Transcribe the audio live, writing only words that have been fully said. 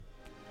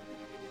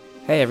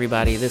Hey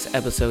everybody, this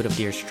episode of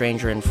Dear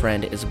Stranger and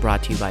Friend is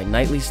brought to you by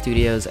Nightly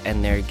Studios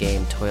and their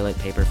game Toilet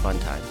Paper Fun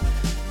Time.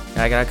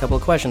 Now I got a couple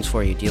of questions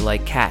for you. Do you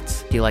like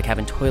cats? Do you like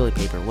having toilet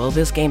paper? Well,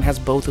 this game has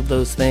both of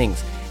those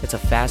things. It's a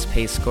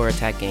fast-paced score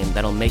attack game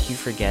that'll make you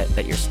forget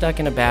that you're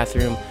stuck in a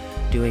bathroom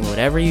doing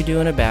whatever you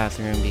do in a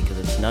bathroom because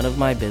it's none of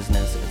my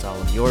business. It's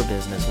all of your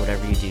business,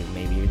 whatever you do.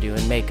 Maybe you're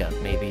doing makeup,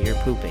 maybe you're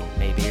pooping,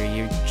 maybe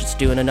you're just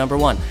doing a number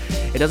one.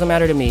 It doesn't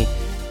matter to me.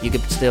 You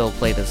could still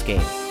play this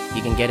game.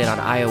 You can get it on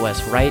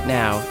iOS right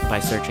now by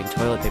searching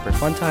Toilet Paper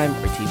Fun Time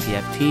or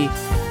TPFT,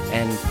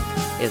 and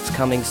it's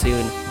coming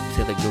soon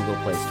to the Google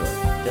Play Store.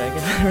 Did I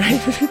get that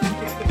right?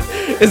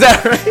 Is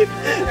that right?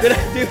 Did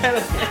I do that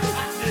again?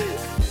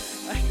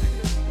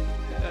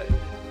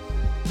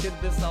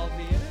 Could this all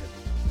be it?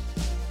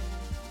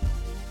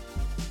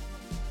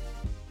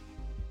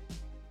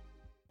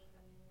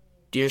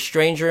 Dear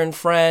Stranger and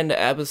Friend,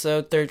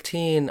 episode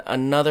 13,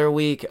 another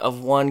week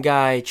of one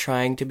guy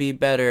trying to be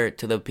better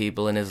to the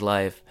people in his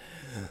life.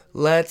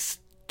 Let's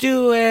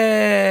do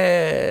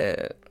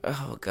it!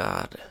 Oh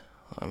God,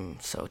 I'm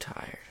so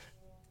tired.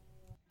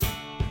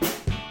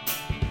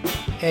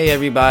 Hey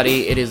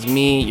everybody, it is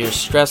me, your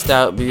stressed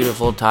out,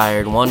 beautiful,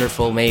 tired,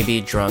 wonderful,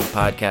 maybe drunk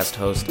podcast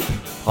host,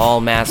 Paul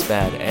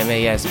Masbad,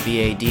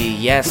 M-A-S-B-A-D.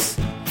 Yes,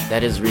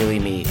 that is really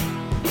me.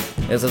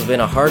 This has been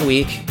a hard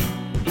week,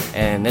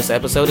 and this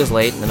episode is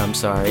late, and I'm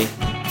sorry,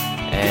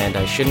 and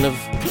I shouldn't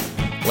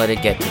have let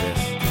it get to this.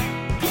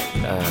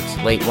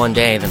 It's late one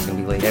day, then it's gonna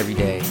be late every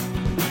day.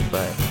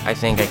 But I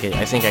think I could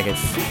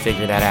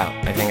figure that out.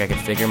 I think I could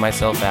figure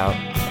myself out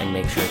and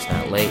make sure it's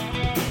not late,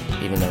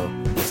 even though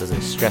this is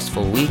a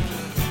stressful week.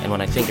 And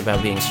when I think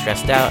about being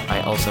stressed out, I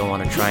also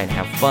want to try and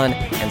have fun.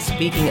 And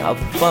speaking of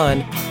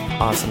fun,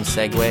 awesome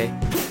segue,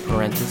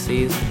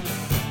 parentheses,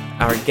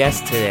 our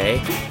guest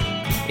today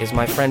is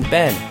my friend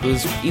Ben,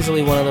 who's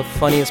easily one of the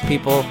funniest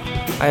people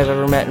I have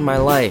ever met in my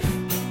life.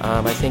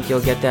 I think you'll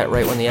get that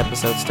right when the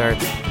episode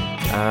starts.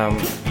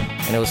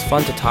 And it was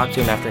fun to talk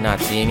to him after not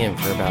seeing him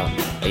for about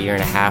a year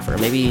and a half, or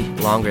maybe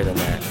longer than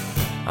that.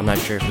 I'm not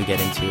sure if we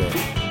get into it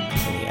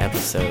in the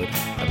episode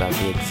about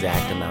the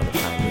exact amount of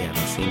time we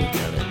haven't seen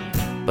each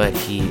other. But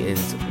he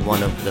is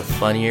one of the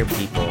funnier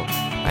people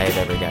I have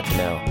ever got to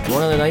know, and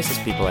one of the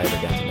nicest people I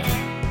ever got to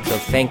know. So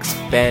thanks,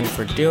 Ben,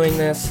 for doing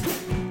this,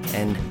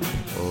 and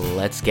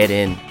let's get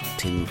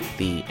into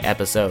the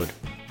episode.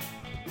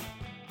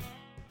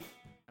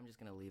 I'm just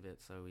going to leave it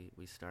so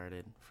we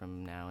started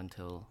from now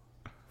until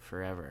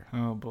forever.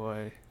 Oh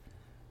boy.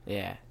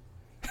 Yeah.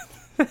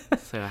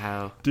 So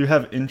how do you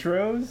have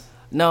intros?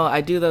 No,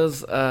 I do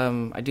those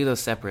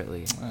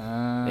separately.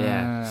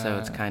 Yeah, so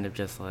it's kind of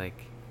just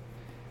like,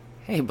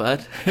 hey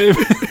bud.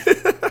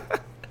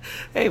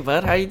 Hey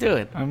bud, how you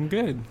doing? I'm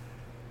good.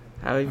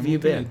 How have you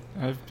been?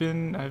 I've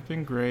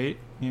been great,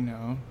 you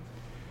know.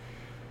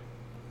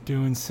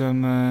 Doing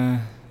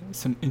some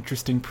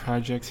interesting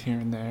projects here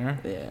and there.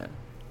 Yeah.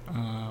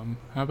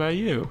 How about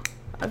you?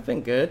 I've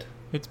been good.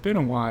 It's been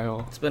a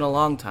while. It's been a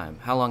long time.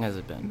 How long has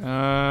it been?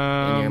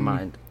 In your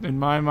mind? In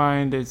my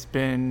mind, it's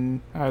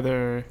been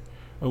either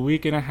a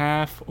week and a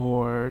half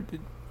or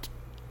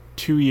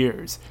 2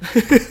 years.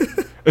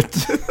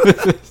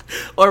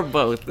 Or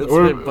both. It's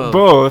or been both.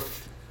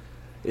 Both.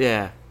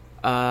 Yeah.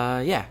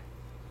 Yeah.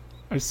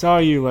 I saw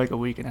you like a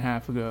week and a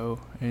half ago,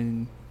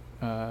 and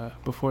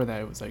before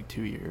that it was like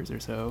 2 years or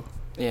so.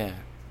 Yeah.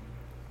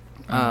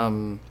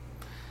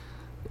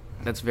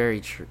 That's very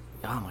true.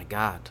 Oh my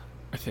God.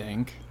 I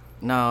think.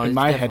 No, in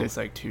my head it's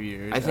like 2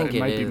 years. I think it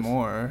might is. be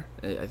more.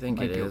 I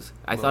think it is.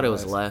 I thought it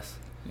was less.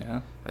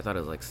 Yeah. I thought it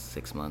was like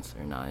 6 months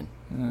or 9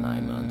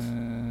 months.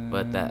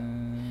 But that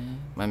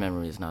my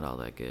memory is not all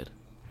that good.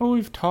 Well,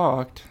 we've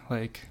talked,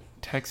 like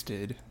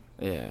texted.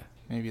 Yeah.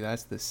 Maybe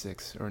that's the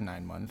 6 or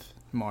 9 month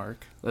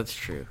mark. That's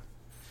true.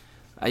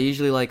 I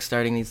usually like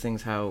starting these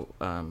things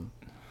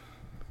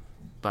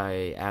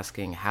by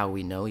asking how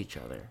we know each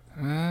other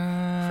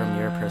from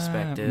your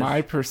perspective.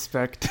 My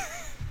perspective.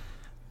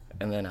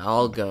 And then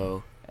I'll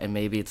go, and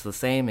maybe it's the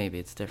same, maybe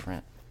it's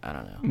different. I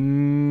don't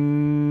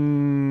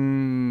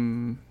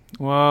know.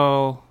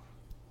 Well,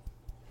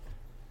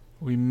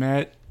 we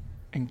met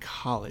in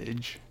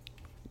college.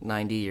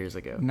 90 years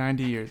ago.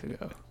 90 years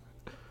ago.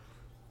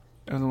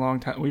 It was a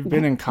long time. We've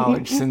been in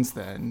college since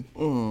then.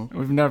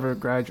 We've never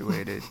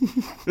graduated.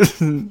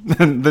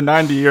 The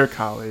 90-year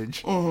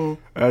college.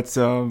 That's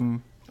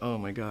oh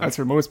my God. That's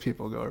where most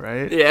people go,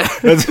 right? Yeah.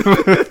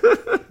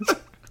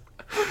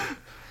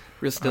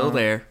 We're still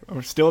there.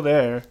 We're still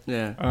there.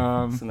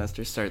 Yeah.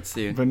 Semester starts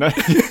soon. But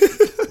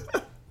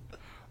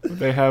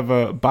they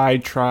have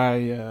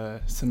bi-tri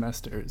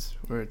semesters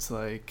where it's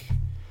like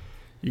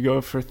you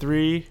go for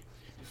 3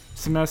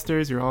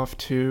 semesters, you're off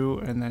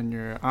 2, and then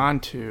you're on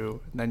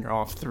 2, then you're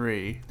off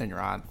 3, then you're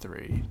on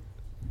 3.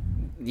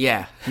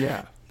 Yeah.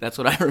 Yeah. That's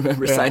what I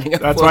remember signing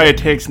up for. That's why it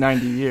takes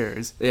 90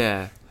 years.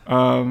 Yeah.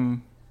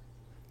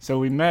 So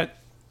we met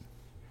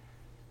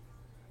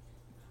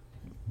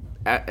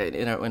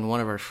in one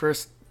of our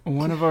first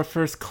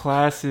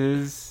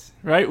classes,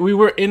 right? We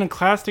were in a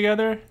class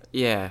together.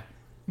 Yeah.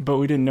 But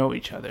we didn't know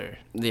each other.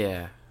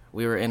 Yeah.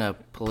 We were in a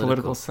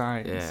political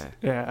science. Yeah.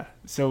 Yeah.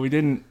 So we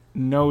didn't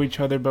know each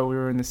other, but we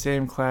were in the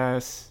same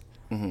class.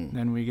 Mm-hmm.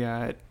 Then we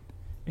got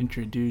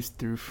introduced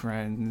through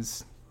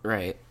friends,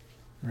 Right.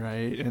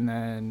 right? And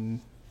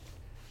then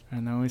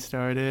we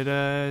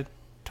started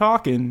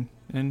talking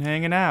and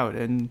hanging out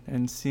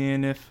and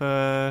seeing if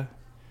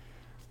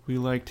we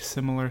liked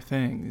similar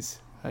things,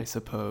 I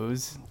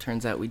suppose.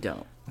 Turns out we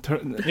don't.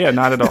 Yeah,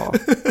 not at all.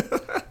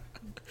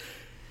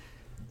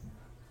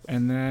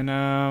 And then,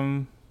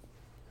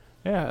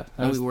 yeah. That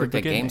And was we the worked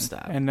at beginning.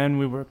 GameStop. And then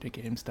we worked at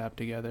GameStop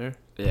together.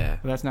 Yeah.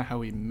 But that's not how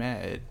we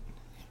met.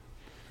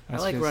 I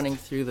That's like just- running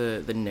through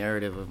the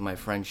narrative of my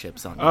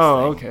friendships on this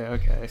Oh, thing.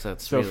 okay. So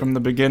it's So really- from the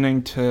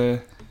beginning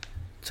to...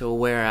 To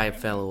where I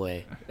fell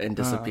away and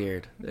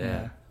disappeared.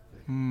 Yeah.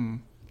 Hmm.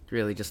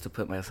 Really just to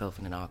put myself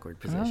in an awkward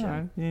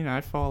position.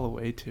 I fall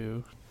away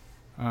too.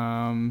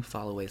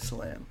 Fall away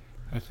slam.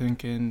 I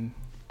think in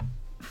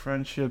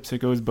friendships it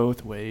goes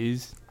both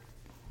ways.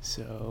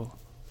 So,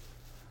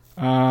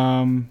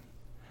 yeah,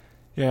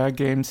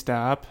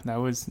 GameStop. That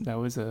was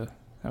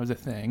a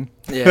thing.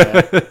 Yeah.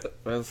 That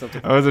was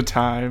something. That was a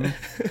time.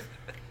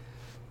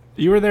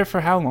 You were there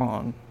for how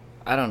long?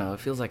 I don't know. It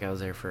feels like I was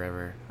there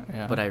forever.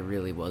 Yeah. But I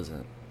really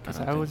wasn't. Because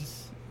don't think.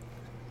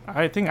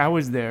 I think I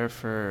was there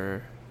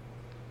for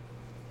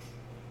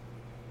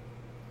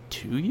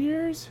 2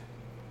 years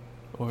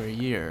or a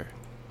year.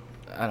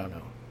 I don't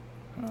know.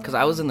 Because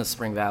I was in the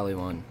Spring Valley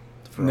one.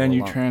 For And then a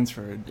you long,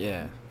 transferred.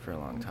 Yeah, for a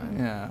long time.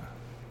 Yeah.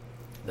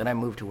 Then I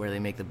moved to where they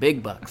make the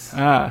big bucks.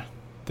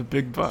 The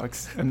big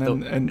bucks. And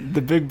then and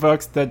the big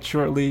bucks that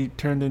shortly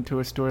turned into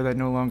a store that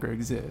no longer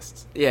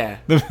exists. Yeah.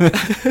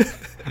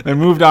 They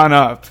moved on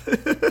up.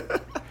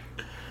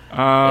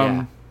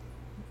 Yeah.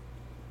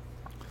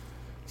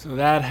 So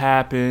that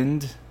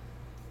happened.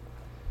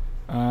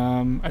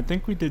 I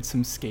think we did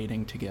some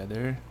skating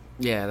together.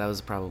 Yeah, that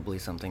was probably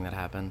something that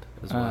happened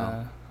as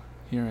well.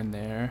 Here and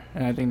there.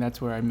 And I think that's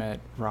where I met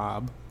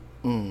Rob,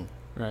 Mm.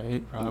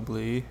 right? Rob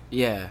Lee.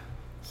 Yeah.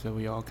 So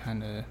we all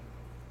kind of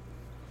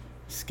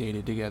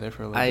skated together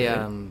for a little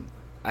bit.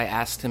 I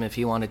asked him if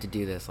he wanted to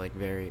do this like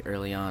very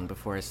early on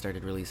before I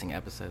started releasing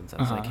episodes.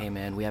 I was like, Uh-huh. "Hey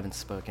man, we haven't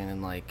spoken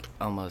in like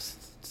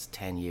almost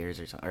 10 years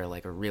or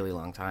like a really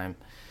long time.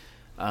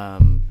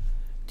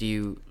 Do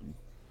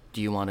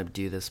you want to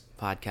do this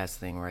podcast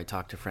thing where I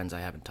talk to friends I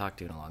haven't talked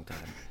to in a long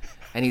time?"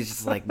 And he's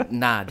just like,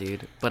 "Nah,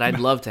 dude, but I'd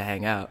love to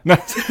hang out."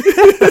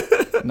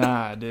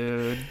 Nah,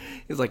 dude.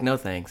 He's like, "No,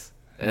 thanks."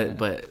 Yeah.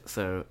 But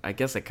so I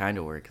guess it kind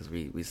of worked because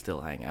we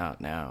still hang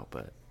out now,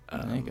 but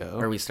There you go.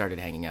 or we started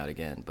hanging out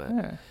again. But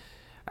Yeah.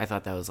 I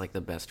thought that was like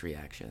the best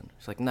reaction.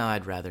 It's like, "No,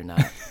 I'd rather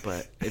not."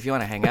 But if you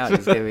want to hang out,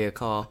 just give me a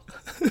call.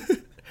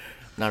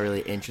 Not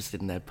really interested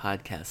in that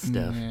podcast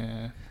stuff.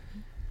 Yeah.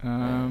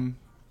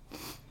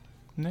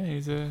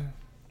 No,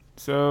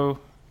 so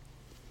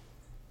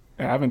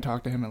I haven't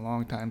talked to him in a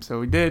long time.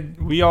 So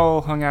we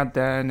all hung out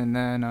then, and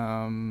then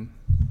I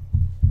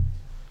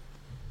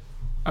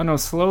don't know,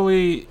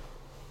 slowly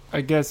I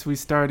guess we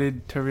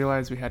started to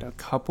realize we had a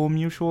couple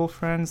mutual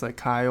friends, like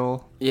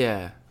Kyle,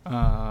 Yeah.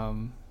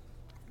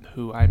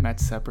 who I met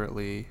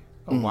separately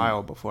a Mhm.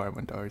 while before I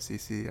went to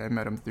RCC. I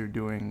met him through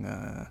doing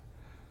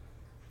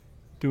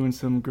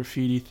some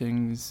graffiti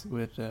things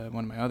with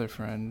one of my other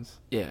friends,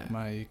 Yeah.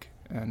 Mike,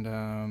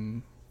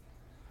 and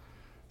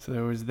so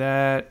there was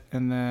that,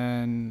 and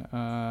then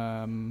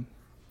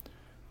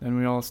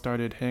we all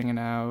started hanging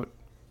out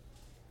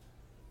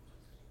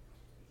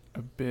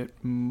a bit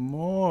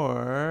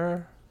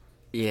more.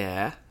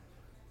 Yeah.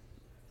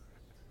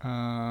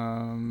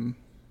 I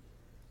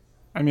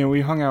mean, we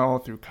hung out all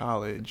through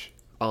college,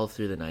 All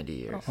through the 90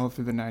 years. all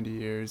through the 90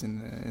 years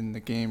in the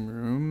game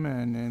room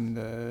and in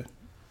the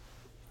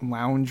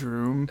lounge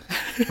room,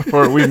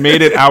 or we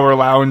made it our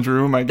lounge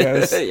room, I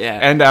guess. Yeah.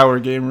 And our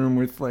game room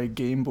with like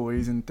Game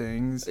Boys and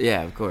things,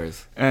 Yeah, of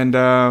course. and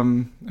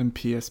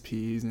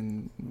PSPs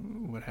and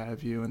what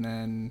have you. And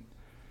then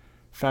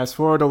fast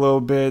forward a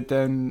little bit,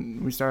 then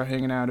we started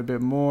hanging out a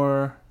bit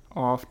more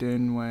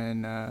often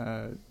when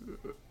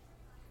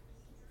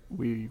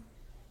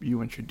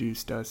you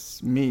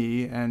introduced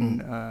me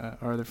and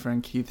our other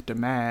friend Keith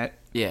DeMatt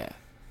Yeah.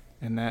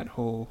 and that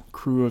whole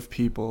crew of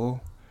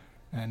people.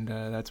 And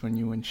that's when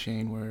you and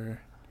Shane were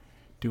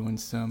doing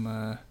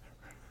some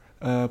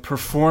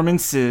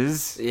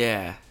performances.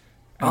 Yeah.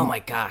 Oh my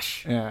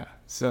gosh. Yeah.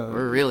 So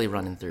We're really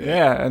running through it.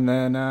 yeah, and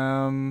then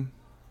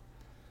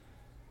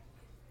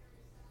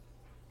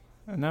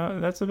no,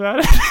 that's about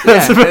it.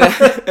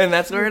 Yeah. And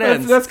that's where it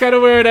ends. That's kind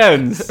of where it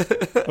ends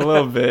a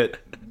little bit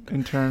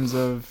in terms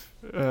of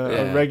Yeah.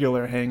 a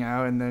regular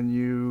hangout, and then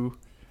you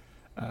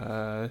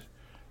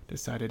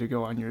decided to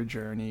go on your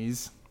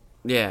journeys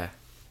Yeah.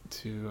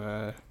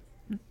 to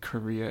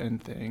Korea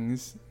and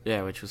things.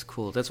 Yeah, which was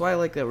cool. That's why I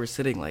like that we're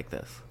sitting like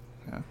this.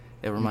 Yeah,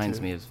 It reminds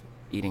too. me of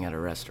eating at a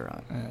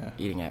restaurant.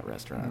 Eating at that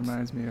restaurants.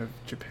 reminds me of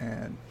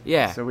Japan.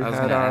 Yeah. So we I was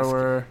had gonna ask.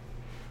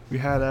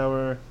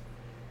 our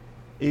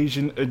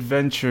Asian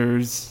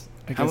adventures,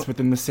 I How guess, mu-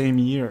 within the same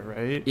year,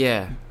 right?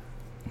 Yeah.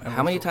 I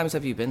How many was- times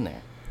have you been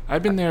there?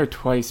 I've been there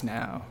twice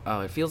now.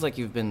 Oh, it feels like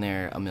you've been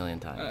there a million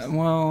times.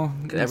 Well,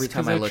 Every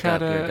time I look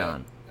up, you're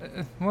gone.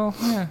 Well,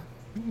 yeah,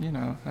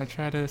 I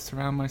try to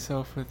surround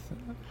myself with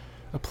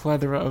a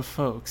plethora of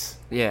folks.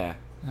 Yeah.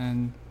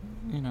 And,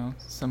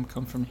 some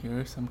come from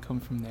here, some come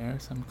from there,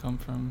 some come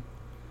from...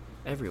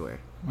 everywhere.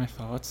 My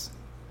thoughts.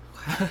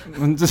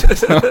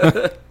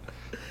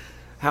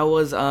 How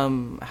was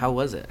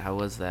it? How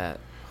was that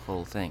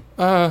whole thing?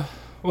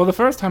 Well, the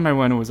first time I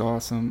went, it was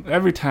awesome.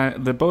 Every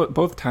time,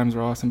 both times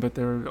were awesome, but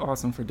they were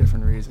awesome for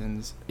different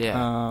reasons.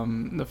 Yeah.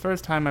 The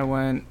first time I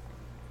went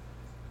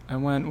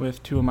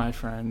with two of my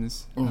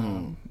friends.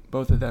 Mm-hmm.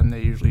 Both of them,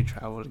 they usually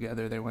travel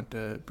together. They went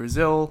to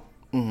Brazil.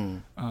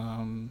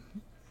 Mm-hmm.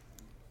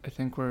 I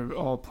think we're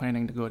all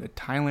planning to go to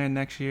Thailand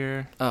next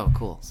year. Oh,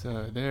 cool.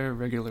 So they're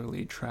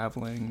regularly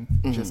traveling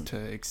just to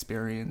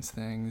experience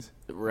things.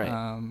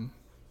 Right.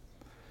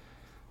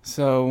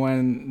 So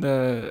when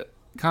the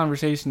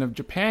conversation of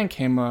Japan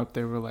came up,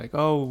 they were like,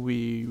 "Oh,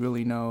 we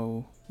really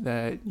know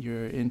that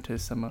you're into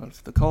some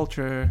of the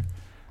culture,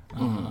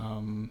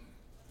 and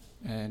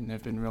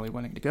have been really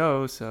wanting to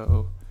go."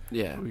 So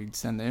yeah, we'd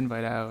send the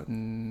invite out,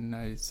 and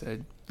I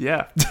said,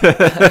 "Yeah."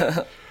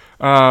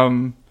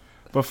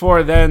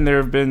 Before then,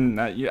 I've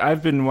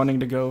been wanting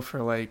to go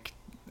for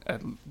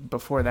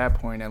before that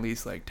point at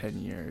least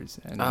 10 years,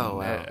 and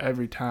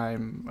every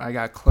time I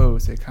got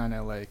close, it kind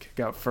of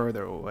got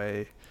further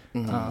away.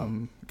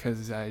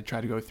 Because I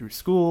tried to go through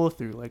school,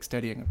 through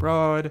studying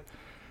abroad,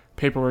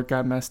 paperwork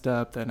got messed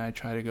up, then I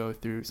tried to go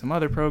through some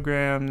other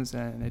programs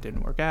and it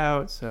didn't work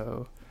out,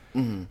 so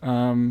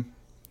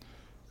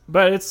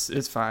but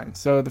it's fine.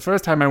 So the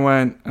first time I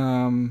went,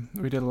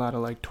 we did a lot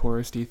of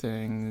touristy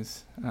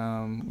things.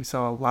 We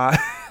saw a lot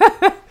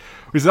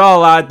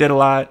did a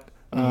lot.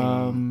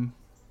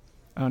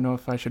 I don't know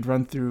if I should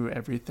run through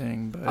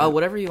everything, but... Oh,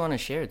 whatever you want to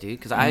share, dude,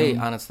 because I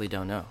honestly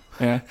don't know.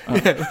 Yeah?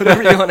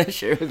 Whatever you want to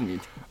share with me.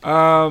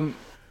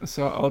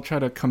 So I'll try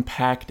to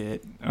compact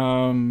it.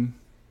 So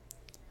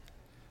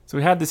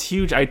we had this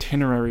huge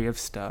itinerary of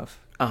stuff.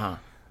 Uh-huh.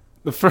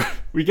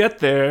 We get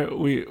there,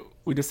 we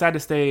decide to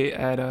stay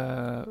at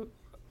an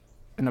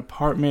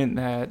apartment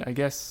that I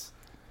guess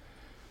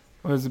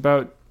was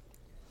about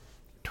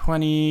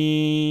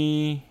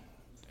 20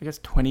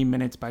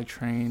 minutes by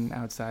train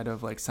outside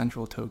of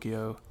central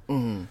Tokyo,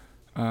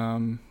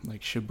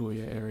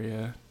 Shibuya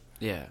area.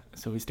 Yeah.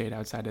 So we stayed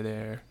outside of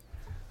there,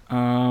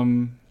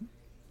 and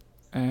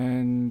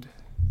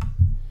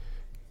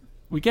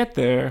we get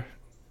there,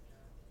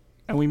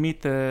 and we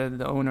meet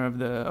the owner of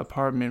the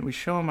apartment. We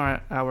show him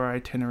our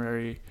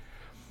itinerary,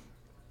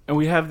 and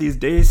we have these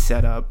days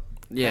set up.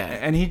 Yeah.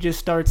 And he just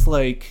starts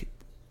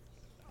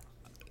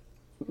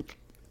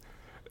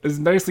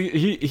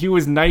he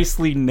was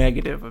nicely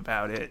negative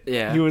about it.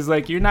 Yeah. He was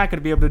like, "You're not going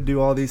to be able to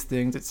do all these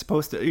things. It's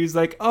supposed to..." He was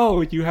like,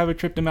 "Oh, you have a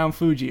trip to Mount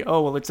Fuji.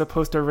 Oh, well, it's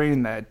supposed to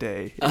rain that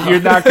day. You're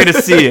not going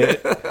to see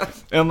it."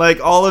 And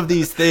all of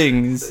these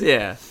things.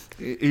 Yeah.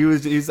 He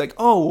was like,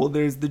 "Oh, well,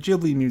 there's the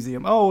Ghibli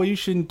Museum. Oh, well, you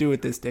shouldn't do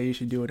it this day. You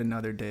should do it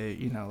another day."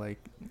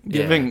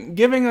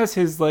 Giving us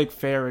his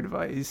fair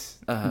advice.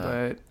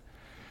 But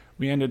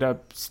we ended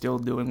up still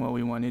doing what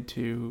we wanted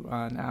to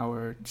on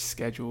our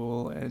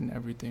schedule, and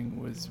everything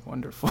was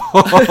wonderful.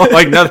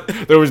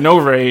 There was no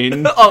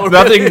rain. Oh,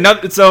 nothing.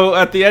 So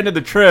at the end of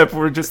the trip,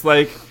 we're just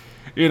we're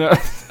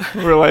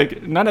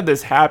none of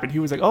this happened. He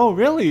was like, "Oh,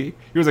 really?"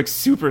 He was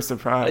super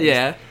surprised.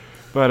 Yeah.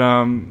 But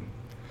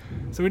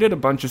so we did a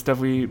bunch of stuff.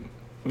 We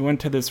went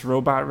to this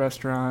robot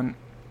restaurant,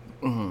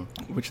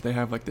 which they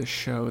have this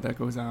show that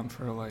goes on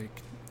for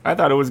I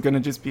thought it was going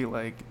to just be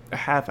a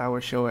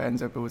half-hour show. It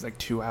ends up it was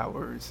 2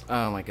 hours.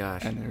 Oh, my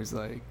gosh. And there's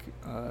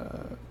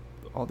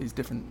all these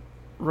different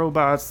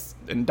robots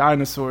and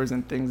dinosaurs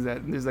and things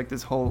that there's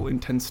this whole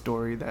intense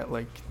story that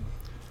I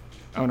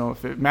don't know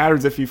if it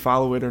matters if you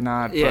follow it or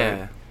not.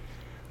 Yeah.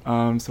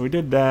 But, so we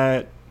did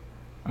that.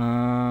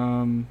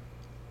 And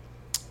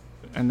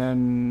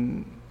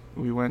then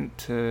we went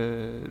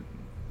to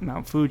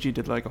Mount Fuji,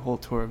 did a whole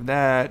tour of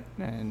that,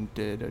 and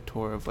did a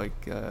tour of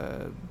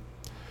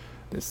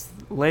this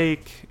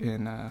lake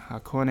in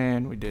Hakone,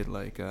 and we did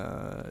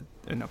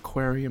an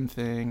aquarium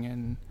thing,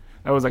 and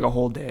that was a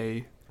whole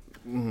day.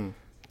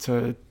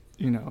 To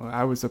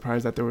I was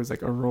surprised that there was a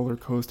roller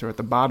coaster at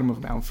the bottom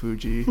of Mount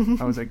Fuji.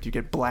 I was like, you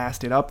get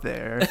blasted up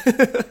there.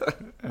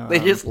 They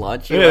just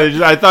launch you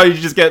up. I thought you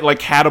just get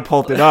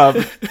catapulted up.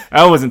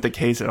 That wasn't the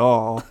case at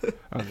all.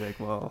 I was like,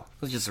 well,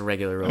 it was just a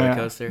regular roller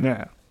coaster.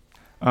 Yeah.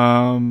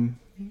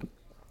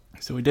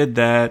 So we did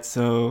that.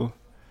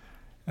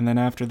 And then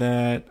after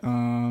that,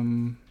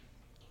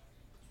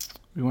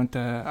 we went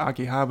to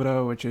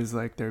Akihabara, which is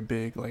their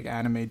big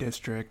anime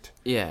district.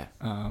 Yeah.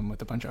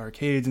 With a bunch of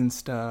arcades and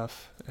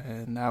stuff,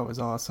 and that was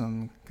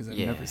awesome because I've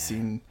never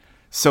seen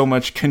so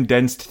much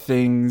condensed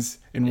things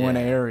in one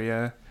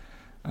area.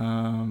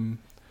 So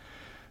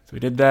we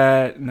did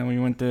that, and then we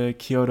went to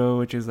Kyoto,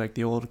 which is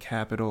the old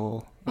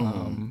capital.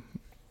 And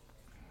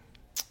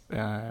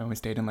we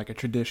stayed in a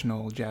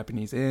traditional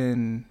Japanese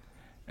inn.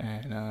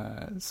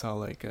 And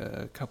saw a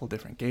couple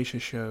different geisha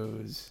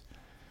shows.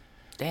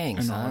 Dang,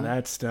 and son. all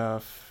that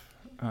stuff.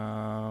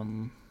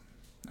 And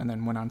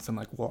then went on some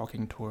like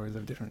walking tours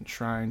of different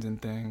shrines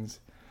and things.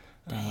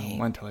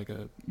 Went to like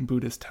a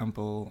Buddhist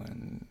temple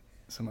and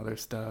some other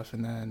stuff,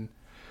 and then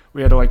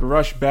we had to like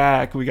rush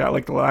back. We got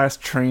like the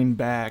last train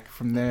back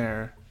from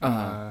there.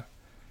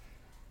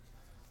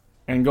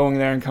 And going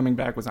there and coming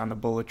back was on the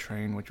bullet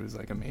train, which was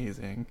like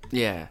amazing.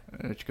 Yeah.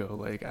 Which go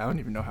like, I don't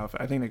even know how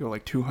I think they go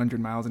like 200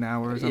 miles an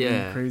hour or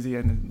something crazy,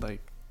 and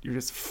like you're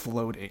just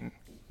floating.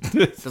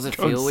 Does it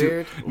feel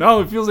weird?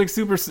 No, it feels like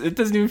super. It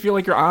doesn't even feel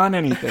like you're on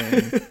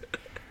anything.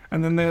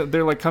 And then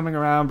they're like coming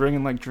around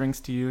bringing like drinks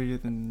to you,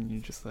 and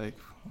you're just like,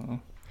 oh.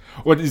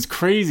 What is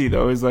crazy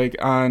though is like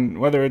on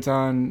whether it's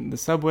on the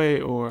subway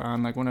or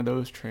on like one of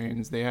those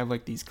trains, they have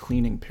like these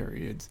cleaning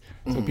periods.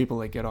 So people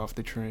like get off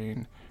the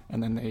train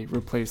and then they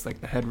replace like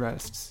the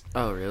headrests.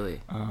 Oh,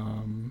 really?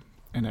 And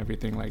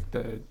everything like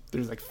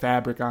there's like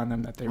fabric on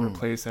them that they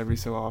replace every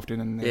so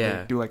often, and they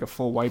like, do like a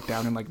full wipe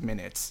down in like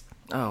minutes.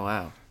 Oh,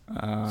 wow.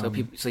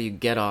 So you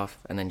get off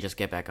and then just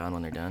get back on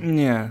when they're done?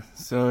 Yeah,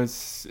 so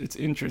it's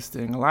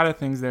interesting. A lot of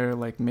things there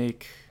like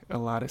make a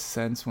lot of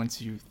sense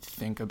once you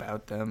think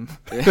about them.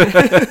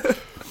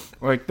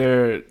 Like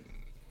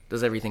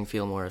Does everything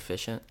feel more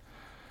efficient?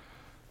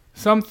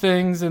 Some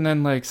things, and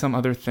then like some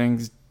other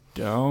things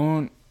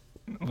don't.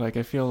 Like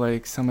I feel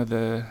like some of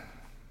the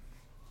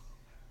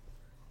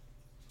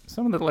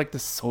like the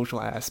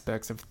social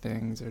aspects of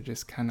things are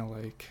just kind of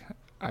like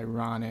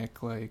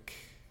ironic. Like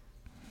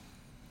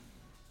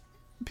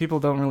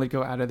people don't really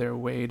go out of their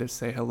way to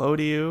say hello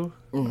to you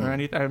or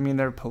anything. I mean,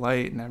 they're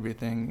polite and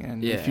everything,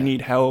 and if you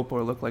need help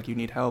or look like you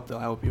need help, they'll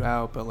help you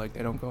out, but like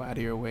they don't go out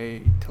of your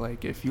way to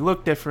like, if you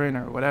look different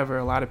or whatever,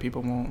 a lot of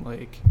people won't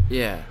like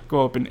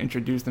go up and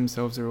introduce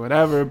themselves or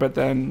whatever. But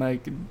then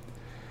like,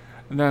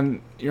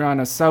 then you're on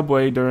a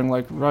subway during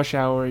like rush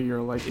hour,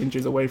 you're like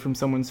inches away from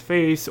someone's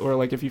face, or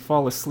like if you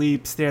fall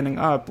asleep standing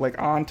up like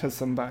onto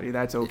somebody,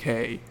 that's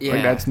okay.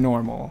 Like that's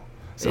normal.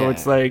 So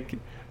it's like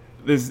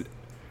this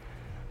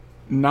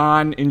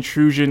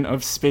non-intrusion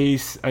of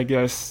space, I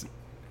guess,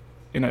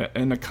 in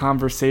a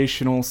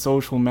conversational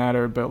social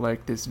matter, but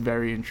like this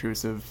very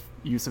intrusive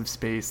use of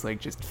space, like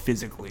just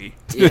physically.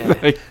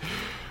 Like,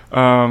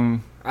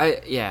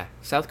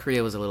 South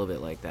Korea was a little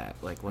bit like that.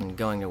 Like when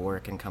going to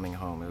work and coming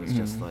home, it was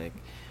just like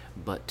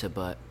butt to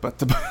butt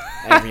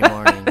every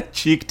morning,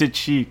 cheek to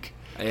cheek.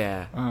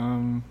 Yeah.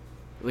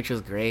 Which was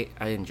great.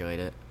 I enjoyed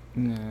it.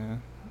 Yeah.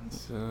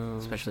 So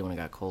especially when it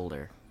got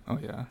colder. Oh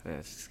yeah.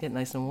 It's just get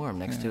nice and warm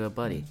next to a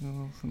buddy.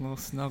 A little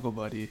snuggle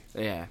buddy.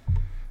 Yeah.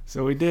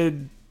 So we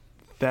did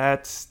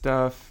that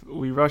stuff.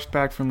 We rushed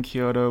back from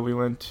Kyoto. We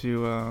went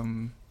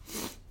to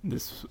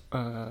this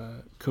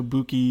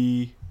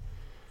kabuki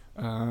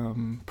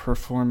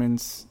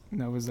performance.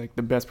 That was like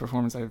the best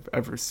performance I've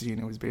ever seen.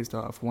 It was based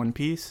off One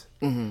Piece,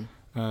 the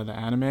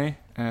anime,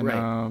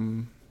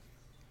 and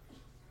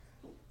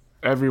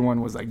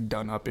everyone was like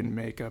done up in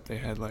makeup. They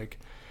had like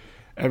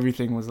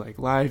everything was like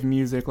live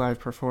music, live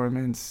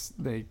performance.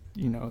 They,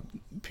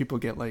 people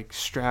get like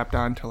strapped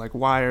onto like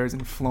wires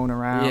and flown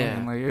around,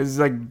 and like it was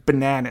like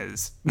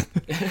bananas.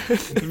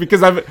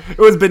 Because it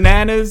was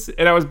bananas,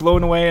 and I was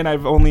blown away. And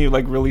I've only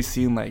like really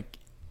seen like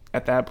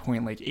at that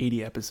point like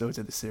 80 episodes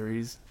of the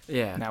series.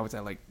 Yeah. Now it's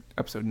at like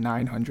episode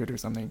 900 or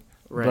something.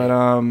 Right. But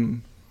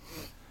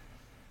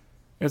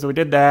so we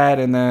did that,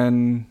 and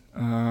then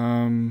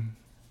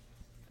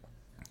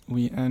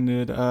we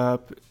ended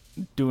up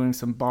doing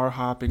some bar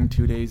hopping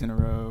 2 days in a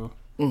row.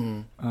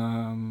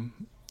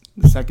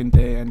 The second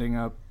day ending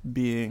up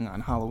being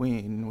on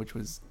Halloween, which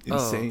was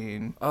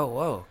insane. Oh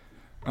whoa.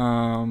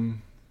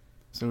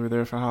 So we were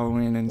there for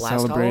Halloween and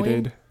Last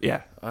celebrated. Halloween?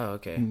 Yeah. Oh,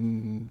 okay.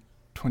 In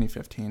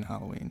 2015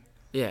 Halloween.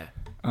 Yeah.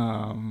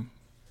 And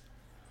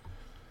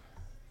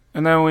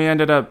then we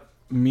ended up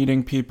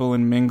meeting people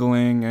and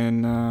mingling,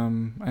 and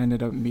I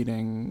ended up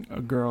meeting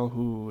a girl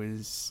who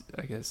is,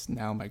 I guess,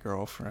 now my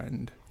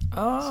girlfriend.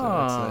 Oh,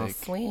 so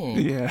it's like, sweet.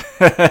 Yeah.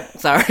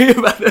 Sorry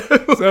about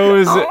it.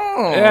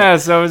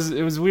 So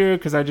it was weird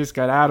because I just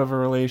got out of a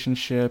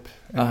relationship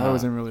and I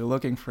wasn't really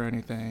looking for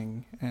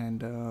anything,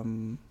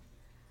 and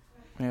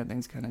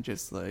things kind of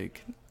just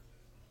like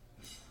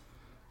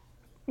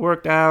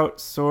worked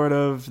out sort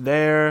of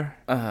there.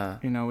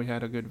 We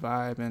had a good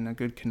vibe and a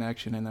good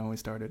connection, and then we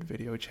started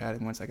video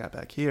chatting once I got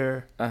back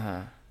here.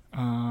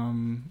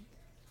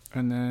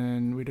 And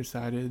then we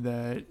decided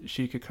that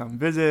she could come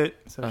visit,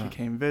 so she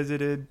came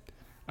visited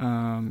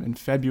in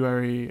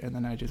February, and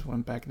then I just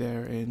went back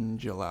there in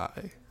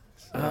July.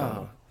 So,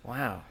 oh,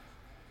 wow.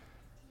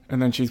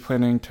 And then she's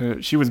planning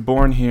to, she was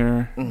born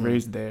here,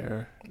 raised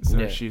there,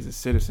 so she's a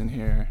citizen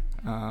here,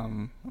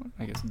 I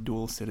guess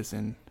dual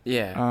citizen.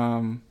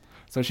 Yeah.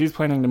 So she's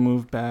planning to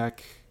move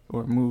back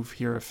or move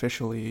here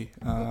officially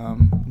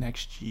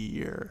next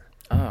year.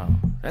 Oh,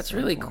 that's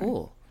really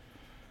cool.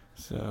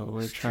 So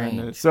we're trying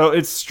to. So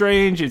it's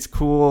strange. It's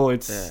cool.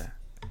 It's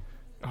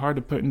hard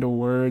to put into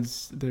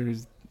words. There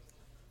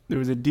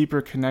was a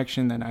deeper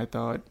connection than I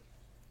thought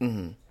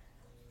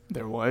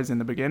there was in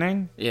the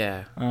beginning.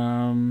 Yeah.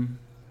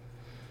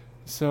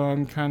 So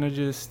I'm kind of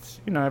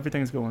just,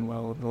 everything's going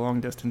well. The long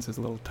distance is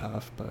a little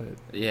tough, but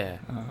Yeah,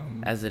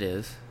 as it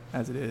is.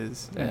 as it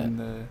is, Yeah.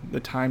 and the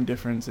time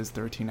difference is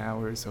 13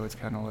 hours, so it's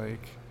kind of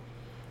like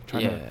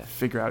trying to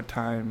figure out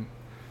time.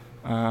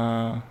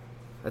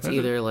 That's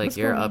either like what's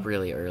you're going up on?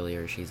 really early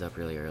or she's up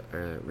really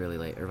really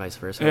late, or vice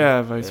versa.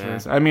 Yeah, vice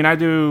versa. I mean,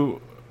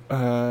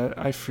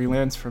 I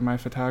freelance for my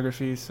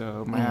photography,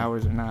 so my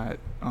hours are not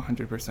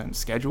 100%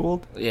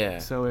 scheduled. Yeah.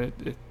 So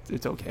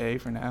it's okay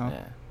for now.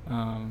 Yeah.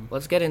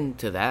 Let's get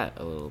into that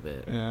a little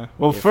bit. Yeah.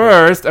 Well, Your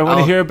first, I want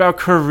to hear about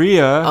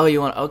Korea. Oh,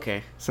 you want?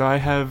 Okay. So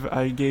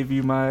I gave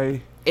you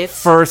my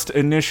It's first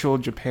initial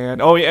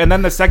Japan. Oh, yeah, and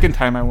then the second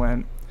time I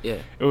went, Yeah.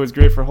 it was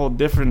great for a whole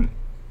different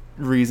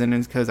reason,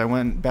 is because I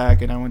went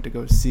back and I went to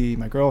go see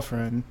my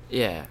girlfriend.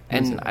 Yeah.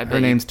 And I bet her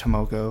name's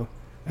Tomoko,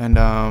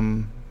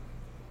 and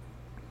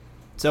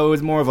so it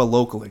was more of a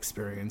local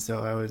experience. So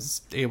I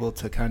was able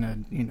to kind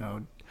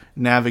of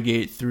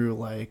navigate through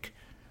like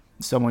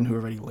someone who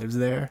already lives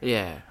there,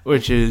 Yeah.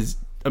 which is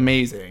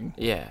amazing.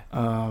 Yeah.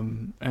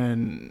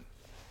 And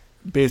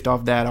based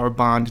off that, our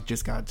bond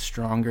just got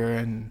stronger.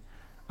 And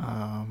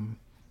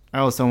I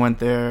also went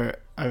there.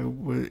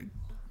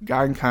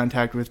 Got in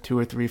contact with 2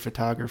 or 3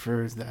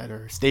 photographers that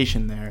are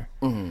stationed there.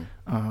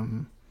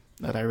 Mm-hmm.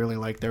 That I really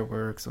liked their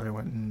work, so I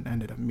went and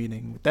ended up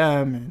meeting with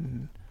them,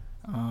 and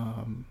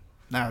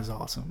that was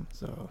awesome.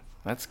 So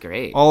That's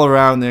great. all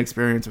around, the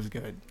experience was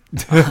good,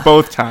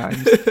 both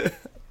times.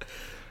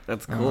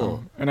 That's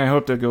cool. And I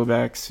hope to go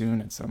back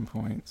soon at some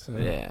point. So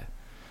Yeah.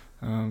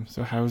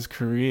 So how's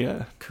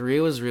Korea?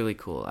 Korea was really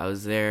cool. I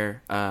was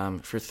there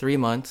for 3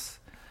 months,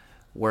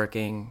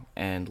 working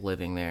and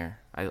living there.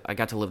 I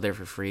got to live there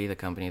for free. The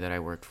company that I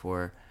worked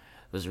for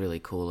was really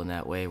cool in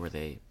that way, where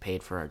they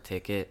paid for our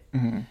ticket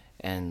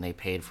and they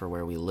paid for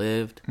where we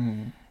lived.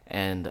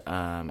 And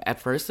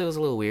at first it was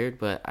a little weird,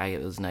 but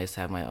it was nice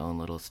to have my own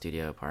little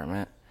studio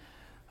apartment.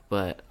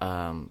 But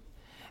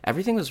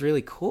everything was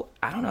really cool.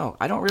 I don't know.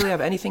 I don't really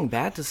have anything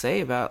bad to say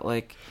about,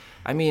 like,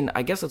 I mean,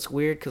 I guess it's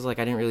weird because, like,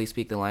 I didn't really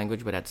speak the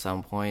language, but at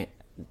some point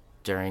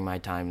during my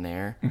time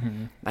there,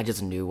 I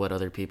just knew what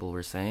other people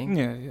were saying.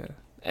 Yeah, yeah.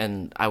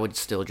 And I would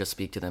still just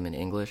speak to them in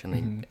English,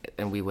 and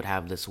and we would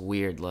have this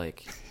weird,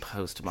 like,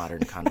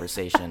 postmodern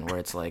conversation where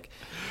it's like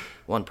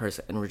one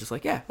person, and we're just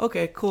like, yeah,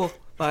 okay, cool,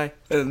 bye.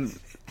 And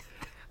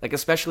like,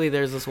 especially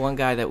there's this one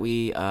guy that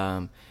me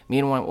and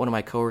one of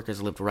my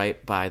coworkers lived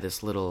right by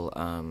this little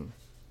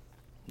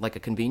like a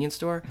convenience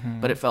store,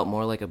 but it felt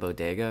more like a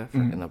bodega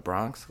in the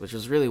Bronx, which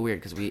was really weird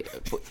because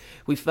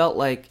we felt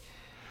like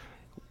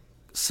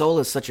Seoul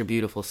is such a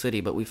beautiful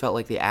city, but we felt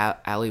like the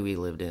alley we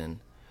lived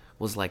in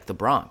was like the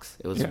Bronx.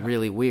 It was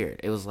really weird.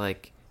 It was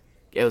like,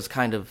 it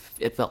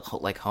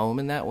felt like home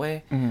in that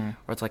way, where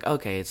it's like,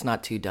 okay, it's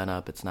not too done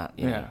up, it's not,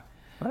 you know.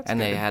 That's and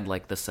good. they had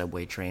like the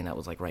subway train that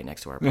was like right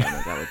next to our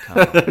apartment that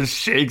would come.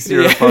 Shakes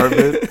your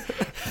apartment.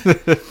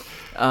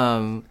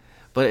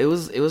 But it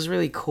was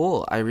really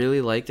cool. I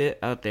really liked it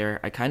out there.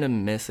 I kind of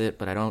miss it,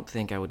 but I don't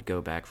think I would go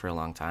back for a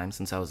long time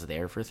since I was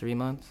there for 3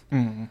 months.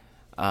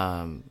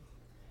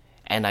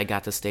 And I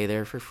got to stay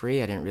there for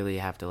free. I didn't really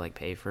have to like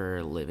pay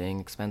for living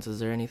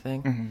expenses or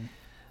anything.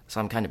 So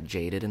I'm kind of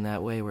jaded in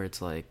that way, where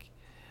it's like,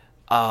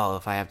 oh,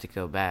 if I have to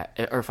go back,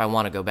 or if I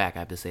want to go back, I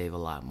have to save a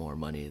lot more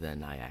money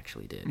than I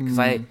actually did. Because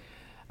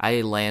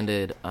I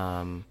landed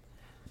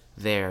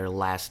there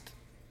last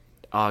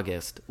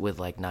August with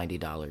like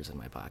 $90 in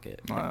my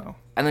pocket. Wow.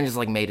 And then just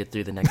like made it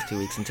through the next 2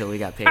 weeks until we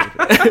got paid.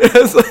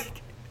 It's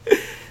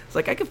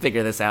like I could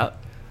figure this out.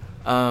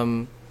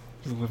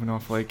 Just living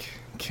off like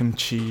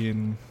kimchi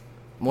and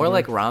More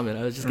like ramen.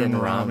 I was just getting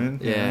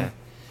ramen. Yeah.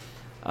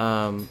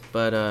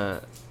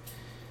 But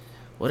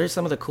what are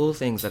some of the cool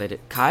things that I did?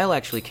 Kyle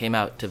actually came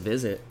out to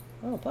visit.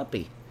 Oh,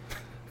 puppy.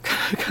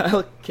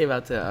 Kyle came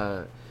out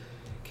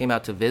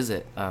to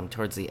visit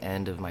towards the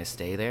end of my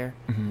stay there,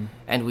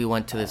 and we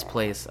went to this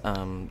place,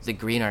 the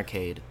Green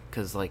Arcade,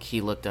 because like he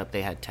looked up,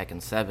 they had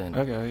Tekken 7.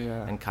 Okay,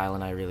 yeah. And Kyle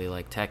and I really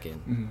like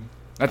Tekken.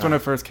 That's when it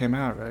first came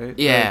out, right?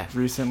 Yeah. Like,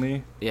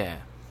 recently. Yeah.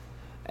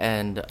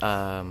 And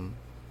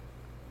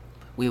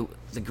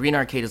the Green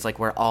Arcade is like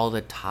where all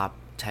the top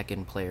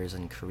Tekken players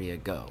in Korea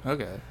go.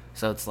 Okay.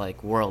 So it's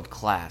like world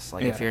class.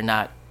 Like if Yeah. you're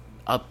not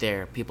up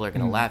there, people are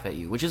gonna laugh at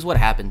you, which is what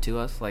happened to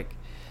us. Like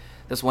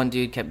this one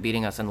dude kept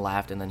beating us and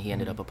laughed, and then he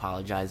ended up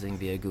apologizing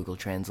via Google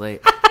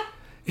Translate.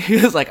 He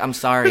was like, "I'm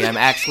sorry. I'm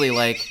actually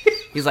like,"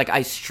 he's like,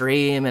 "I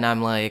stream and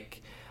I'm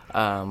like,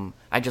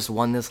 I just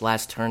won this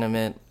last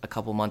tournament a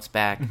couple months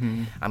back.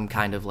 I'm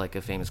kind of like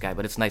a famous guy,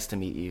 but it's nice to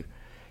meet you."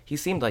 He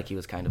seemed like he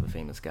was kind of a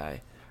famous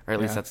guy, or at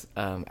least that's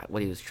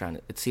what he was trying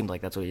to. It seemed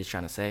like that's what he was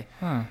trying to say.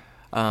 Huh.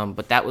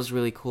 But that was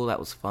really cool. That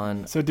was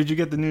fun. So did you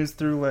get the news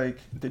through, like,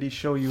 did he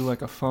show you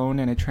like a phone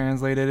and it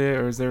translated it,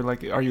 or is there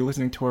like, are you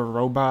listening to a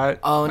robot?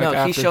 Oh like, no, he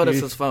after showed us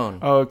his phone.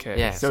 Oh, okay.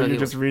 Yeah, So so you're he-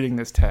 just reading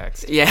this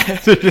text. Yeah,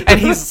 and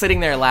he's sitting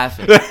there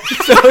laughing.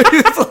 So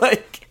he's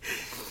like,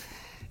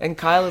 and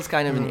Kyle is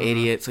kind of an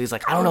idiot, so he's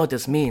like, I don't know what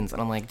this means,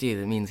 and I'm like, dude,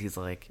 it means he's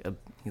like a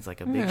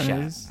big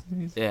shot. he's-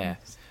 Yeah,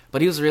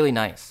 but he was really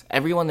nice.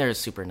 Everyone there is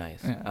super nice.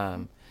 Yeah.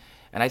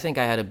 And I think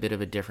I had a bit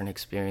of a different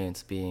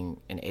experience being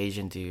an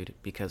Asian dude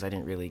because I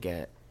didn't really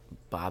get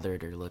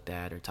bothered or looked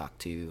at or talked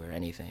to or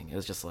anything. It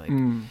was just like,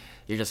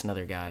 you're just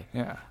another guy.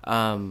 Yeah.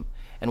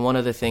 And one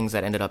of the things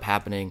that ended up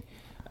happening,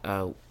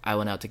 I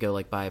went out to go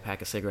like buy a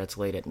pack of cigarettes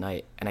late at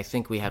night, and I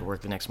think we had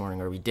work the next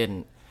morning or we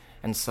didn't.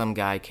 And some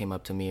guy came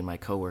up to me and my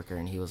coworker,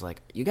 and he was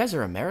like, "You guys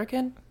are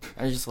American?" And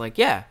I was just like,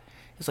 "Yeah."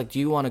 He's like, "Do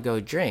you want to go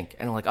drink?"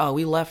 And I'm like, "Oh,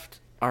 we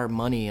left our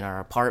money in our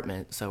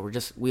apartment, so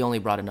we only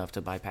brought enough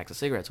to buy packs of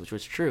cigarettes," which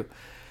was true.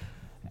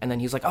 And then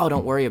he's like, "Oh,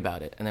 don't worry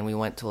about it." And then we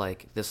went to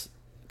like this,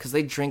 because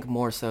they drink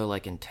more so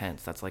like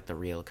intense. That's like the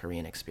real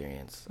Korean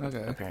experience.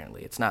 Okay.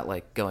 Apparently, it's not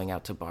like going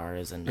out to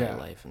bars and Yeah.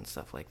 nightlife and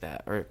stuff like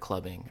that, or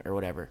clubbing or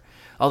whatever.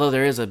 Although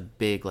there is a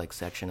big like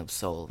section of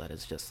Seoul that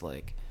is just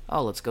like,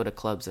 oh, let's go to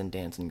clubs and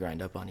dance and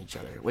grind up on each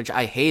other, which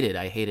I hated.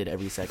 I hated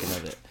every second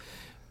of it,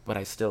 but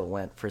I still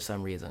went for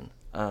some reason.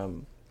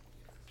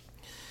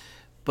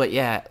 But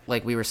yeah,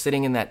 like we were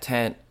sitting in that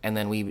tent, and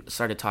then we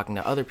started talking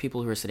to other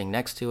people who were sitting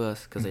next to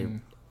us because I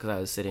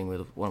was sitting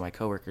with one of my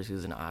coworkers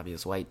who's an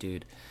obvious white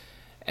dude,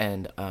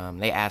 and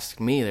they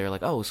asked me, they were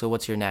like, "Oh, so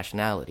what's your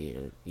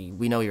nationality?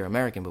 We know you're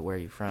American, but where are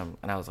you from?"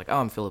 And I was like, "Oh,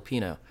 I'm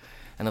Filipino."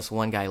 And this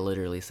one guy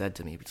literally said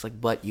to me, "It's like,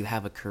 but you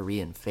have a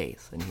Korean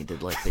face," and he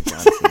did like the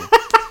Johnson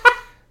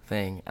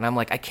thing, and I'm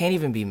like, I can't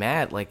even be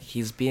mad. Like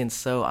he's being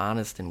so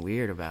honest and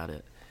weird about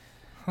it.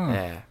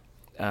 Yeah.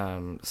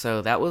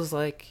 So that was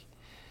I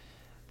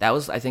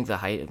think the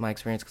height of my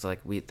experience, because like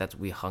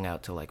we hung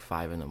out till like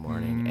 5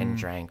 a.m. and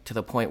drank to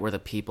the point where the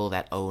people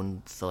that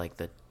owned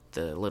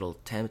the little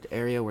tent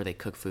area where they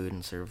cook food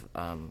and serve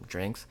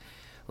drinks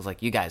was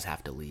like, "You guys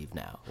have to leave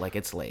now. Like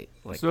it's late."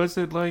 Like, So is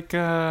it like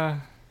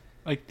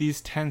these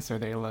tents, are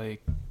they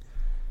like,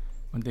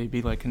 would they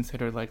be like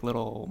considered like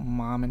little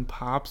mom and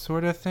pop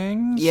sort of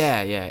things?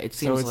 yeah, it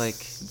seems So like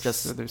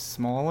just so they're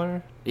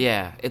smaller.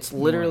 yeah, it's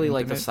literally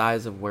like the intimate?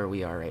 size of where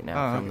we are right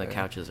now from the okay.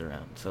 couches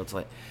around. So it's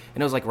like,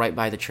 and it was like right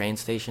by the train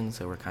station,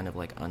 so we're kind of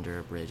like under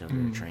a bridge,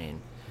 under a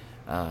train.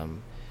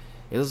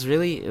 It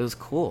was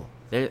cool.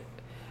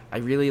 I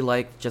really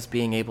like just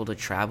being able to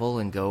travel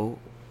and go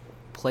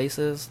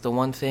places. The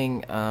one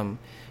thing,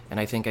 and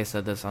I think I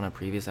said this on a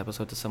previous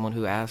episode to someone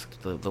who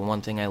asked, the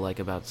one thing I like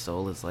about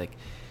Seoul is like,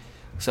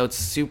 so it's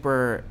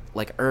super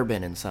like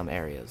urban in some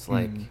areas.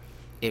 Like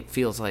it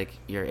feels like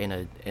you're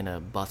in a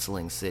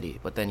bustling city,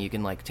 but then you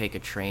can like take a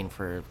train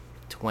for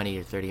 20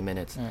 or 30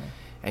 minutes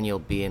and you'll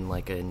be in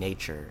like a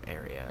nature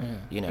area. Yeah.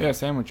 You know. Yeah,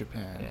 same with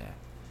Japan. Yeah.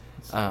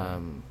 It's,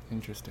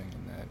 interesting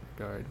in that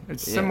regard.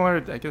 It's Yeah.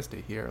 similar, I guess,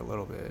 to here a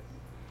little bit.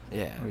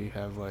 Yeah. Where you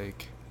have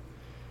like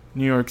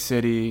New York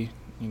City,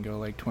 you can go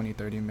like 20,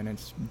 30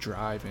 minutes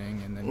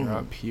driving, and then you're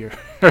up here.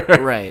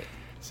 Right.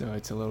 So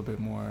it's a little bit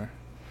more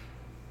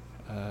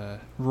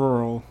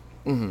rural.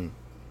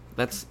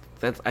 That's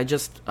I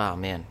just, oh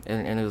man,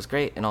 and it was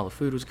great, and all the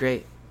food was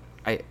great.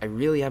 I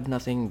really have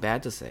nothing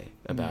bad to say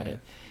about it,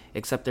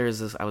 except there's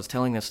this, I was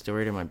telling this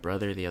story to my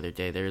brother the other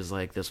day. There's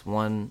like this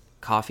one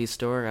coffee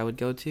store I would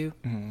go to,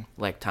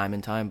 like time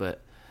and time,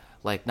 but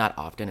like not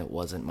often. It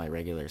wasn't my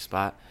regular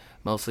spot,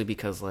 mostly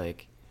because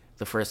like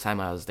the first time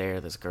I was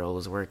there, this girl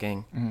was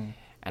working,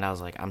 and I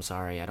was like, "I'm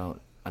sorry, I don't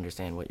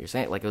understand what you're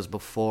saying." Like it was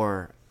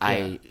before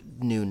I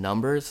knew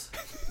numbers,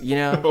 you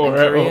know, in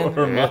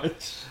Korean.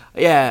 much.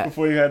 Yeah.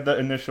 Before you had the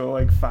initial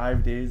like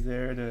 5 days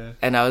there to.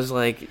 And I was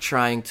like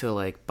trying to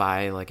like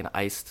buy like an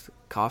iced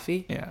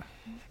coffee. Yeah.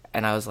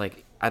 And I was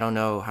like, I don't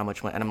know how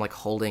much money, and I'm like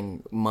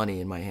holding money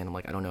in my hand. I'm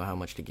like, I don't know how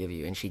much to give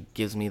you. And she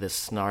gives me this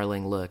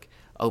snarling look,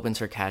 opens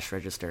her cash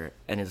register,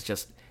 and is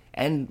just,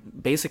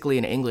 and basically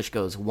in English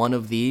goes, "One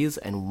of these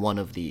and one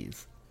of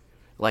these."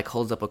 Like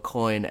holds up a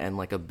coin and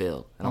like a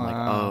bill. And I'm like,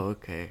 oh,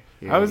 okay.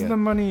 How does the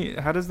money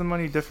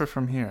differ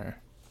from here?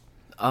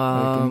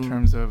 Like in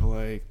terms of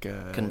like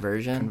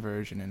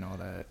conversion and all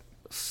that.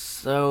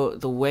 So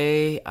the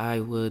way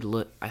I would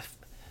look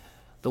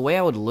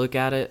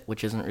at it,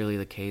 which isn't really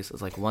the case,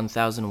 is like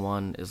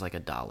 1,001 is like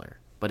 $1,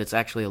 but it's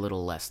actually a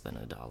little less than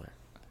 $1.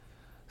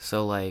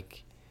 So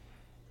like,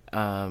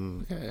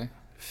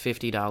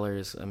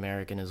 $50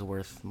 American is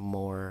worth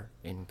more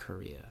in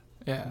Korea.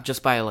 Yeah.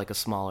 Just by like a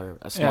small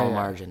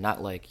margin,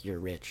 not like you're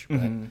rich,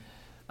 but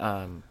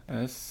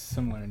that's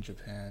similar in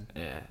Japan.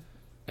 Yeah.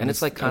 And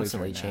it's like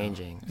constantly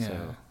changing. Yeah.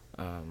 So,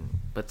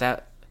 but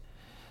that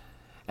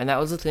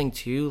was the thing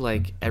too.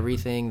 Like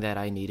everything that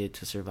I needed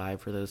to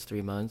survive for those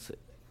 3 months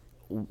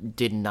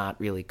did not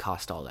really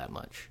cost all that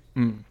much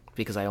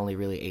because I only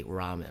really ate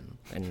ramen,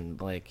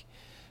 and like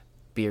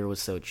beer was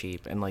so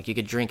cheap, and like you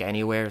could drink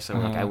anywhere. So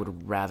like I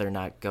would rather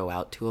not go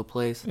out to a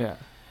place. Yeah.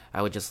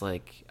 I would just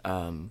like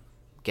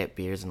get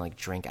beers and like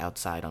drink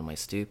outside on my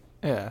stoop.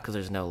 Yeah. Because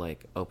there's no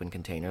like open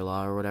container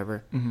law or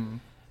whatever. And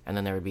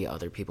then there would be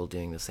other people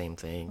doing the same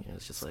thing. It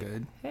was just like,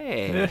 good.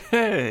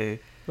 Hey,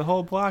 the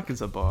whole block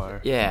is a bar.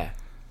 Yeah.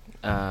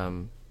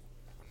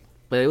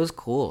 But it was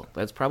cool.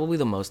 That's probably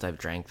the most I've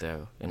drank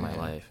though in my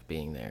life,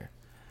 being there,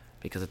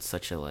 because it's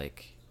such a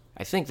like,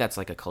 I think that's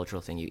like a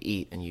cultural thing. You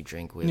eat and you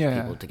drink with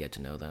people to get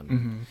to know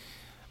them.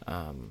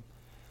 I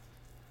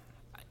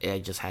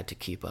just had to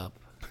keep up.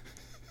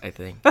 I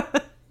think.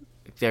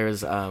 There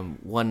was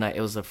one night.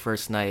 It was the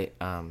first night.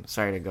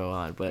 Sorry to go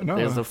on, but No.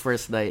 it was the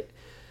first night,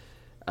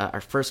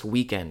 our first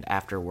weekend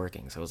after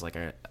working. So it was like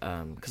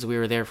because we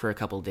were there for a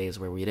couple of days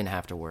where we didn't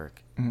have to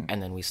work,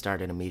 and then we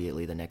started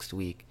immediately the next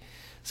week.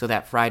 So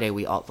that Friday,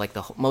 we all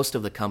most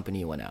of the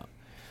company went out,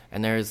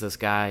 and there is this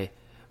guy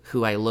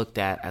who I looked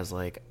at as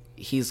like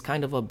he's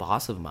kind of a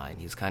boss of mine.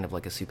 He's kind of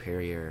like a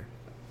superior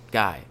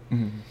guy,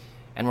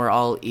 and we're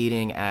all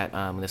eating at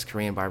this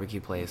Korean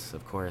barbecue place,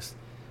 of course.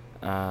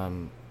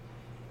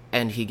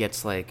 And he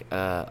gets like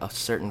a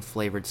certain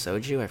flavored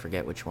soju. I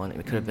forget which one.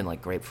 It could have been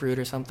like grapefruit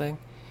or something.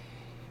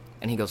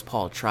 And he goes,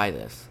 "Paul, try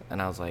this."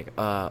 And I was like,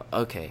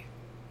 okay.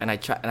 And I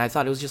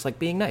thought it was just like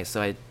being nice.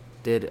 So I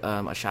did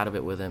a shot of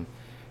it with him.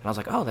 And I was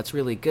like, "Oh, that's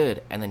really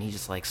good." And then he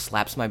just like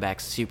slaps my back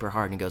super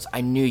hard and goes,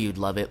 "I knew you'd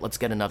love it. Let's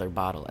get another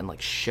bottle." And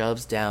like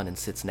shoves down and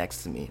sits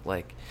next to me.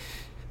 Like,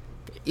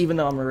 even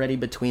though I'm already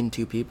between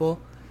two people,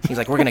 he's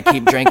like, "We're going to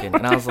keep drinking."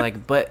 And I was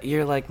like, "But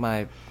you're like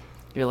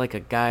a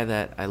guy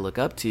that I look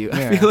up to. Yeah.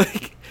 I feel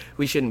like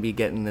we shouldn't be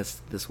getting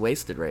this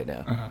wasted right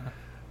now."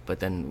 But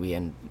then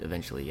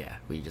eventually,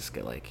 we just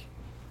get like,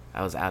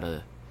 I was out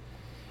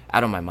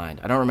of my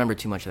mind. I don't remember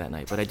too much of that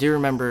night, but I do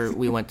remember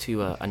we went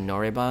to a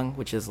noraebang,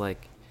 which is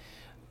like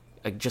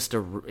I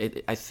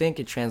think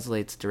it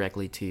translates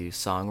directly to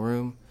song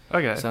room.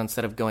 Okay. So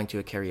instead of going to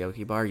a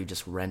karaoke bar, you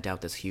just rent out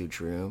this huge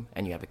room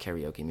and you have a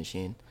karaoke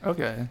machine.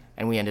 Okay.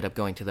 And we ended up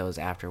going to those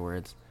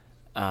afterwards.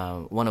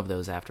 One of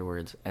those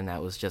afterwards, and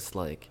that was just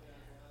like,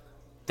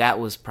 that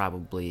was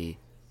probably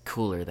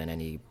cooler than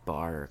any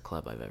bar or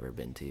club I've ever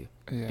been to.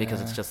 Yeah.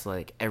 Because it's just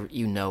like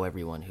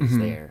everyone who's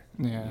there.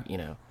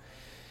 Yeah.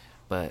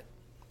 But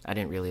I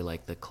didn't really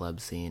like the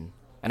club scene,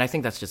 and I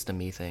think that's just a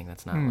me thing.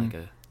 That's not like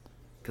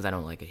because I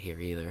don't like it here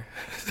either.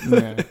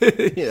 Yeah.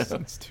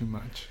 It's too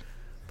much.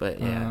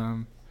 But yeah.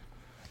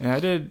 I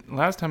did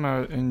last time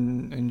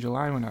in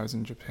July when I was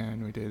in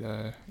Japan. We did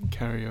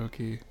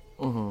karaoke.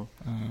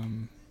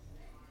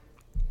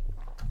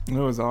 It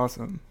was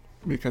awesome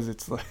because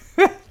it's like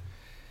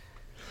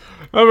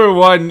number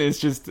one, it's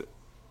just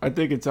I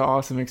think it's an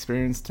awesome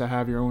experience to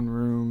have your own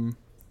room,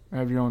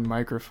 have your own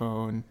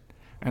microphone,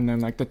 and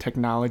then like the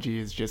technology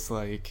is just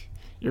like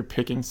you're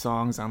picking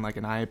songs on like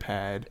an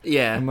iPad.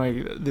 Yeah. I'm like,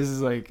 this is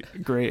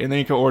like great, and then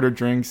you can order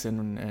drinks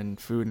and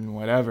food and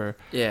whatever.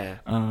 Yeah.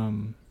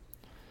 And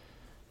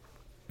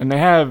they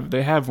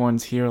have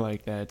ones here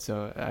like that,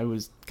 so I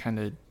was kind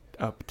of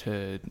up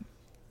to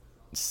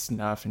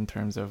snuff in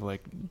terms of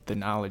like the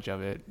knowledge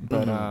of it,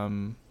 but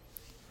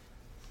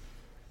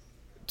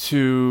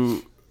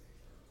to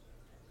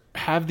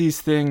have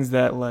these things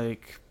that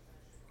like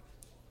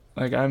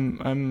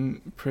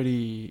I'm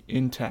pretty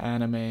into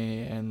anime,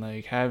 and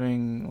like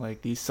having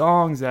like these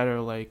songs that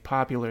are like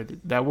popular,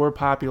 that were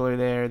popular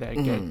there, that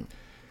get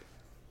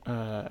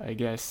I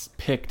guess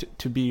picked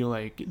to be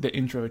like the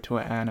intro to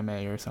an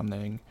anime or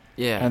something.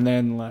 Yeah. And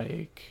then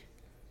like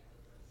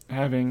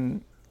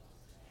having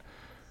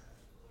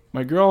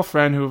my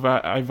girlfriend, who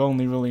I've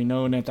only really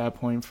known at that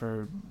point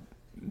for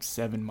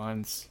 7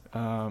 months,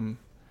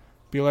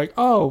 be like,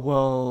 "Oh,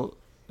 well,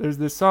 there's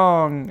this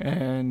song,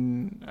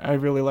 and I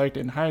really liked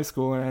it in high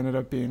school, and it ended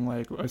up being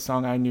like a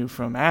song I knew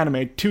from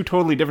anime." 2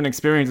 totally different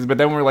experiences, but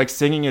then we're like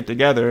singing it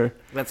together.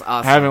 That's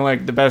awesome. Having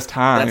like the best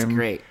time. That's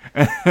great.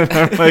 I'm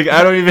like,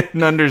 I don't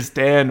even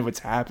understand what's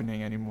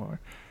happening anymore.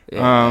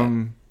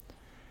 Yeah.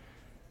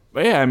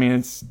 But yeah, I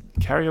mean,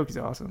 karaoke's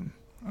awesome.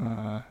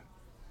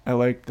 I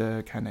like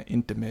the kind of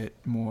intimate,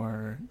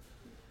 more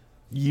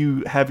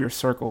you have your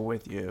circle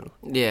with you.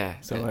 Yeah,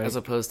 so as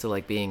opposed to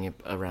like being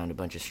around a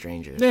bunch of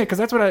strangers. Yeah, because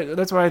that's what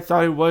I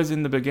thought it was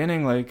in the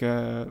beginning. Like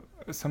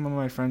some of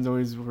my friends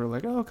always were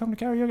like, "Oh, come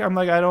to karaoke." I'm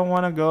like, I don't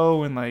want to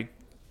go and like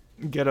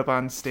get up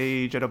on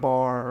stage at a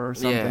bar or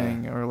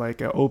something, or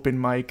like an open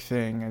mic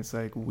thing. It's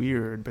like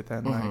weird. But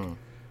then like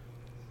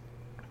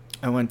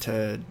I went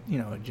to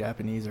a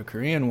Japanese or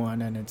Korean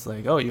one, and it's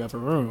like, oh, you have a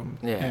room,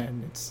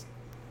 and it's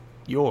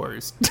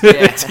yours.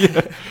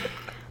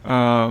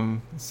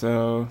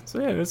 So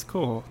yeah, it's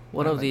cool.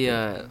 One of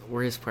the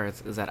worst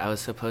parts is that I was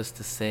supposed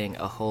to sing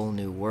A Whole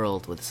New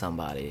World with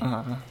somebody,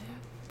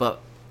 but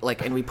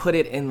like, and we put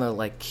it in the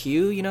like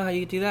queue. You know how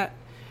you do that?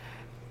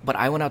 But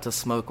I went out to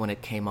smoke when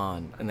it came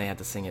on, and they had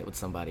to sing it with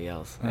somebody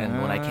else.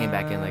 And when I came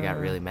back in, they got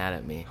really mad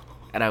at me,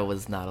 and I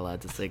was not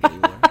allowed to sing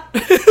anymore.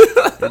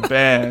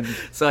 Bad.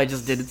 So I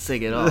just didn't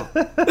sing at all.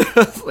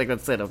 Like,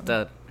 that's it, I'm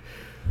done.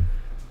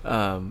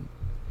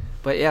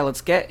 But yeah,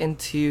 let's get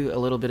into a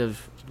little bit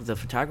of the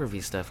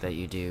photography stuff that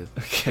you do.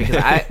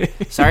 Okay.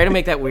 Because sorry to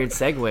make that weird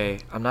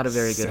segue. I'm not a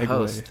very good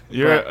host.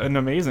 You're an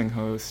amazing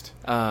host,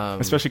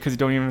 especially because you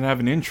don't even have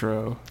an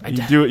intro.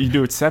 You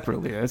do it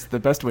separately. That's the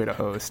best way to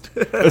host.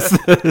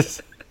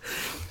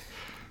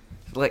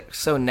 Like,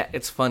 so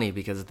it's funny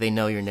because they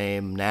know your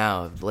name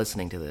now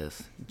listening to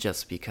this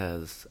just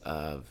because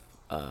of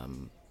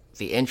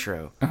the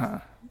intro.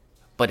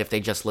 But if they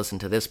just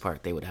listened to this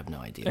part, they would have no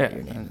idea what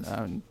your name is.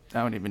 I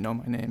don't even know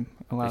my name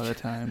a lot of the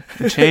time.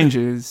 It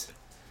changes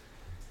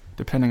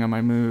depending on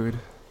my mood.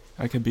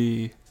 I could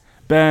be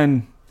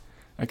Ben,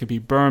 I could be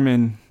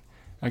Berman.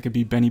 I could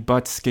be Benny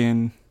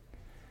Buttskin.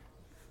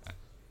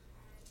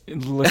 The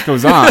list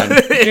goes on.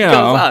 It you goes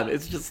know, on.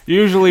 It's just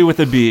usually with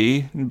a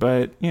B,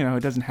 but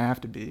it doesn't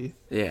have to be.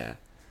 yeah.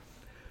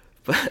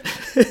 But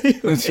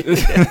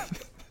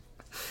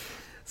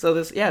so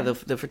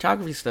the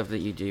photography stuff that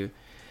you do,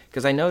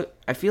 because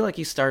I feel like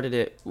you started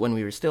it when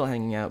we were still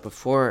hanging out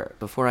before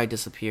I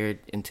disappeared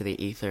into the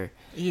ether.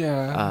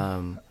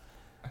 Yeah.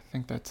 I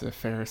think that's a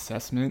fair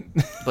assessment.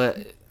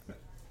 But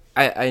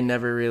I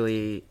never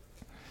really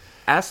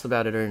asked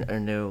about it or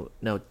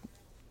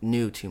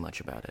knew too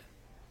much about it.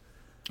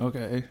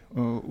 Okay.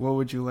 Well, what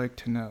would you like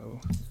to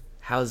know?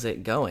 How's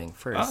it going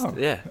first? Oh,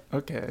 yeah.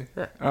 Okay.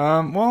 Yeah.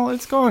 Well,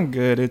 it's going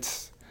good.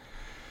 It's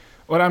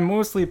what I'm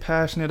mostly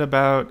passionate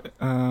about.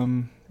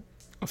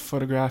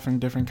 Photographing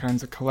different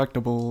kinds of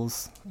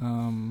collectibles.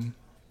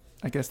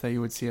 I guess that you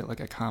would see at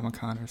like a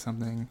Comic-Con or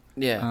something.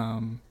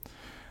 Yeah.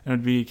 It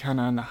would be kind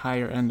of on the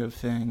higher end of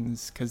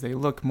things because they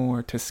look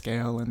more to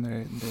scale and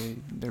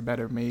they're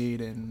better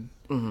made, and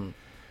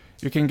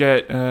you can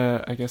get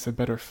I guess a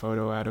better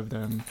photo out of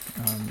them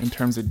in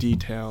terms of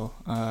detail.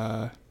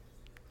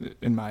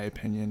 In my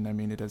opinion, I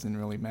mean, it doesn't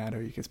really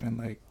matter. You could spend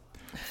like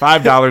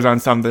 $5 on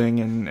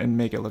something and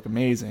make it look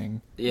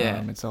amazing.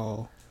 Yeah. It's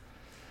all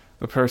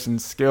the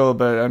person's skill,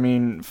 but I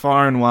mean,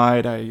 far and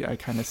wide, I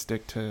kind of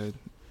stick to,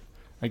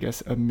 I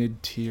guess, a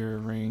mid-tier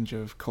range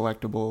of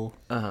collectible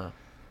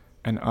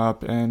and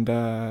up. And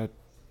I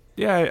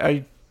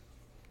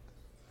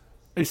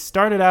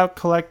started out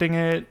collecting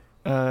it,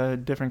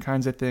 different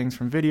kinds of things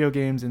from video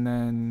games, and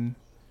then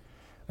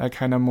I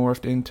kind of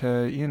morphed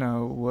into,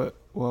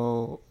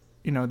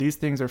 these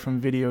things are from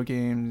video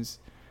games.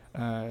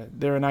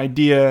 They're an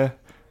idea.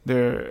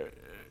 They're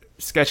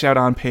sketched out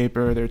on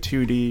paper. They're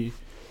 2D,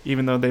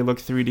 even though they look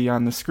 3D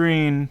on the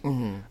screen.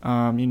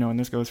 And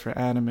this goes for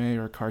anime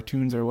or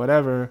cartoons or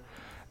whatever.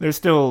 They're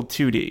still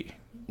 2D.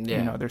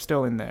 Yeah. They're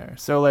still in there.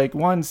 So like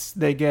once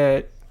they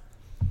get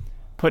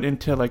put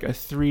into like a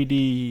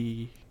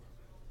 3D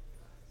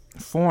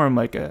form,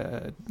 like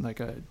a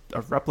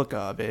replica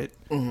of it,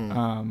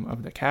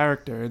 of the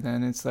character,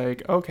 then it's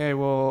like, okay,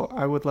 well,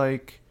 I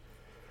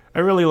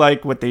really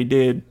like what they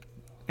did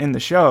in the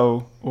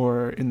show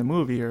or in the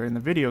movie or in the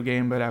video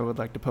game, but I would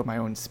like to put my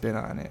own spin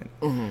on it.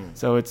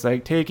 So it's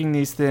like taking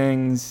these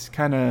things,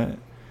 kind of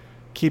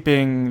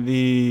keeping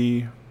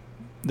the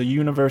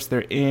universe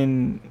they're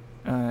in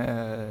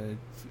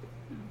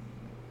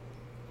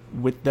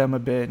with them a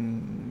bit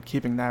and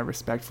keeping that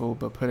respectful,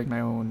 but putting my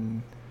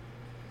own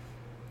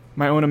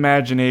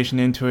imagination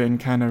into it and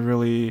kind of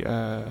really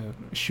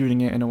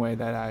shooting it in a way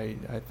that I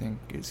think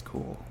is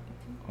cool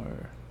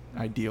or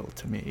ideal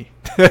to me.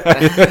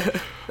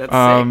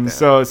 That's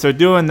sick, so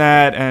doing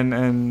that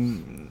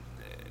and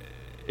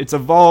it's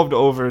evolved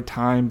over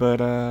time,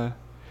 but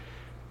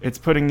it's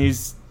putting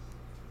these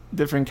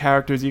different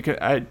characters.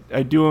 I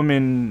do them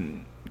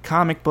in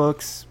comic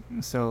books,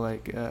 so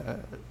like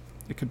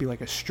it could be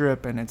like a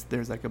strip and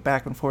there's like a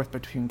back and forth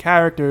between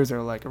characters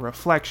or like a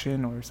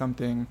reflection or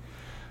something,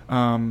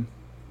 and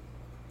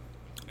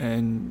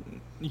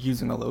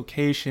using a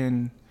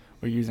location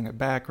or using a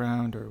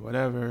background or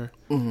whatever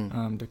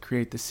to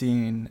create the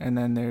scene. And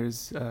then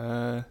there's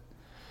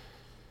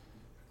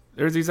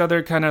these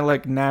other kind of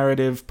like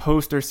narrative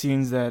poster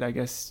scenes that I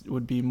guess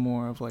would be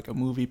more of like a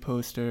movie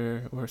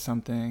poster or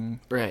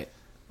something, right?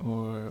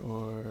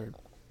 Or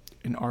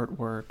an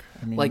artwork.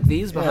 I mean, like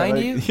these behind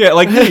you? Yeah,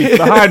 like these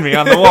behind me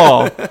on the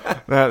wall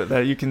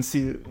that you can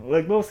see,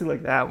 like mostly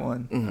like that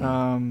one.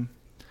 And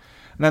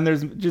then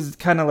there's just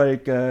kind of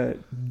like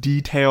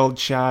detailed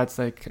shots,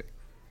 like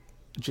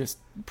just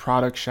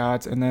product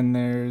shots. And then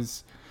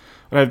there's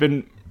what I've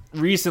been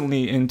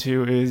recently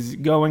into is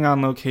going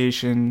on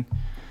location,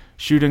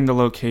 shooting the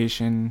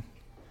location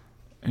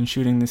and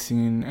shooting the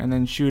scene, and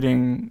then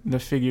shooting the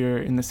figure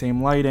in the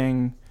same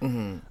lighting.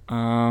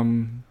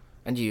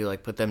 And do you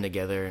like put them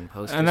together and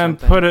post? And then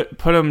put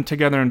them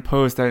together and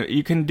post.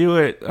 You can do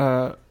it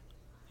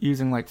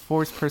using like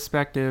forced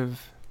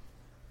perspective,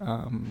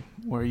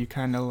 where you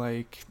kind of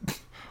like,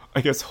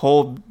 I guess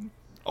hold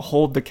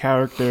the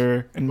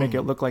character and make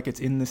it look like it's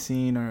in the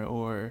scene,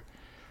 or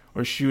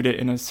shoot it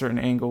in a certain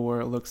angle where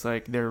it looks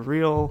like they're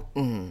real.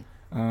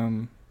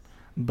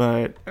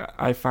 But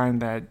I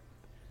find that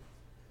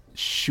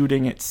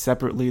shooting it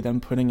separately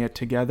than putting it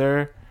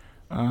together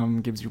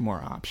gives you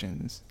more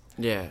options.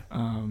 Yeah.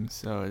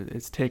 So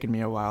it's taken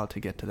me a while to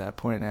get to that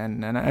point,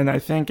 and I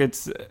think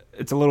it's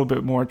a little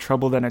bit more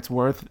trouble than it's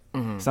worth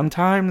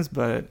sometimes,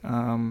 but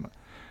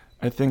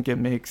I think it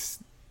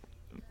makes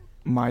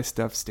my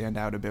stuff stand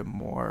out a bit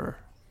more.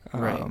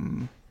 Right.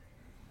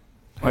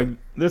 Like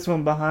this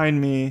one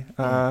behind me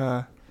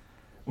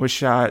was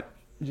shot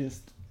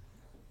just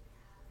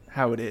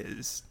how it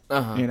is.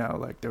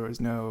 Like there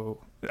was no.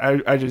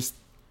 I just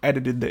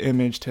edited the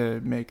image to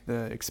make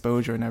the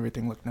exposure and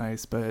everything look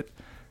nice, but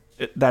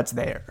that's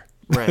there.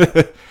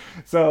 Right.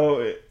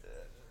 So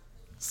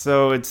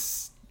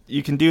it's,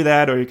 you can do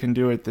that, or you can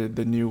do it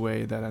the new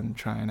way that I'm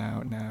trying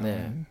out now.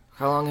 Yeah.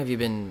 How long have you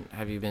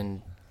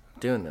been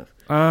doing this?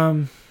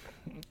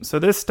 So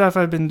this stuff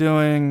I've been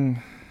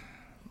doing,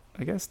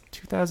 I guess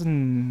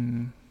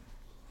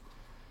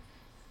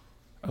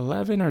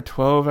 2011 or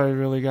 12, I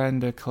really got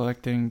into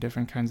collecting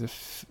different kinds of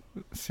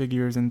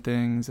figures and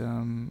things.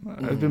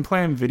 I've been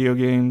playing video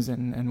games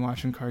and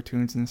watching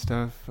cartoons and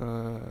stuff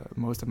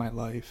most of my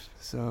life.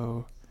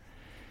 So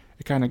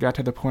it kind of got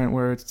to the point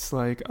where it's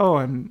like, oh,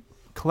 I'm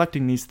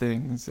collecting these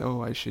things.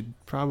 Oh, I should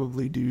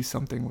probably do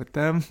something with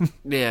them.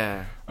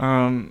 Yeah.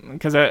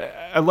 Because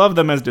I love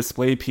them as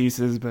display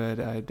pieces, but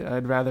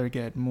I'd rather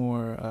get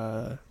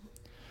more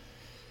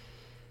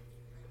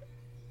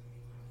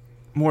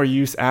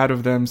use out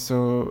of them.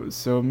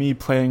 So me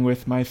playing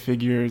with my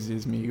figures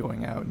is me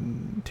going out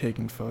and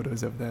taking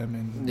photos of them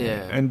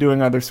and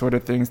doing other sort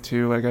of things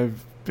too. Like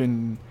I've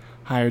been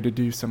hired to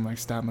do some like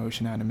stop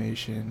motion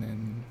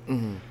animation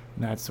and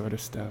that sort of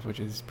stuff,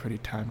 which is pretty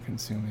time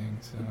consuming.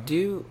 So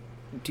Do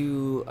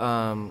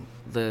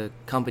the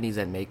companies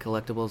that make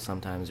collectibles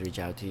sometimes reach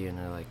out to you and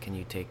they're like, "Can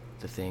you take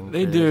the thing?"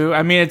 They do. This?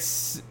 I mean,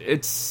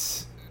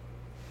 it's.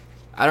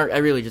 I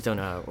really just don't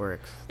know how it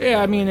works.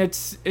 Yeah, I mean,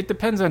 it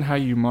depends on how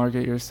you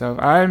market yourself.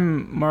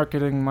 I'm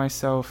marketing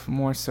myself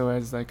more so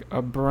as like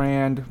a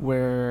brand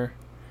where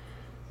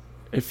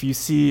if you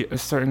see a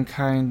certain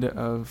kind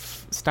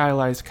of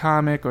stylized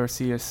comic or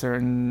see a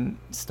certain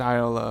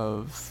style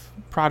of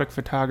product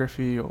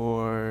photography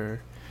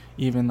or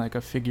even like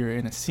a figure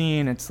in a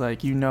scene, it's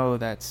like, you know,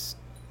 that's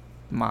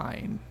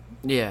mine.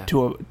 Yeah.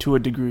 To a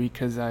degree,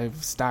 because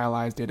I've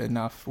stylized it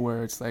enough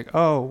where it's like,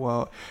 oh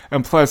well,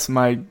 and plus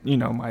my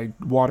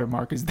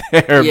watermark is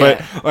there.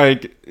 Yeah. But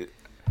like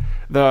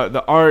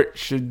the art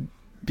should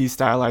be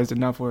stylized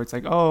enough where it's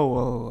like, oh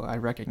well, I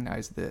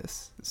recognize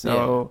this.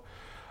 So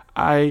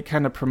I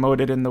kind of promote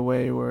it in the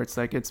way where it's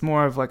like, it's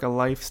more of like a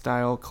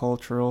lifestyle,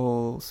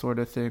 cultural sort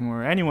of thing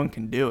where anyone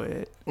can do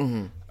it.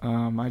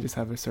 I just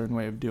have a certain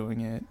way of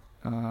doing it.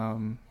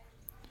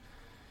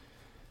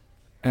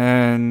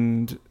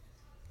 And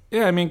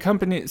yeah, I mean,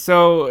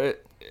 so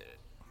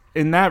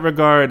in that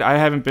regard, I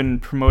haven't been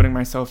promoting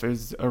myself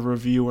as a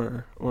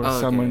reviewer or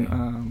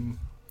someone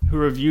who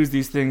reviews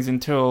these things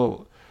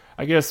until,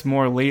 I guess,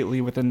 more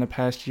lately within the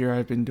past year,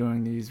 I've been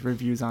doing these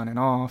reviews on and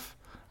off.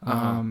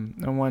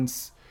 And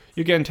once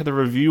you get into the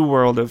review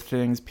world of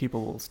things,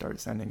 people will start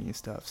sending you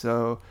stuff.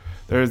 So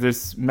there's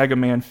this Mega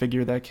Man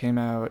figure that came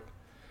out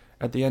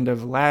at the end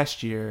of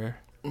last year.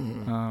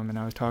 And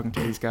I was talking to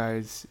these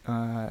guys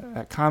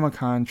at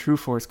Comic-Con, True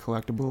Force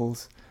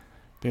Collectibles,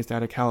 based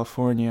out of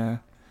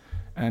California,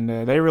 and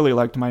they really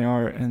liked my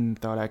art and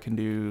thought I can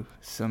do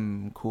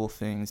some cool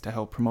things to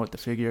help promote the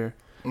figure.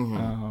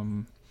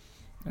 And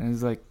it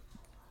was like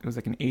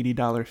an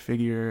 $80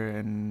 figure,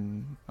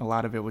 and a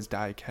lot of it was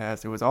die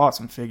cast. It was an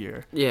awesome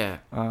figure. Yeah.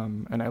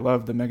 And I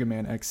love the Mega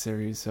Man X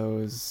series, so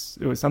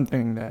it was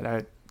something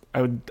that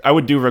I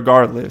would do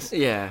regardless.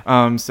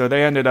 Yeah. So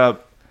they ended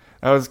up.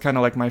 That was kind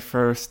of like my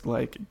first,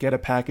 like, get a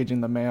package in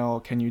the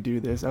mail. Can you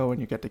do this? Oh,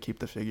 and you get to keep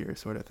the figure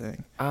sort of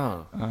thing.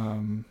 Oh.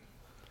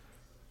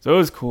 So it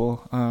was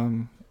cool.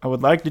 I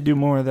would like to do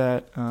more of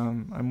that.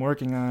 I'm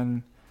working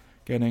on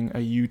getting a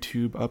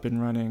YouTube up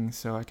and running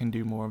so I can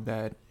do more of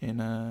that in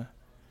a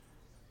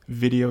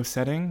video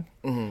setting.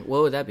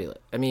 What would that be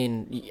like? I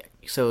mean,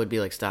 so it would be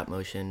like stop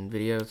motion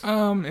videos?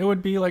 It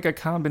would be like a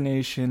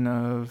combination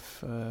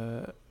of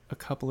a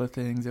couple of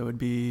things. It would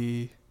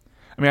be...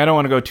 I mean, I don't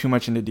want to go too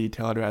much into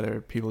detail. I'd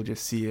rather people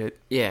just see it.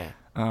 Yeah.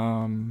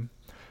 It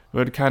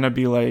would kind of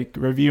be like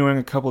reviewing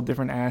a couple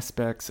different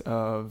aspects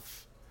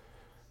of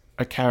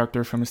a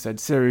character from a said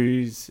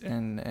series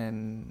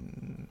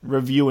and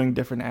reviewing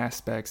different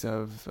aspects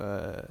of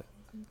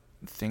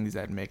things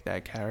that make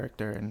that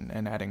character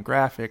and adding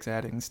graphics,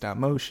 adding stop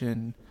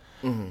motion,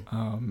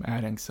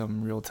 adding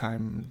some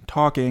real-time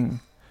talking,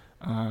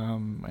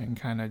 and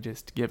kind of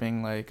just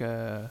giving like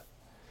a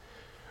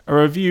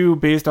review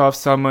based off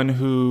someone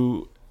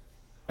who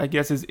I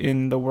guess is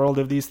in the world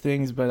of these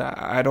things, but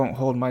I don't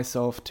hold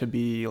myself to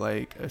be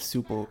like a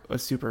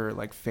super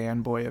like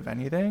fanboy of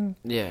anything.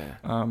 Yeah.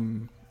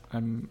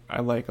 I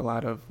like a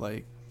lot of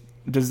like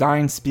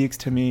design speaks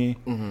to me.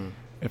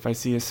 If I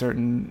see a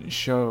certain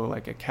show,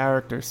 like a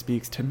character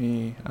speaks to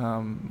me.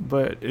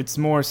 But it's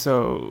more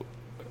so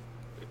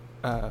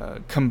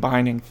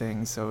combining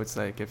things. So it's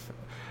like if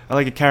I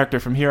like a character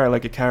from here, I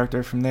like a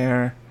character from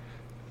there.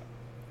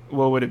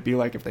 What would it be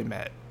like if they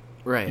met?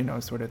 Right. You know,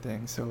 sort of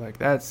thing. So like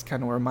that's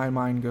kind of where my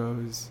mind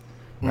goes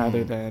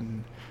rather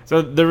than...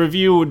 So the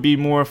review would be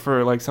more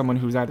for like someone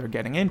who's either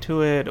getting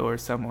into it or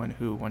someone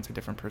who wants a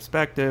different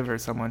perspective or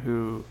someone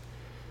who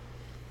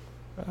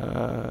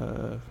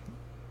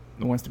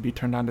wants to be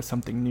turned on to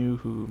something new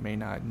who may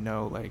not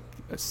know like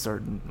a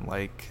certain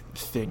like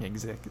thing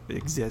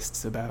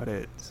exists about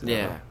it. So.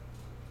 Yeah.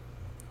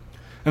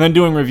 And then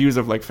doing reviews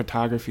of like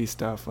photography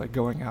stuff, like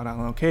going out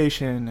on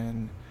location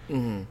and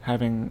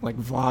having like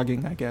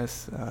vlogging, I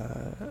guess,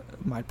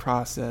 my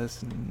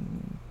process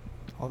and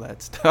all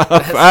that stuff.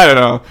 I don't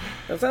know.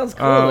 That sounds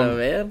cool though,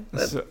 man.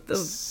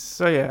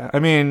 So yeah, I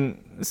mean,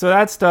 so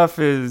that stuff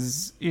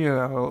is, you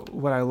know,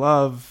 what I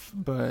love,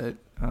 but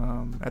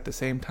At the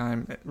same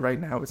time, right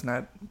now it's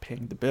not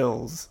paying the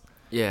bills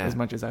as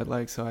much as I'd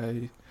like. So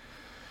I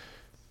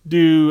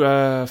do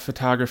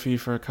photography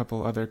for a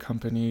couple other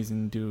companies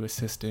and do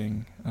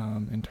assisting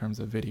in terms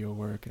of video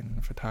work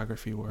and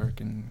photography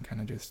work, and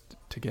kind of just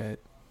to get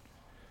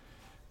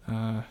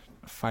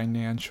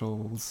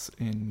financials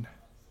in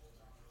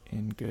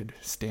good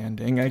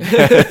standing, I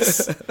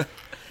guess.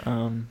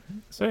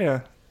 So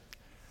yeah,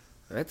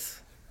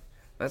 that's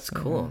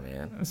cool,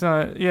 man.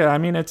 So yeah, I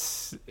mean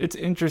it's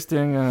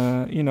interesting.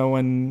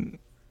 When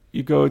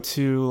you go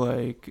to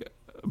like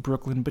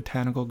Brooklyn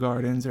Botanical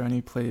Gardens or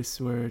any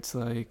place where it's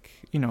like,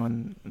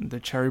 and the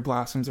cherry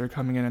blossoms are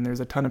coming in and there's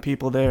a ton of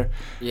people there,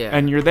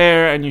 and you're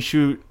there and you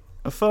shoot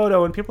a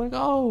photo and people are like,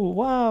 oh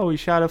wow, we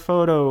shot a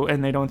photo,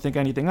 and they don't think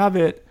anything of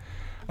it.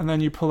 And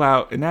then you pull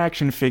out an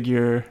action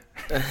figure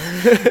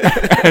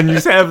and you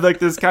have like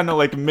this kind of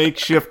like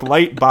makeshift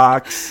light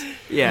box.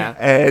 Yeah.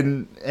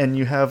 And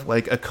you have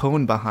like a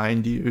cone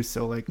behind you,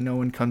 so like no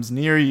one comes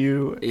near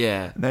you.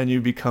 Yeah. Then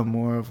you become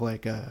more of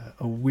like a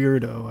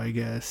weirdo, I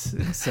guess,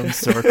 in some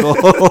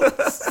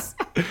circles.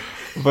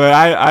 But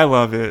I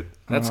love it.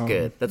 That's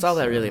good. That's all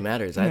that really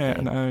matters, I think.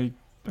 And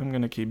I'm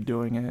going to keep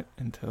doing it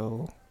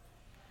until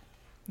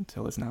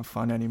it's not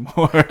fun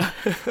anymore.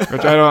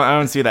 Which I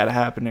don't see that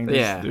happening.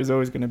 There's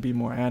always going to be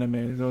more anime.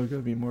 There's always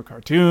going to be more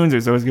cartoons.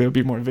 There's always going to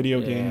be more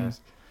video games.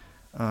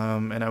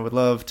 And I would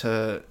love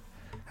to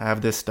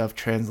have this stuff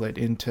translate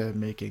into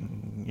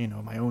making,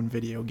 my own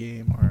video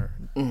game or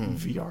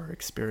VR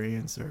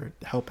experience, or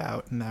help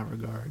out in that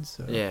regard.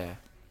 So yeah.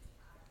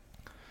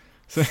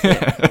 So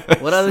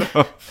what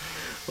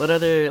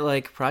other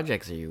like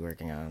projects are you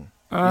working on?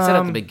 You said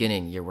at the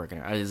beginning you're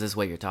working on. Is this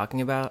what you're talking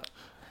about?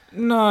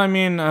 No, I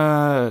mean,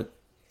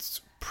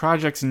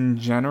 projects in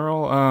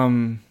general.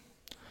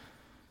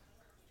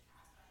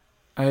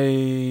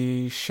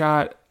 I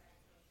shot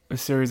a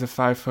series of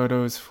 5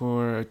 photos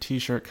for a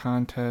t-shirt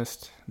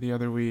contest the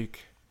other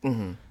week.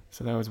 Mm-hmm.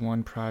 So that was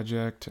one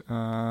project.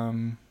 I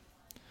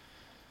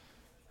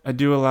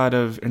do a lot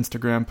of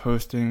Instagram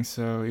posting,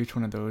 so each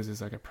one of those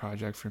is like a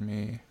project for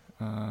me.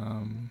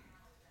 And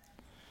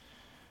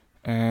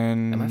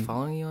am I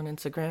following you on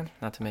Instagram?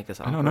 Not to make this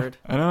awkward.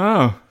 I don't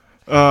know.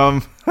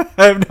 I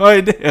have no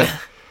idea.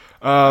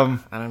 I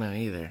don't know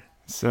either.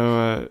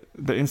 So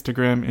the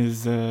Instagram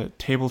is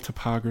Table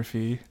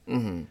Topography.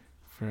 Mm-hmm.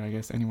 For I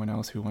guess anyone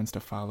else who wants to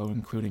follow,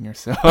 including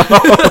yourself.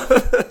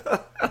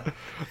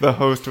 The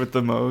host with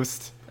the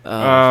most.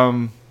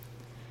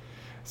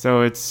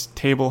 So it's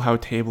table, how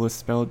table is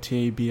spelled,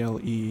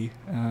 Table,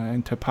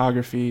 and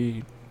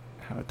topography,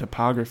 how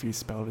topography is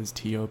spelled is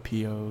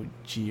Topography.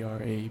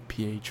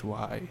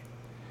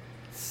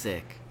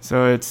 Sick.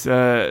 So it's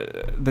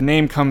the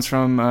name comes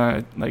from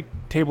like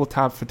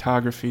tabletop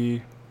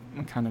photography,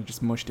 kind of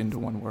just mushed into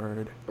one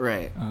word,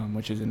 right?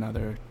 Which is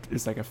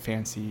like a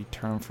fancy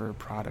term for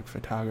product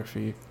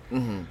photography.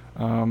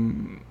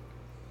 Mm-hmm.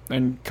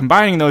 And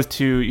combining those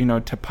two,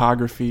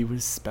 topography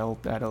was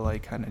spelled out of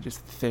like kind of just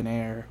thin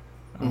air,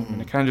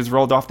 and it kind of just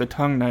rolled off the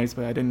tongue nice,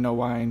 but I didn't know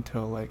why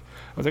until like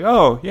I was like,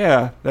 oh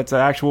yeah, that's an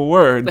actual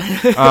word.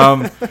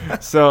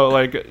 So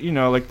like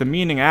like the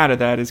meaning out of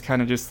that is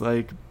kind of just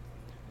like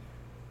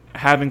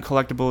having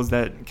collectibles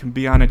that can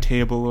be on a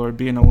table or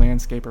be in a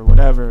landscape or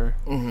whatever,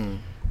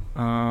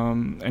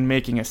 and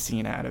making a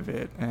scene out of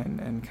it,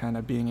 and kind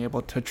of being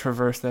able to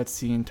traverse that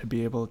scene to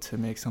be able to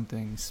make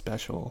something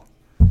special.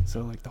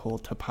 So like the whole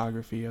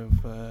topography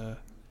of a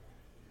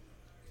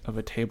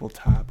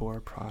tabletop or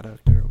a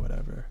product or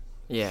whatever.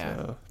 Yeah.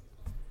 So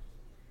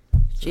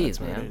jeez,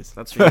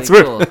 that's man, that's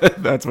really cool.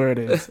 That's where it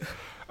is.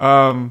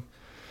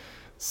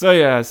 So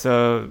yeah,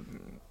 so.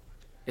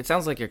 It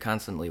sounds like you're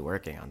constantly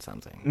working on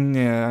something.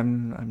 Yeah,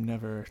 I'm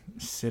never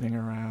sitting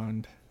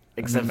around.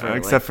 Except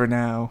for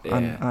now,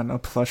 on a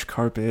plush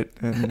carpet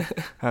and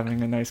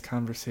having a nice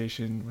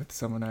conversation with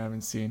someone I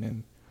haven't seen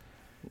in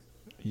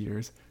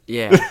years.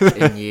 Yeah,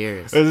 in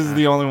years. This is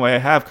the only way I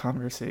have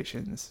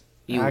conversations,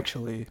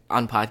 actually.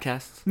 On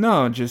podcasts?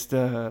 No, just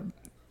I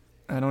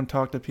don't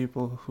talk to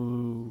people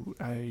who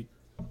I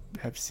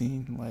have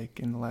seen like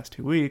in the last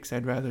 2 weeks.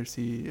 I'd rather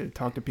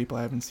talk to people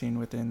I haven't seen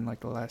within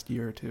like the last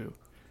year or two.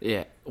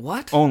 Yeah.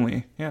 What?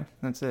 Only. Yeah,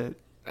 that's it.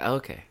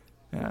 Okay.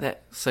 Yeah.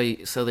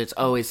 So there's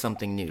always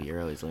something new. You're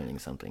always learning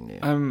something new.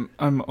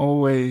 I'm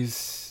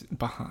always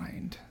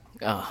behind.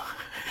 Oh.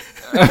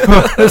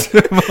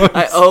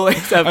 I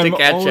always have to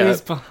catch up. I'm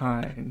always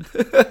behind.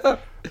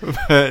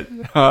 But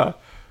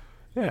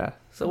yeah.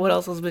 So what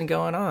else has been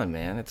going on,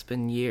 man? It's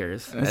been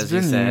years, as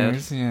you said.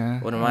 Years, yeah.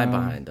 What am I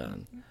behind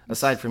on?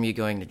 Aside from you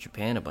going to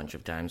Japan a bunch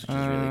of times, which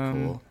is really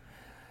cool.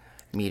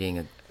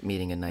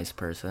 Meeting a nice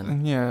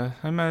person. Yeah,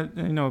 I met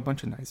a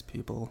bunch of nice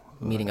people.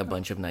 Meeting a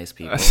bunch of nice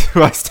people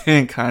who I stay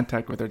in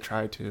contact with or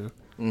try to.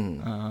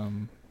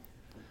 Mm.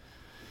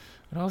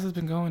 What else has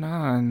been going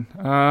on?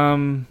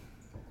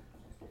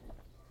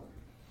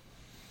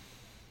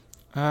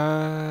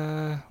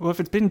 Well, if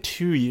it's been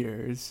 2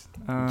 years,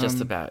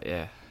 just about,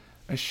 yeah.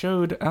 I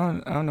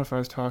don't know if I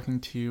was talking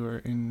to you or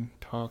in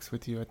talks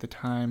with you at the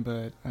time,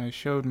 but I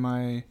sold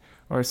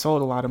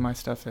a lot of my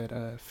stuff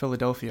at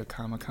Philadelphia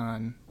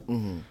Comic-Con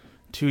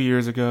 2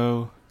 years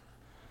ago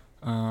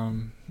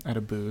at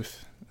a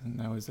booth, and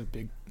that was a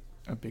big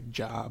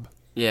job.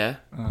 Yeah.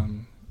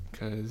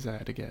 Because I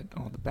had to get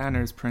all the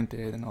banners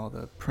printed and all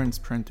the prints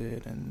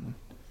printed and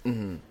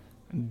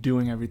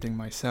doing everything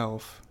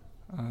myself.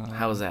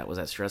 How was that? Was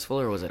that stressful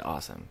or was it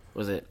awesome?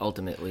 Was it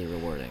ultimately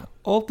rewarding?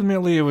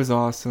 Ultimately, it was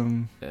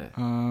awesome. Yeah.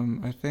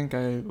 I think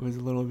I was a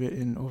little bit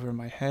in over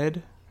my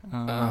head,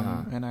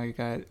 and I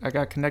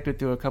got connected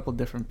to a couple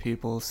different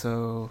people.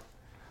 So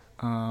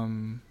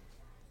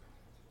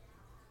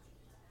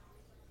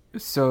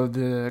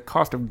the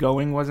cost of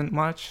going wasn't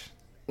much,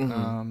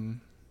 and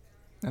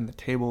the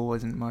table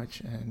wasn't much,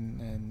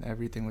 and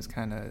everything was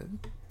kind of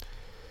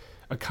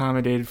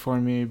accommodated for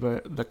me,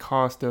 but the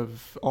cost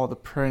of all the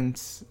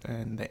prints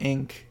and the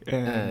ink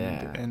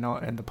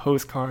and the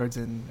postcards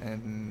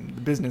and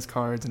the business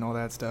cards and all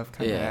that stuff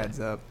kind of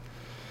adds up.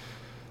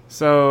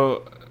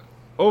 So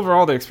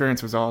overall, the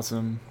experience was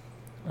awesome.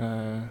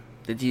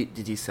 Did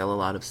you sell a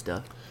lot of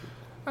stuff?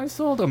 I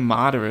sold a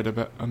moderate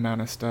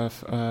amount of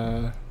stuff.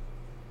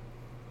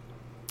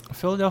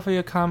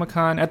 Philadelphia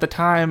Comic-Con, at the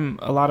time,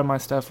 a lot of my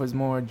stuff was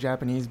more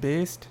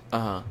Japanese-based,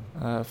 from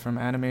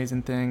animes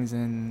and things,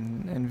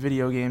 and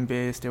video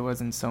game-based. It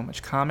wasn't so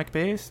much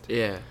comic-based.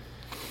 Yeah.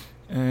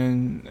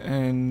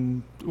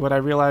 And what I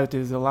realized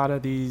is a lot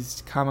of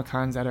these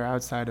Comic-Cons that are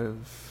outside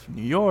of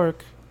New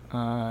York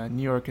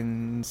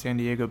and San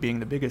Diego being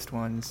the biggest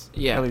ones,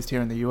 at least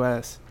here in the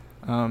U.S.,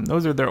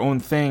 those are their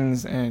own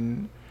things,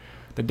 and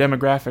the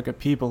demographic of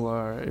people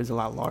is a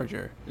lot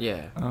larger.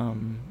 Yeah.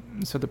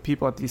 So the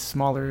people at these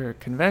smaller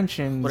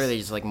conventions... What are they,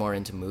 just like more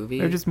into movies?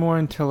 They're just more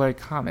into like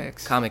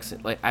comics. Comics,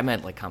 like I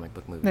meant like comic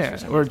book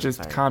movies. Yeah, or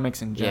just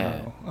comics in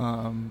general.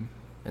 Yeah.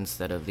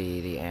 Instead of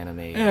the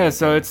anime. Yeah,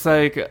 so it's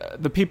like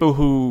the people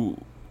who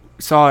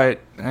saw it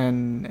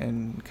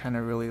and kind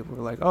of really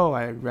were like, oh,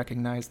 I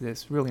recognize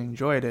this, really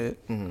enjoyed it.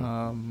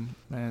 And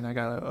I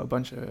got a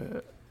bunch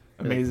of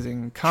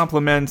amazing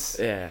compliments.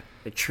 Yeah,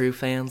 like true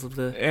fans of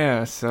the...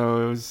 Yeah,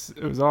 so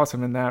it was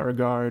awesome in that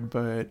regard,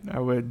 but I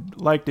would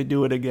like to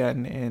do it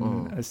again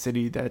in a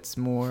city that's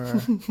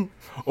more...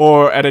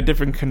 or at a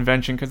different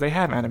convention, because they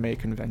have anime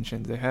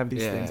conventions. They have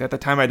these things. At the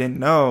time, I didn't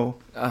know,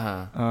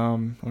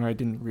 or I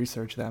didn't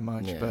research that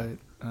much, but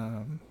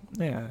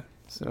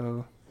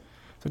so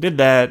did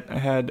that. I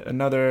had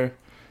another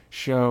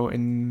show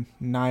in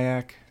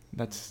Nyack.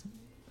 That's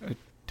a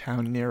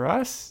town near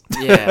us.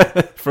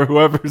 Yeah. For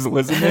whoever's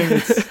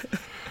listening, it's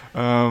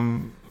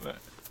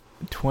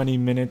 20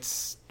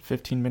 minutes,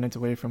 15 minutes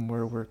away from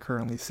where we're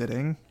currently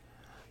sitting.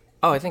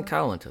 Oh, I think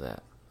Kyle went to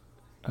that.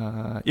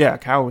 Yeah,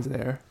 Kyle was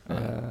there,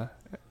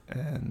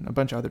 and a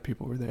bunch of other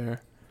people were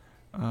there.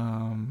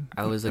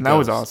 I was a and ghost. That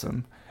was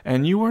awesome.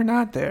 And you were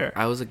not there.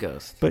 I was a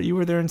ghost. But you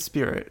were there in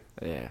spirit.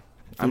 Yeah.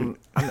 I'm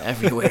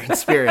everywhere in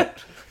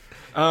spirit.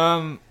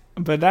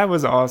 But that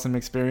was an awesome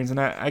experience, and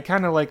I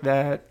kind of like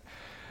that.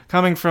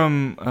 Coming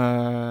from,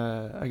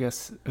 I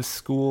guess, a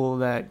school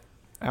that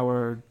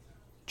our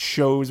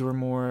shows were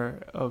more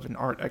of an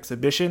art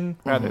exhibition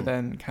rather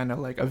than kind of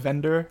like a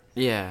vendor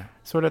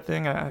sort of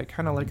thing. I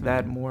kind of like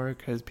that more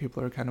because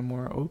people are kind of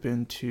more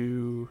open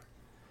to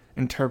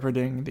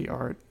interpreting the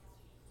art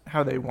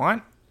how they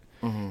want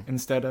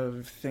instead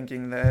of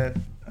thinking that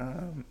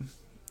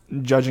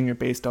judging it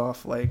based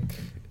off like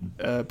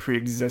a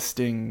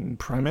pre-existing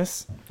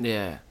premise.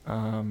 Yeah.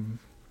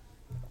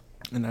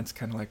 And that's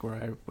kind of like where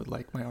I would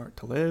like my art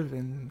to live,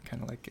 and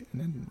kind of like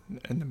an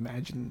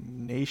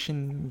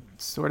imagination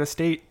sort of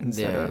state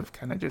instead of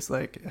kind of just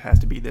like it has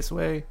to be this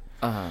way.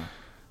 So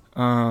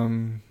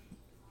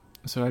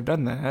I've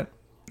done that.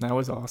 That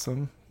was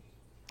awesome.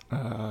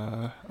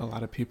 A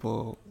lot of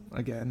people,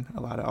 again, a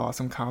lot of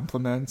awesome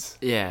compliments.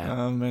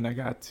 Yeah. And I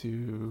got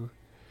to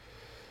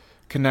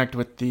connect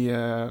with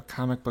the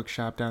comic book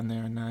shop down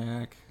there in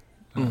Nyack.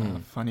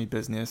 Funny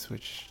Business,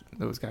 which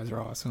those guys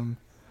are awesome.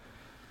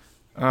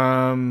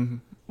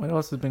 What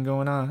else has been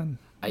going on?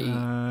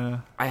 I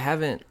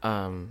haven't.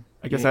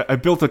 I guess I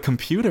built a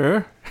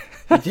computer.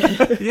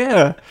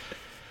 Yeah.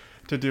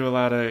 To do a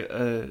lot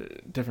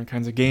of different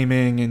kinds of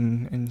gaming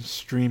and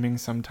streaming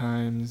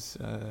sometimes.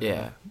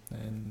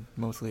 And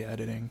mostly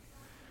editing.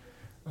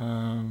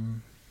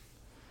 And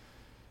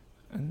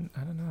I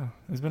don't know.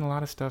 There's been a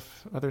lot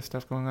of other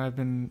stuff going on. I've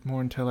been more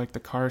into like the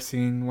car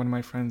scene. One of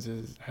my friends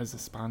has a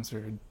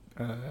sponsored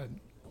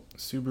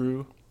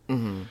Subaru.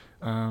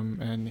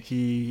 And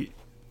he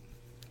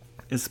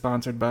is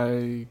sponsored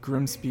by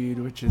Grimspeed,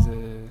 which is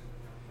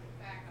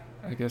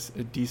I guess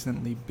a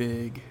decently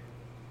big...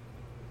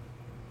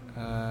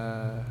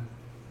 my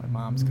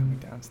mom's coming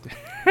downstairs.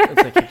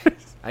 It's okay.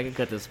 I can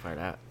cut this part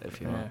out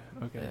if you want.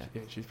 Okay.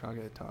 Yeah, she's probably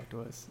going to talk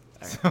to us.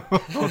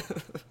 Right.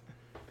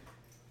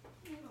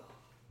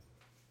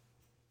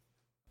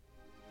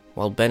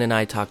 While Ben and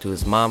I talked to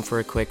his mom for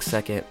a quick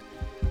second,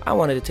 I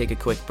wanted to take a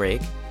quick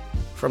break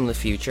from the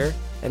future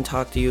and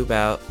talk to you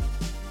about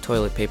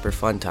Toilet Paper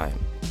Fun Time.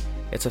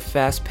 It's a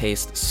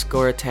fast-paced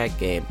score attack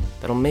game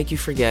that'll make you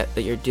forget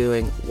that you're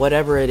doing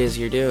whatever it is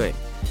you're doing.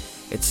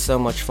 It's so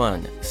much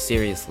fun,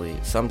 seriously.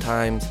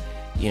 Sometimes,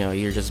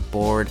 you're just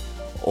bored,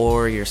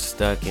 or you're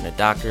stuck in a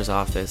doctor's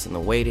office in the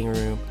waiting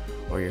room,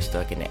 or you're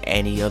stuck in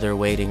any other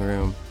waiting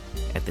room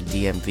at the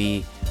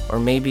DMV, or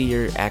maybe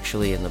you're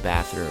actually in the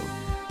bathroom,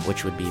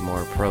 which would be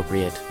more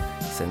appropriate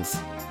since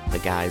the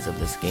guise of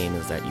this game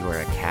is that you are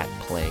a cat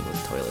playing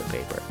with toilet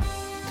paper.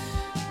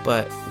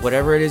 But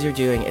whatever it is you're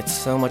doing, it's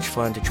so much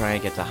fun to try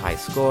and get the high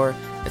score.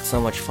 It's so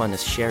much fun to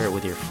share it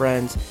with your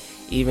friends,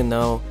 even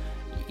though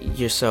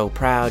you're so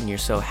proud and you're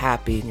so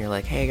happy and you're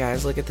like, hey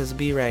guys, look at this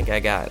B rank I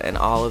got. And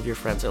all of your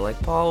friends are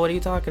like, Paul, what are you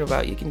talking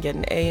about? You can get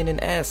an A and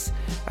an S.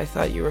 I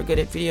thought you were good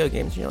at video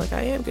games. And you're like,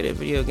 I am good at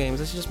video games.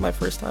 This is just my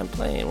first time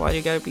playing. Why do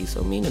you gotta be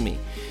so mean to me?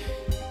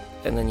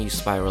 And then you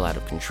spiral out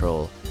of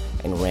control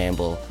and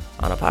ramble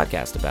on a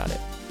podcast about it.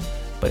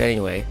 But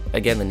anyway,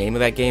 again, the name of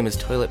that game is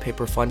Toilet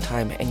Paper Fun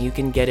Time, and you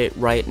can get it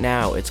right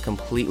now. It's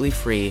completely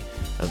free,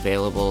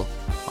 available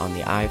on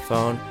the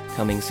iPhone,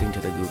 coming soon to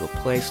the Google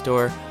Play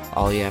Store.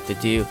 All you have to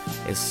do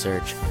is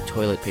search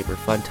Toilet Paper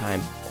Fun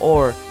Time,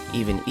 or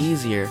even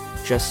easier,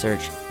 just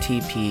search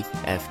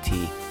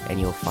TPFT, and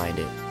you'll find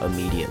it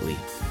immediately.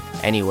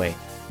 Anyway,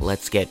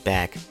 let's get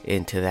back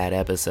into that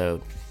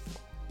episode.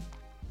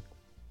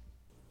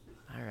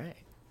 All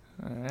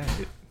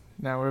right.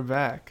 Now we're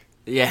back.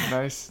 Yeah.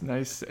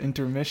 Nice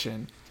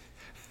intermission.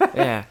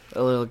 Yeah,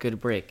 a little good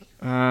break.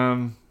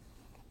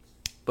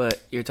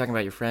 But you're talking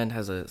about your friend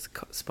has a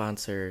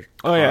sponsored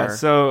car. Oh yeah,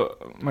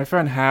 so my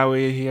friend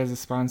Howie, he has a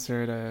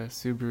sponsored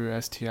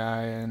Subaru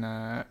STI,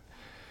 and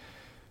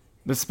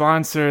the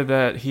sponsor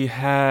that he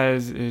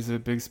has is a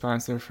big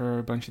sponsor for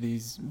a bunch of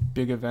these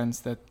big events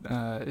that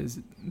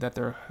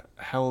they're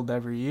held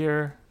every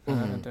year.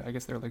 Mm-hmm. I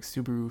guess they're like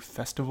Subaru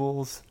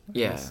festivals.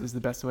 Yeah, is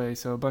the best way.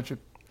 So a bunch of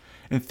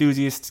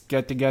enthusiasts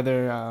get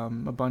together. A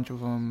bunch of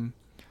them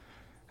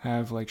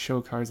have like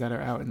show cars that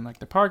are out in like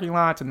the parking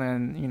lots, and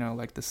then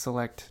like the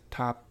select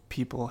top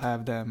people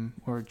have them,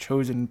 or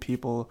chosen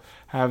people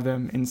have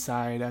them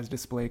inside as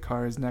display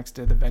cars next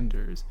to the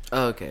vendors.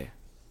 Oh, okay.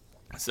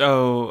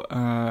 So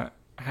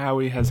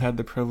Howie has had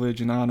the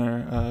privilege and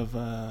honor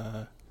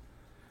of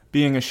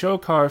being a show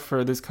car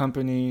for this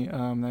company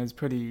that is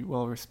pretty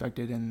well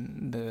respected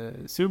in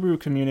the Subaru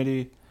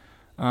community,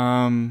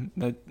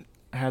 that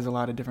has a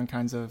lot of different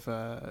kinds of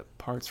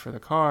parts for the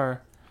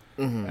car.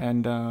 Mm-hmm.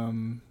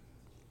 And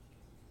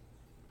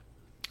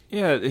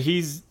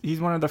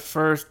he's one of the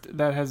first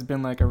that has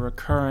been like a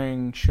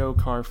recurring show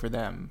car for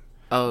them.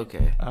 Oh,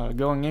 okay.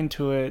 Going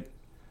into it,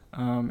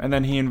 and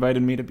then he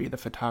invited me to be the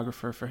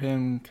photographer for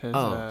him because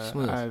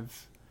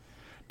I've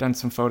done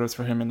some photos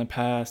for him in the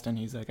past, and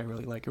he's like, I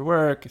really like your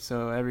work,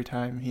 so every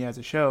time he has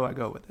a show, I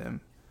go with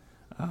him,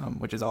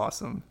 which is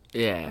awesome.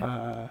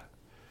 Yeah.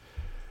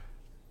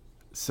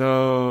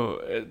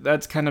 So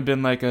that's kind of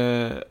been like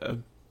a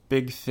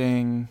big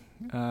thing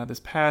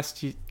this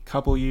past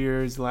couple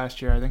years.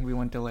 Last year, I think we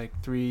went to like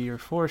 3 or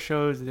 4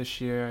 shows.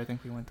 This year, I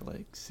think we went to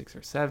like 6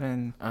 or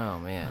 7. Oh,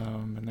 man.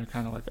 And they're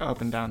kind of like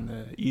up and down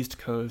the East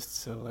Coast,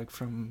 so like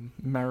from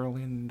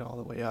Maryland all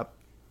the way up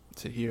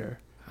to here.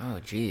 Oh,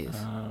 jeez.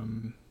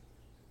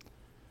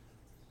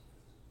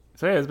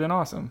 So yeah, it's been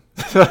awesome.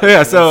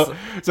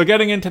 So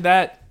getting into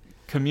that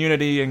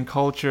community and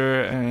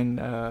culture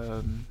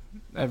and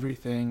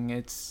everything,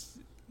 it's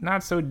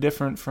not so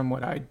different from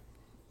what I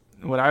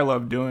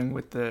love doing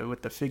with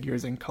the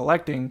figures and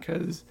collecting,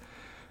 because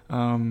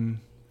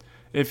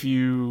if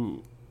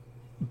you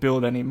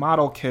build any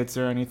model kits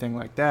or anything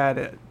like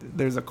that,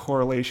 there's a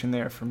correlation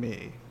there for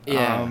me.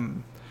 Yeah.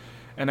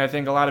 And I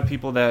think a lot of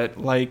people that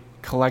like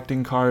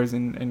collecting cars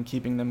and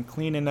keeping them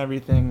clean and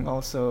everything,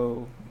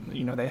 also,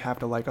 they have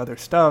to like other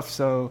stuff.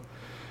 So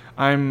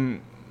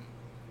I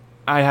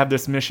have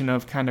this mission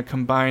of kind of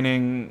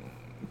combining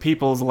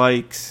people's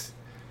likes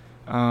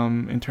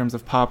in terms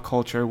of pop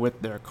culture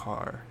with their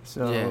car.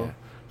 So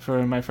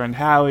for my friend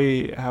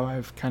Howie, how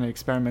I've kind of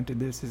experimented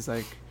this is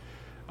like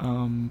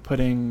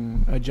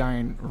putting a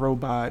giant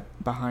robot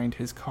behind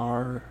his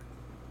car,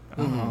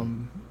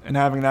 and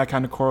having that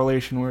kind of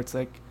correlation where it's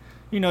like,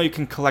 you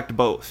can collect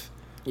both.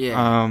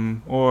 Yeah.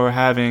 Or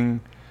having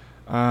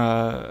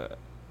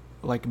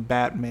like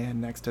Batman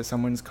next to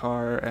someone's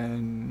car,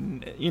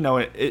 and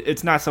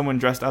it's not someone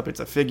dressed up, it's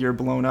a figure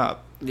blown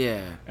up.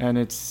 Yeah. And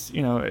it's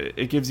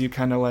it gives you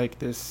kind of like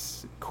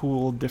this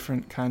cool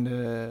different kind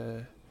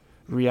of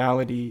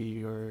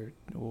reality or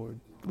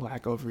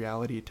lack of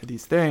reality to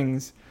these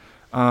things.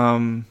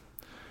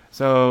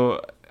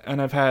 So,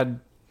 and I've had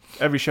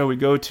every show we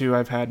go to,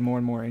 I've had more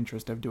and more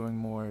interest of doing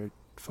more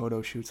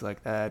photo shoots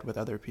like that with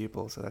other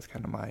people, so that's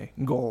kind of my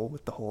goal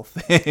with the whole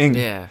thing.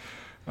 Yeah.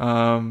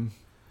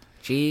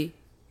 Jeez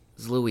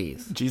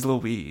Louise.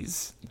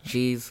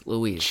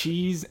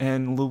 Cheese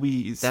and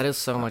Louise. That is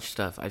so much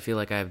stuff. I feel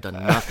like I have done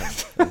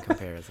nothing in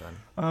comparison.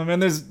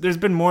 And there's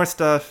been more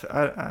stuff.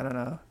 I don't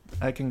know.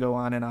 I can go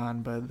on and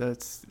on, but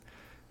that's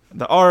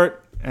the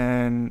art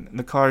and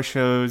the car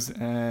shows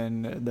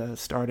and the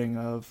starting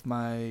of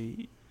my,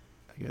 I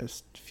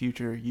guess,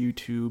 future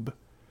YouTube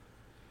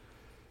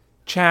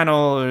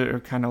channel are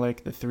kind of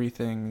like the three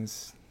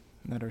things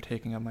that are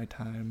taking up my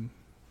time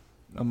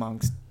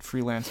amongst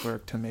freelance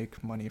work to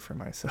make money for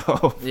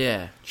myself.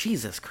 Yeah.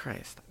 Jesus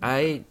Christ.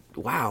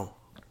 Wow.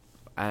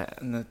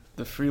 And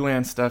the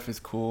freelance stuff is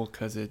cool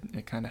because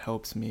it kind of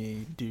helps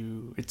me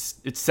do. It's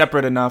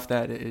separate enough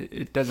that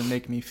it doesn't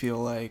make me feel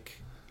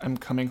like I'm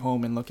coming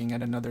home and looking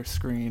at another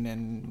screen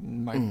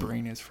and my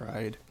brain is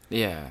fried.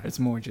 Yeah. It's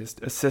more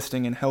just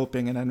assisting and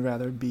helping, and I'd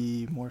rather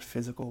be more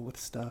physical with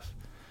stuff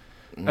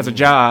as a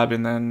job,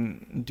 and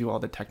then do all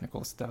the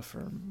technical stuff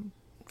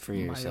for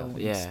yourself. My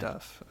own Yeah.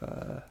 stuff.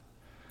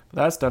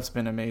 That stuff's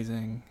been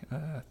amazing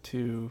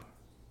too.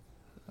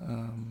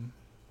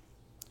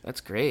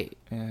 That's great.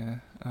 Yeah.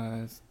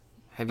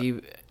 Have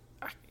you?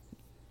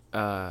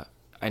 I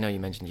know you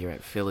mentioned you're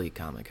at Philly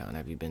Comic Con.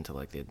 Have you been to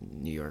like the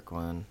New York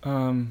one?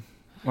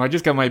 Well, I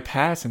just got my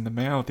pass in the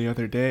mail the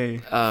other day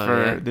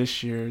for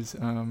this year's.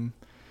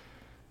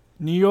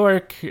 New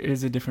York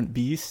is a different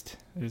beast.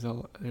 There's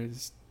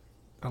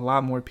a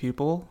lot more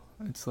people.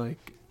 It's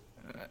like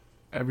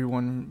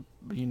everyone,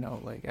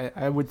 like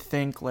I would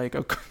think like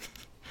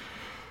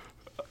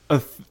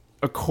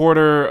a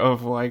quarter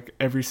of like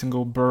every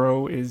single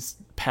borough is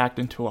packed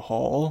into a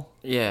hall.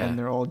 Yeah. And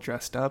they're all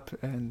dressed up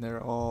and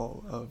they're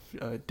all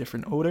of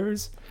different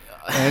odors.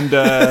 And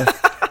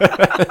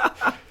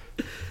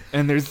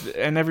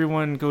and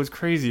everyone goes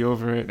crazy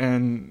over it.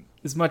 And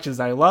as much as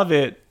I love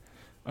it,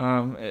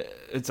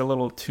 it's a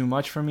little too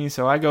much for me.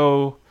 So I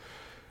go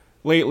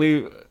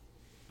lately,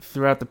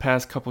 throughout the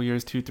past couple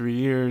years, 2-3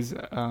 years,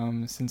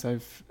 since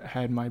I've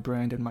had my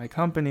brand and my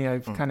company,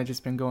 I've kind of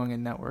just been going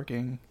and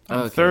networking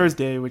on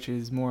Thursday, which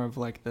is more of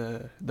like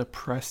the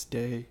press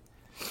day.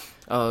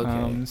 Oh,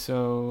 okay.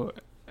 So,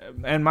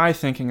 and my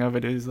thinking of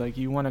it is like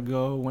you want to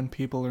go when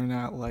people are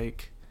not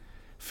like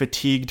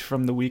fatigued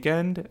from the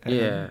weekend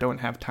and don't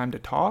have time to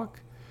talk.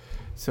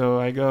 So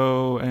I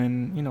go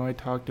and, I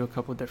talk to a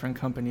couple different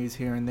companies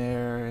here and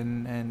there.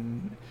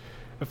 And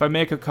if I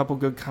make a couple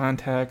good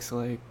contacts,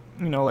 like,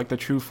 like the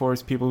True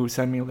Force people who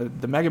send me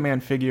the Mega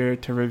Man figure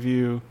to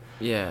review.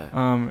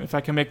 Yeah. If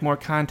I can make more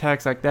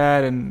contacts like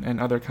that and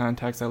other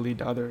contacts that lead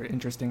to other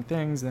interesting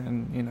things,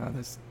 then,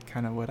 that's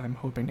kind of what I'm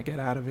hoping to get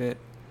out of it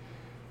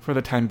for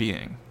the time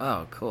being.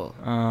 Oh, cool.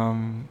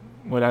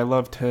 Would I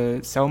love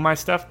to sell my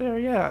stuff there?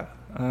 Yeah.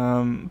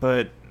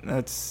 But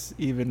that's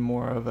even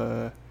more of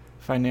a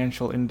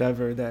financial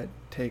endeavor that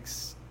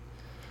takes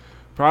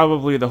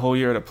probably the whole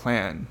year to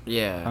plan.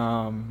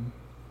 Yeah.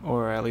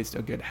 Or at least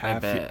a good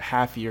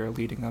half year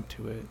leading up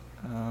to it.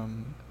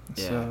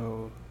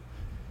 So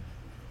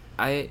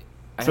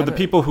the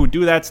people who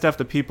do that stuff,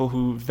 the people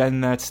who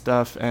vend that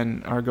stuff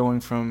and are going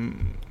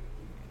from,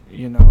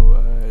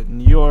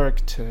 New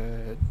York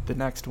to the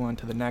next one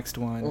to the next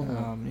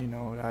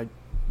one,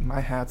 my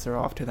hats are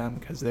off to them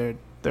because their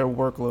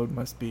workload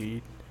must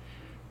be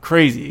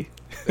crazy.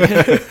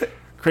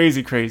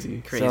 crazy.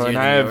 Crazier so, and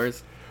than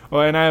yours.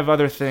 Well, and I have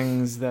other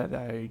things that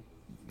I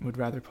would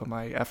rather put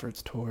my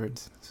efforts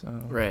towards. So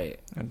right.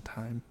 And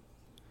time.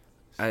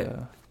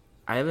 So.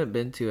 I haven't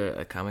been to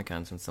a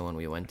Comic-Con since the one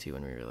we went to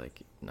when we were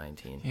like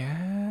 19.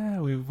 Yeah,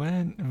 we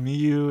went. Me,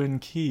 you,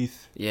 and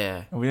Keith.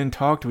 Yeah. And we didn't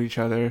talk to each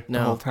other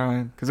the whole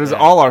time because it was Yeah.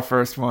 all our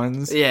first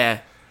ones. Yeah.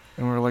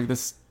 And we were like,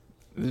 this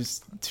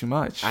is too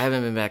much. I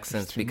haven't been back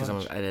since because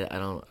I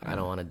don't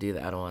want to do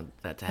that. I don't want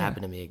that to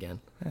happen to me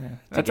again. Yeah.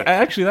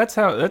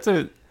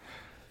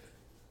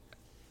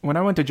 When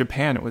I went to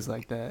Japan, it was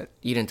like that.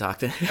 You didn't talk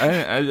to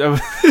I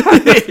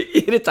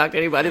you didn't talk to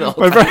anybody the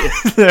whole time?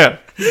 Yeah.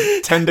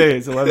 10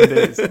 days, 11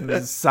 days. It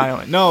was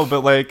silent. No,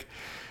 but like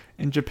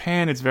in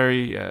Japan, it's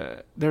very,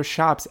 there are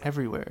shops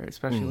everywhere,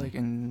 especially like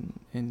in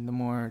the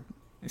more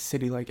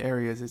city-like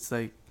areas. It's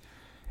like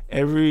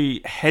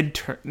every head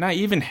turn, not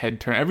even head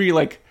turn, every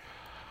like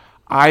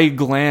eye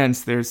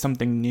glance, there's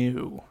something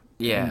new.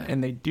 Yeah.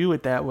 And they do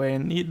it that way.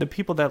 And the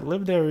people that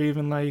live there are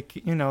even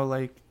like,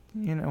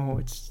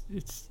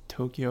 it's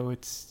Tokyo.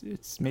 It's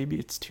maybe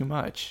it's too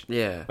much.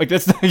 Yeah. Like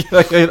that's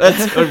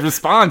that's a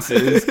response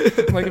is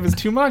like if it's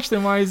too much,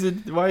 then why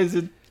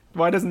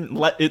doesn't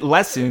it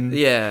lessen?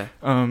 Yeah.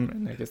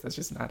 And I guess that's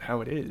just not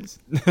how it is.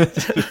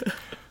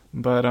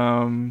 But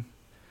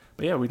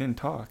yeah, we didn't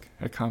talk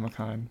at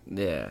Comic-Con.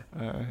 Yeah.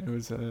 It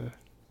was that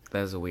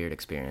was a weird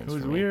experience. It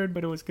was weird,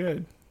 but it was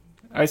good.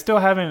 I still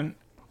haven't.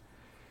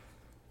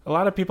 A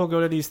lot of people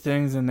go to these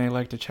things and they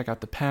like to check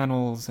out the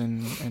panels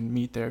and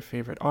meet their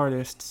favorite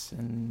artists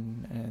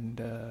and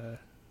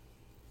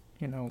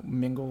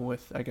mingle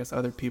with, I guess,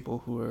 other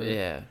people who are...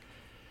 Yeah.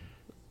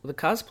 The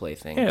cosplay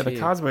thing, yeah, too.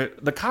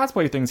 The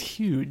cosplay thing's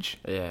huge.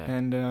 Yeah.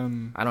 And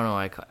I don't know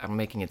why I'm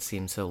making it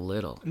seem so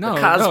little. No,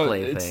 the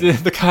cosplay thing.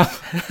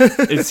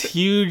 It's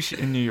huge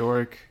in New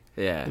York.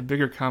 Yeah. The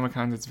bigger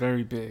Comic-Cons, it's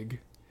very big.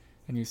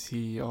 And you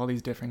see all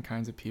these different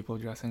kinds of people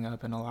dressing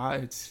up, and a lot...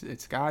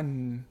 It's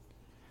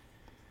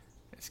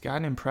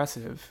gotten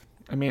impressive.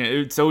 I mean,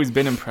 it's always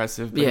been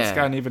impressive, but it's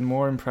gotten even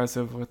more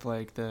impressive with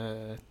like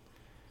the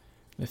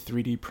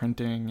 3D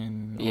printing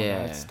and all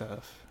that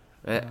stuff.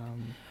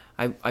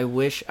 I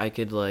wish I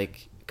could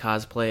like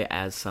cosplay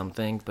as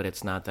something, but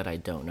it's not that I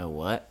don't know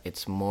what.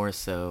 It's more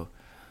so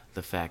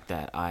the fact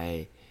that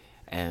I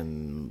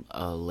am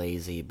a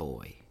lazy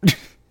boy.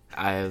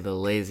 I am the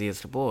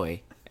laziest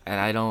boy, and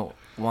I don't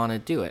want to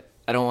do it.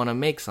 I don't want to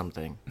make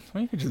something.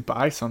 Well, you could just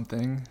buy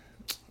something.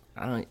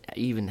 I don't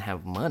even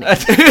have money.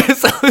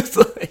 So it's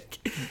like,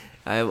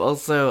 I'm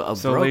also a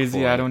so broke lazy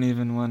boy. I don't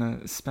even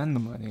want to spend the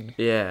money.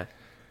 Yeah.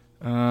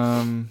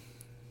 I've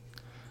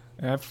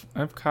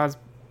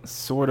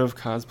sort of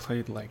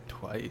cosplayed like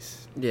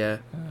twice. Yeah.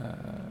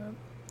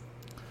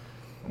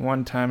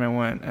 One time I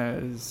went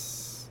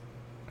as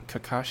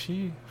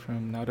Kakashi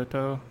from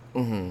Naruto.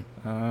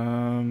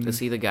 Mm-hmm. Is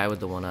he the guy with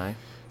the one eye?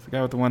 It's the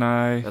guy with the one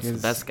eye. That's he the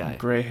has best guy.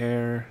 Gray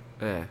hair.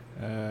 Yeah.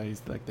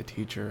 He's like the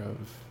teacher of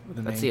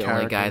the That's main the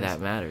only guy characters.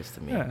 that matters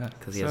to me. Yeah,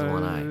 Because he has so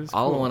one eye. it was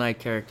All cool. one-eyed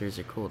characters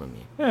are cool to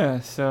me.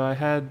 Yeah, so I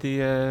had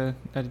I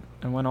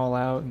went all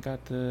out and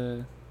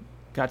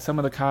got some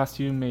of the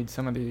costume, made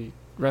some of the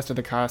rest of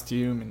the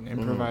costume, and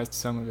improvised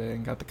some of it,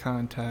 and got the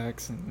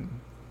contacts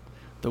and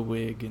the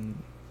wig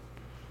and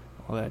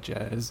all that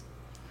jazz.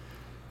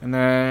 And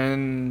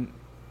then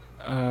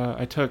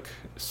I took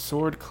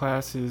sword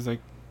classes,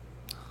 like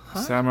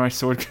samurai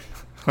sword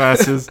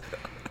classes,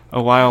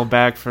 a while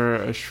back for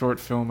a short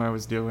film I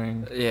was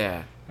doing.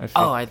 Yeah.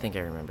 I think I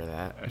remember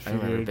that. I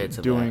remember figured bits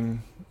of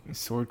doing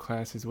sword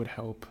classes would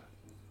help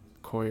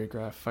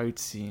choreograph fight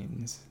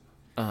scenes.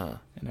 that.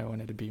 And I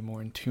wanted to be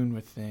more in tune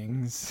with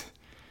things.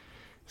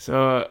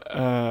 So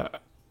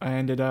I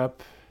ended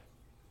up,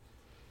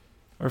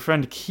 our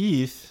friend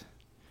Keith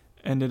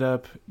ended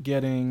up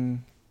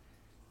getting,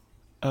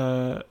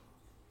 I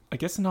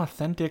guess an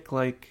authentic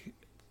like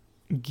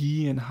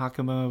gi and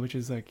hakama, which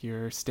is like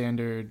your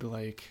standard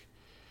like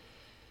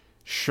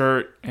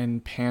shirt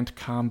and pant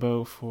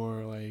combo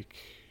for like,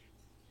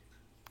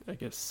 I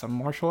guess some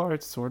martial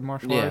arts, sword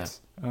martial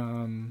arts.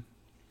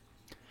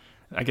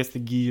 I guess the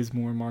gi is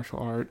more martial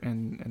art,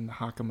 and the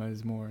hakama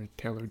is more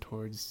tailored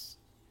towards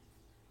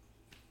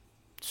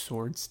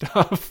sword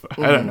stuff.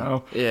 I don't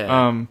know.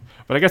 Yeah.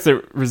 But I guess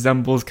it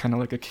resembles kind of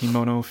like a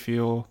kimono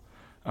feel.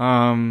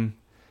 It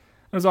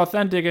was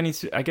authentic,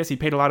 and I guess he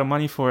paid a lot of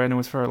money for it, and it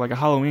was for like a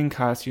Halloween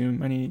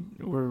costume, and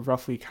we're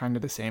roughly kind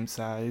of the same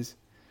size.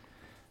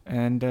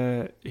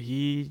 And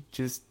he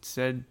just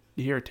said,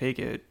 "Here, take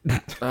it."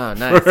 Oh,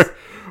 nice.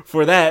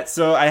 for that.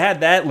 So I had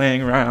that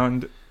laying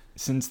around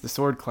since the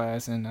sword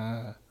class, and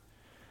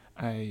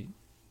I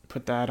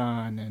put that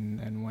on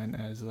and went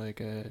as like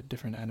a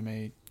different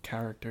anime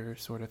character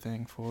sort of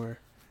thing for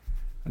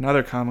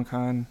another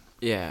Comic-Con.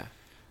 Yeah.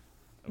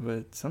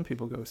 But some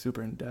people go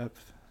super in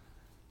depth.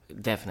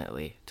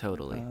 Definitely.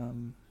 Totally.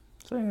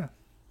 So yeah.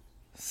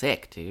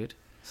 Sick, dude.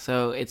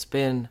 So it's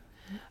been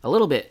a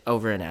little bit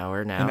over an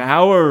hour now. An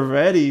hour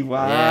already.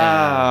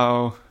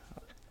 Wow.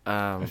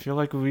 Yeah. I feel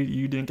like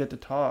you didn't get to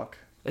talk.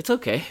 It's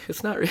okay.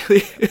 It's not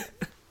really.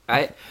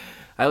 I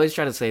always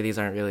try to say these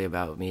aren't really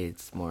about me.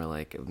 It's more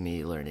like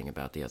me learning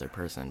about the other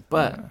person.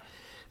 But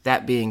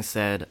that being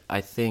said,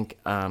 I think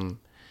I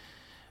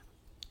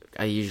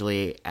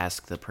usually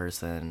ask the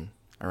person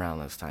around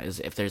this time is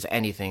if there's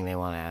anything they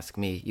want to ask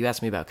me. You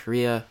asked me about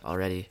Korea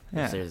already.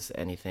 Yeah. If there's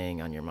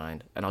anything on your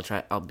mind, and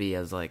I'll be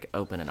as like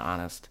open and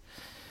honest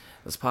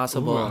as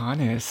possible. Ooh,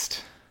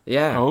 honest.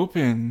 Yeah.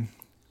 Open.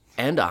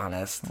 And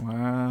honest.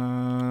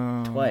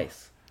 Wow.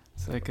 Twice.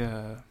 It's like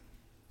a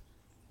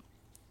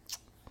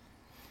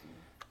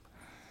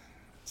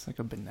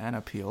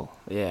banana peel.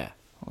 Yeah.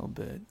 A little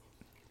bit.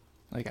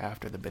 Like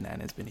after the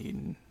banana's been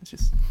eaten. It's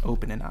just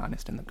open and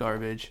honest in the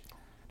garbage.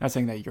 Not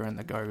saying that you're in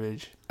the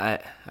garbage. I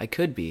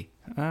could be.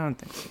 I don't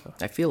think so.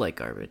 I feel like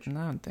garbage. I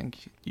don't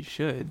think you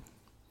should.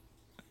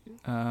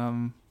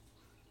 Open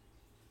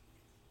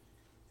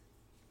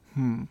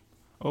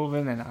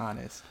and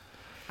honest.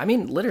 I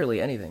mean,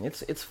 literally anything.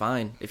 It's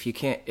fine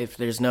if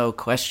there's no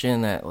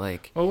question that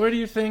like. Well, where do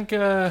you think?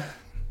 Or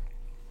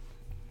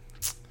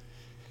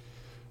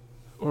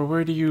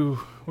where do you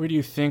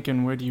think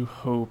and where do you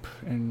hope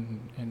and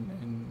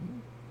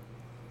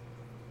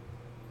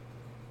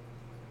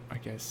I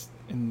guess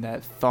in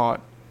that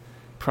thought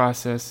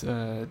process,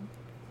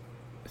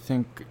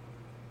 think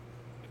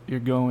you're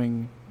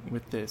going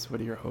with this?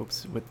 What are your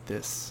hopes with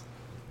this?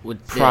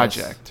 With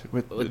project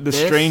with the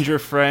this? Stranger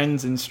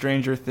Friends and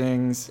Stranger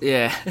Things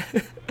Yeah.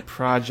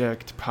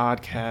 project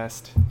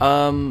podcast.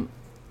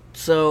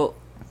 So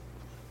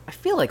I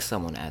feel like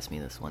someone asked me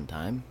this one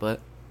time, but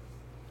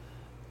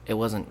it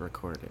wasn't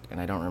recorded,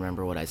 and I don't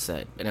remember what I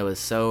said. And it was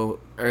so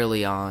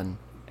early on.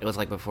 It was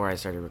like before I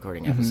started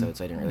recording episodes,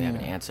 so I didn't really have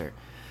an answer.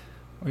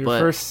 Well, your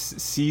first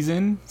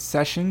season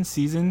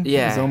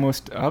Yeah. is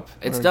almost up.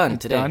 It's done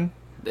today.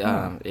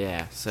 Done?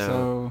 Yeah.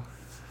 So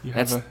you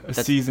have a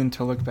season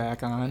to look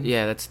back on.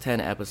 Yeah, that's 10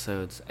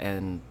 episodes,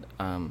 and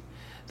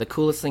the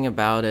coolest thing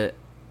about it,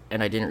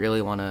 and I didn't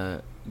really want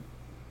to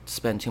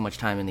spend too much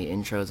time in the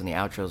intros and the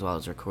outros while I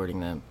was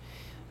recording them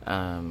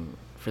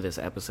for this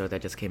episode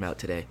that just came out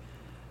today.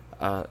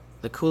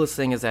 The coolest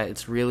thing is that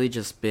it's really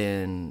just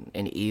been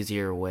an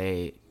easier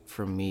way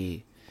for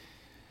me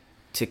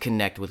to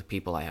connect with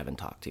people I haven't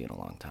talked to in a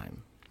long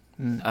time.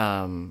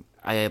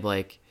 I have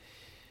like,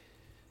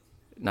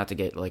 not to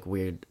get like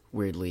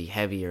weirdly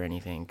heavy or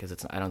anything,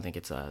 because I don't think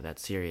it's that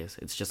serious.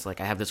 It's just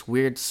like I have this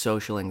weird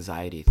social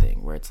anxiety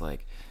thing where it's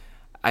like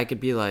I could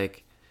be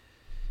like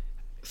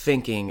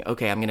thinking,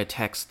 okay, I'm gonna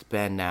text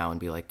Ben now and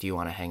be like, do you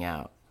want to hang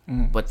out?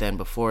 But then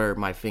before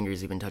my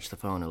fingers even touch the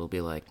phone, it'll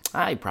be like,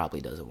 he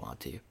probably doesn't want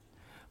to.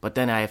 But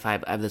then if I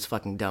have this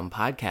fucking dumb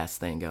podcast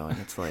thing going,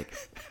 it's like,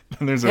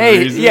 There's a hey,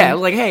 reason. yeah,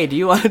 like, hey, do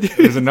you want to do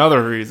There's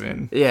another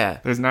reason. Yeah.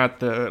 There's not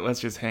the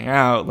let's just hang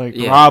out like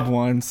Yeah. Rob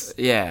wants.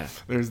 Yeah.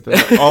 There's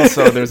there's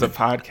a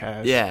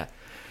podcast. Yeah.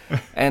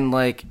 And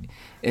like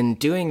in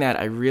doing that,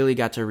 I really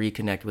got to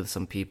reconnect with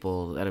some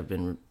people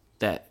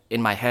that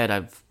in my head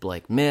I've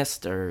like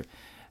missed or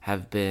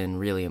have been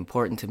really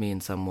important to me in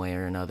some way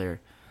or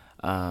another.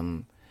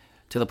 To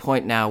the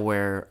point now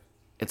where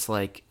it's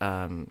like,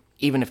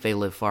 even if they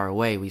live far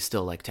away, we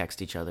still like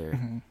text each other.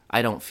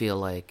 I don't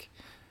feel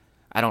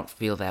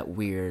that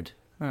weird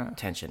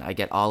tension. I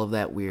get all of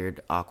that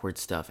weird, awkward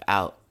stuff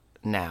out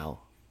now,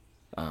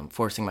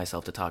 forcing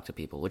myself to talk to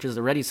people, which is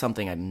already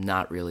something I'm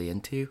not really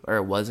into,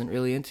 or wasn't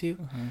really into,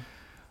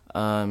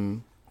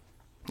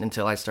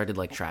 until I started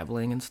like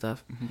traveling and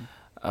stuff.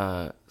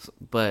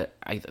 But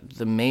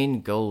the main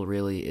goal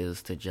really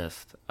is to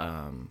just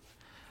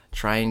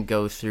try and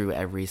go through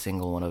every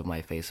single one of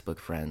my Facebook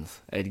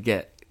friends and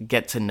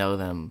get to know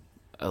them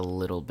a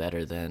little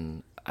better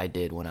than I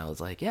did when I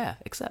was like,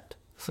 accept.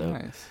 So,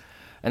 Nice.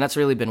 and that's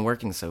really been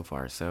working so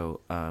far.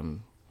 So,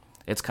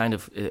 it's kind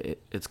of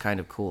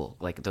cool.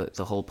 Like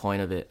the whole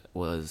point of it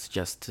was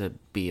just to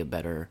be a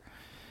better.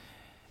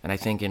 And I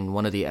think in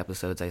one of the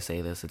episodes I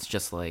say this. It's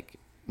just like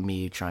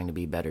me trying to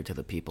be better to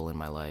the people in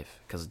my life,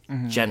 because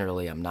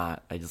generally I'm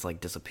not. I just like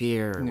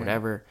disappear or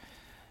whatever.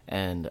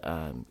 And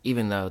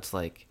even though it's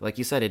like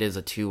you said, it is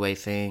a two-way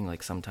thing.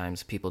 Like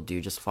sometimes people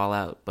do just fall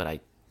out, but I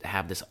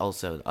have this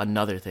also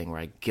another thing where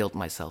I guilt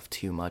myself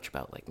too much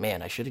about like,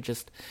 man, I should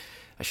just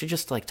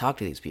like talk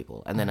to these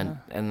people, and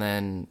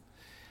then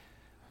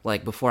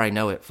like before I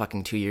know it,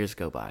 fucking 2 years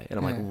go by, and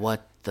I'm like,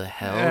 what the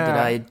hell did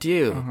I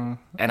do?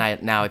 And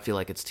I feel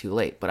like it's too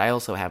late. But I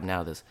also have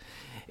now this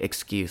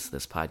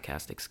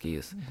podcast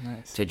excuse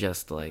to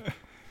just like,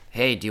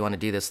 hey, do you want to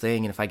do this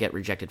thing? And if I get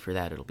rejected for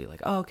that, it'll be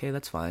like, oh, okay,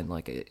 that's fine.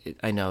 Like,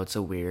 I know it's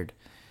a weird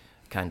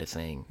kind of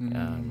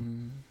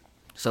thing.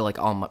 So, like,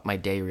 all my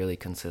day really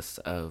consists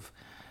of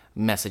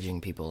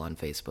messaging people on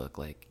Facebook.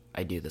 Like,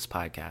 I do this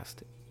podcast.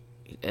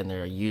 And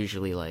they're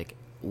usually like,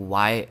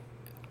 why?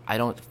 I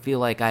don't feel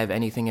like I have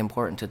anything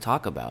important to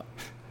talk about.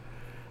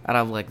 And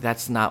I'm like,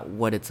 that's not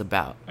what it's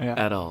about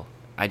at all.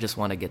 I just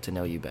want to get to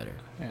know you better.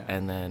 Yeah.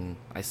 And then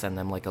I send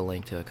them, like, a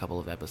link to a couple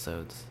of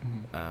episodes.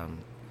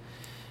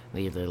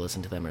 They either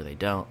listen to them or they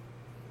don't.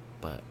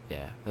 But,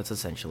 yeah, that's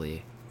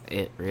essentially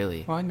it,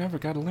 really. Well, I never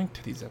got a link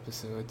to these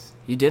episodes.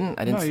 You didn't?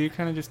 I didn't. No, you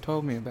kind of just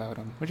told me about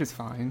them, which is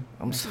fine.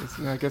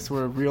 I guess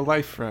we're real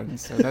life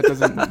friends, so that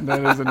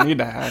doesn't need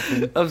to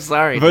happen. I'm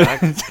sorry, Doc.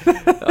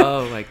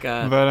 Oh my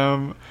God.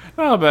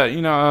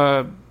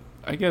 But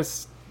I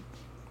guess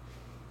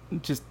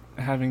just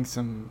having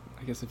some.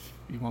 I guess if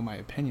you want my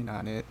opinion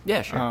on it.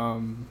 Yeah, sure.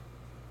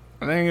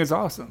 I think it's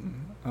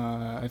awesome.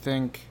 I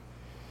think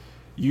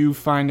you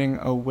finding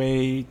a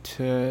way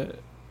to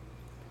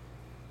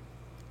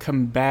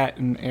combat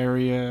an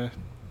area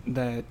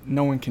that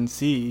no one can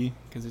see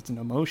because it's an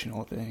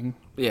emotional thing.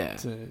 Yeah.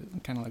 It's a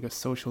kind of like a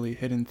socially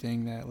hidden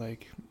thing that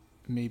like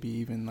maybe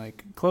even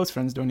like close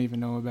friends don't even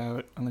know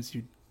about unless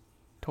you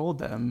told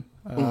them.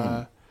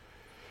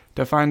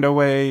 To find a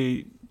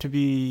way to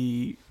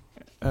be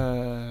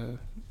kind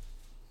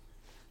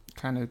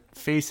of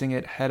facing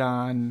it head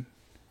on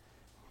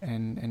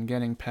and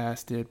getting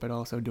past it, but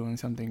also doing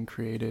something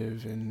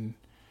creative and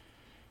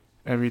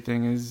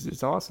everything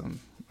is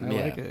awesome. I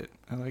like it.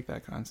 I like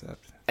that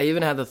concept. I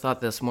even had the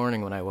thought this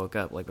morning when I woke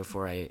up, like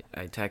before I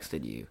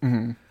texted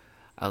you.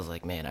 I was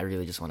like, man, I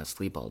really just want to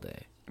sleep all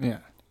day. Yeah.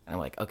 And I'm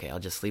like, okay, I'll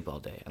just sleep all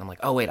day. And I'm like,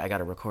 oh wait, I got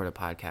to record a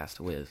podcast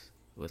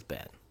with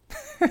Ben.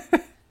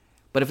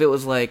 But if it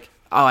was like,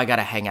 oh, I got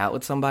to hang out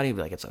with somebody, I'd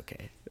be like, it's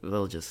okay.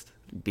 They'll just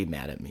be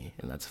mad at me,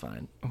 and that's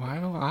fine. Why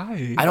do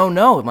I? I don't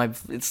know.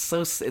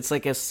 It's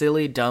like a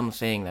silly, dumb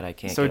thing that I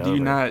can't. So get do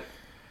you over.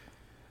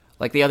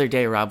 Like the other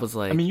day, Rob was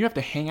like, I mean, you have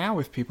to hang out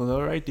with people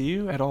though, right? Do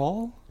you at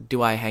all?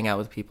 Do I hang out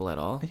with people at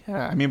all?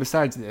 Yeah, I mean,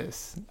 besides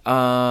this,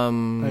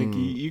 like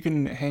you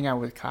can hang out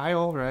with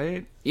Kyle,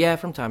 right? Yeah,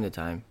 from time to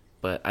time,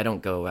 but I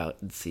don't go out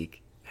and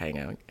seek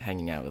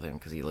hanging out with him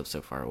because he lives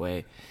so far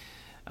away.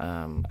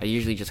 I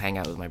usually just hang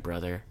out with my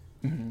brother.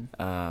 I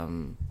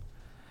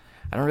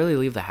don't really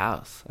leave the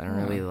house. I don't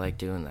really like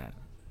doing that.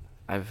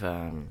 I've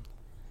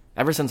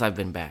ever since I've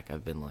been back,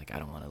 I've been like, I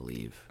don't want to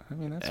leave. I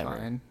mean, that's ever.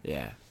 fine.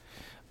 Yeah,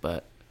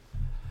 but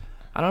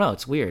I don't know.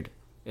 It's weird.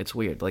 It's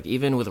weird. Like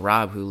even with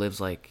Rob, who lives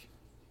like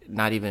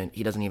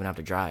he doesn't even have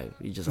to drive.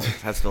 He just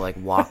has to like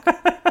walk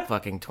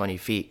fucking 20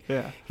 feet.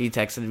 Yeah. He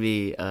texted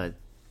me a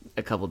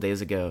couple days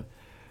ago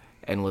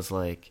and was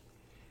like,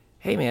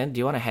 hey man, do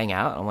you want to hang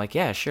out? I'm like,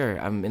 yeah, sure.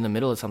 I'm in the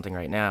middle of something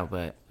right now,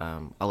 but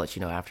I'll let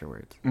you know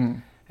afterwards.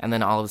 And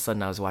then all of a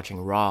sudden I was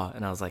watching Raw,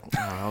 and I was like,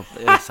 oh,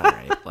 it's all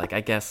right. Like,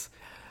 I guess.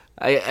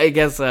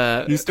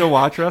 You still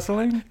watch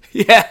wrestling?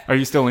 Yeah. Are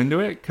you still into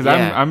it? Because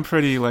Yeah. I'm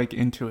pretty like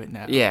into it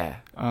now. Yeah.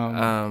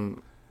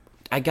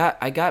 I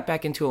got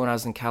back into it when I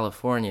was in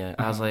California.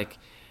 I was like,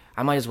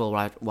 I might as well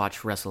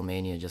watch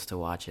WrestleMania just to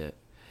watch it.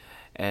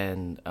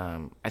 And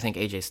I think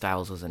AJ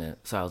Styles was in it,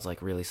 so I was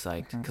like really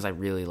psyched because I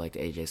really liked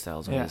AJ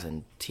Styles when he was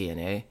in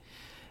TNA.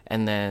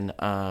 And then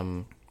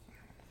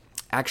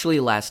actually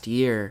last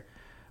year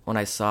when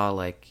I saw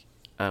like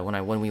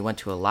when we went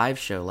to a live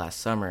show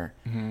last summer,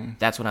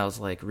 that's when I was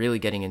like really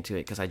getting into it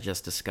because I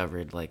just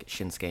discovered like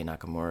Shinsuke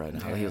Nakamura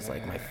and how he was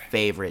like my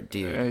favorite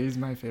dude. Yeah, he's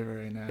my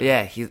favorite right now.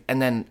 Yeah,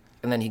 and then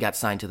he got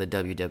signed to the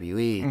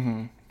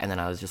WWE, and then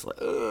I was just like,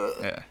 ugh.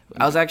 Yeah.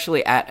 I was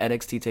actually at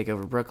NXT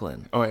Takeover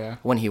Brooklyn. Oh yeah.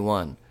 When he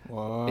won.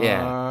 What?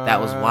 Yeah, that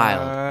was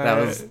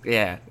wild.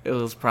 It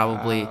was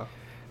probably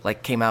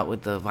like came out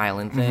with the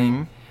violin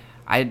thing.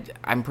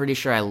 I'm pretty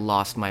sure I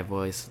lost my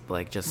voice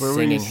like just Where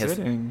singing were you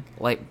sitting?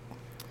 like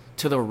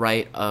to the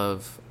right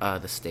of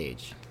the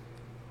stage.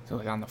 So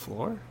like on the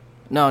floor?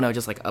 No,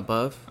 just like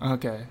above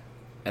Okay.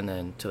 and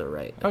then to the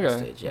right of the Okay.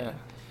 stage. Yeah.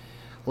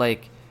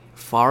 Like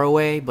far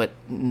away, but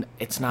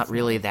it's not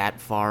really that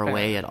far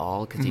away at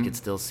all because you could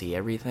still see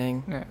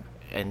everything. Yeah.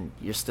 And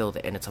you're still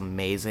and it's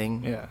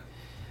amazing. Yeah.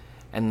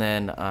 And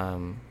then I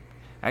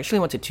actually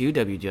went to 2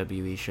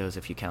 WWE shows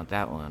if you count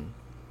that one.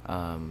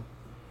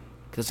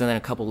 Because then a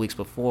couple weeks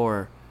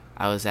before,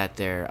 I was at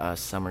their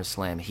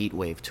SummerSlam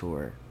Heatwave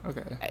tour.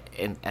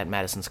 Okay. At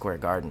Madison Square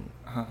Garden,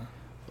 Uh-huh.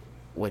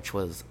 which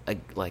was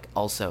like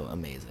also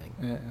amazing.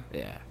 Yeah.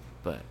 Yeah,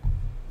 but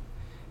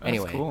That's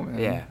anyway, cool, man.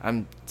 yeah,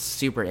 I'm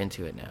super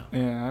into it now.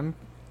 Yeah,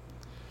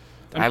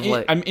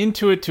 I'm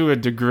into it to a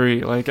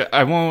degree. Like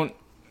I won't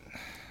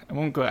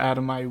go out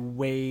of my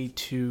way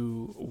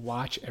to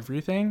watch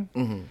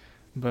everything,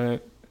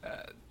 but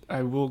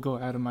I will go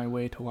out of my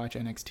way to watch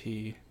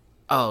NXT.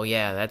 Oh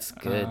yeah, that's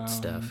good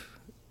stuff.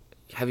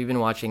 Have you been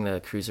watching the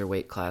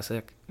Cruiserweight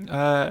Classic?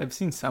 I've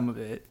seen some of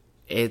it.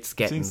 It's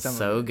getting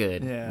so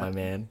good, Yeah. my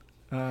man.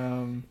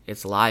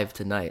 It's It's live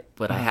tonight,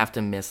 but I have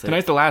to miss it.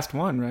 tonight's the last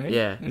one, right?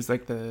 Yeah. It's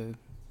like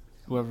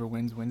whoever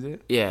wins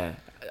it. Yeah,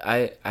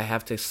 I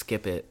have to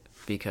skip it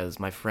because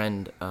my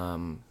friend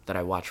that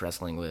I watch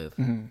wrestling with,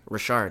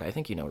 Richard, I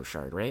think you know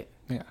Richard, right?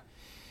 Yeah.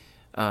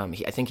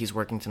 I think he's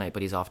working tonight,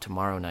 but he's off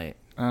tomorrow night.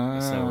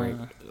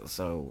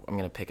 So I'm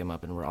gonna pick him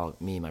up,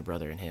 and me, my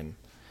brother, and him,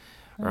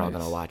 are all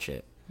gonna watch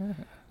it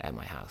at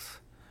my house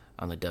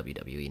on the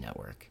WWE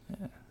Network.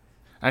 Yeah.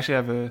 I actually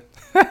have a.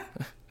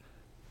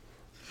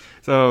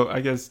 So I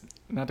guess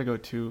not to go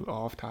too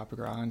off topic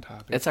or on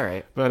topic. It's all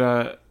right.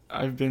 But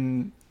I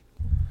think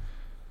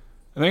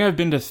I've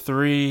been to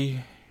 3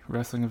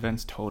 wrestling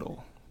events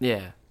total.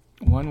 Yeah.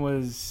 One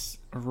was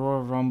a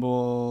Royal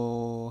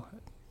Rumble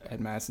at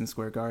Madison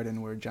Square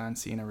Garden where John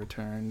Cena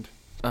returned.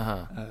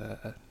 I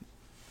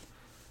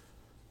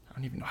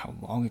don't even know how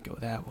long ago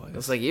that was. It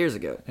was like years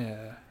ago.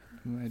 Yeah,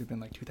 it might have been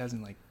like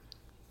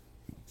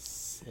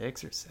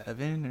 2006 or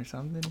 7 or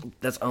something.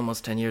 That's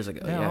almost 10 years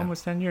ago. Yeah,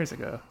 almost 10 years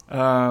ago.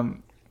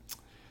 And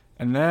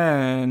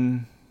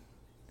then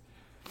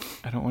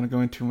I don't want to go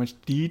into too much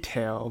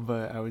detail,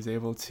 but I was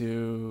able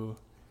to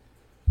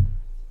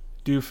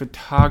do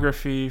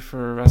photography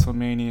for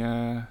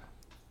WrestleMania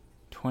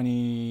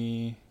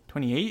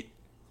 28,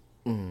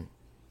 one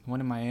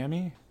in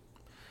Miami.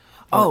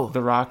 Oh,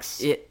 the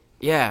Rock's.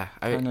 Yeah,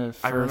 I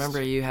first remember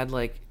you had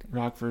like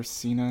Rock versus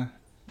Cena,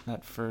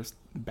 that first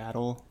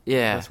battle.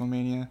 Yeah. At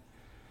WrestleMania.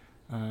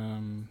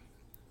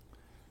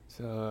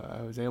 So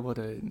I was able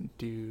to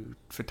do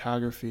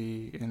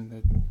photography in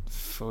the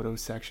photo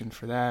section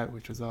for that,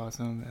 which was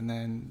awesome. And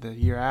then the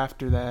year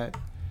after that,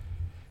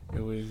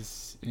 it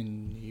was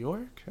in New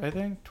York, I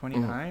think,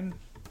 29.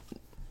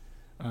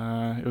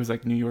 It was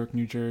like New York,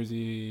 New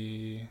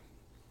Jersey.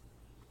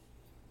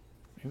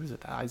 It was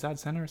at the Izod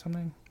Center or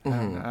something.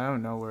 I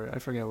don't know where. I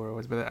forget where it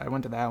was, but I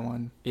went to that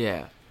one.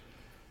 Yeah.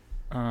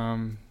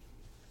 That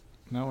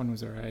one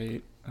was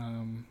alright.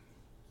 I'm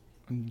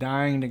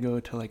dying to go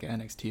to like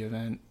an NXT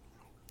event.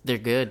 They're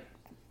good,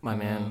 my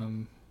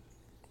man.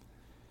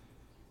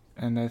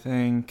 And I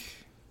think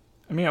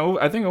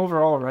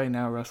overall right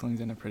now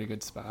wrestling's in a pretty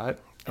good spot.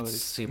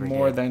 It's super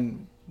more good.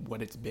 than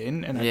what it's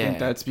been, and I think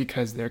that's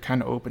because they're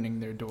kind of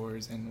opening their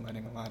doors and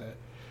letting a lot of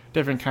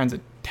different kinds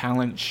of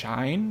talent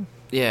shine.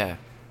 Yeah.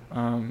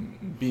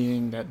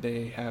 Being that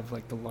they have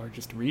like the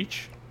largest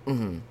reach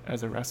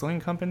as a wrestling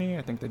company,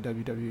 I think the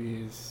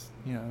WWE is,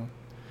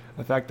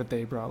 the fact that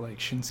they brought like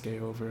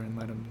Shinsuke over and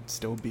let him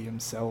still be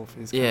himself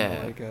is kind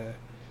of like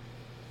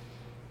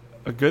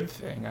a good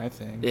thing, I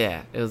think.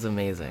 Yeah, it was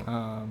amazing.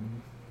 I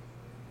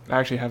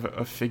actually have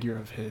a figure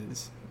of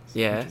his.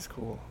 Yeah. Which is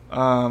cool.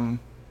 Yeah.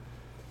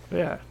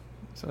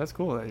 So that's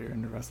cool that you're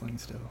into wrestling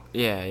still.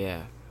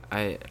 Yeah.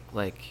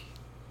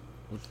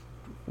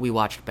 We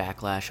watched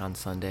Backlash on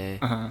Sunday,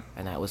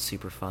 and that was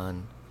super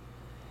fun.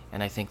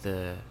 And I think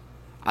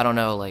I don't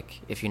know,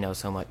 like, if you know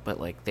so much, but,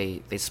 like,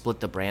 they split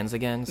the brands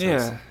again.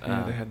 So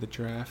they had the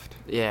draft.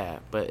 Yeah,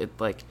 but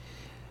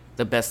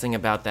the best thing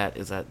about that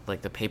is that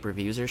like the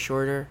pay-per-views are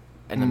shorter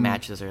and the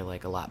matches are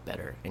like a lot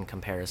better in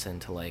comparison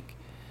to like,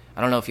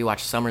 I don't know if you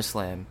watched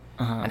SummerSlam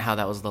and how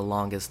that was the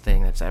longest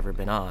thing that's ever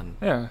been on.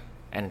 Yeah.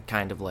 And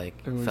kind of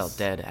like felt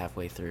dead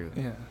halfway through.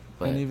 Yeah.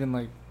 But, and even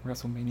like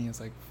WrestleMania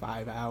is like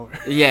 5 hours.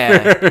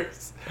 Yeah.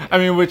 I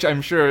mean, which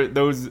I'm sure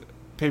those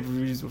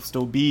pay-per-views will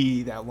still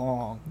be that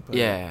long. But,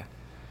 yeah.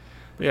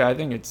 But yeah, I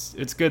think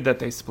it's good that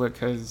they split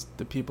because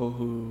the people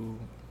who...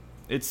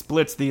 It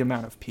splits the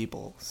amount of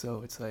people.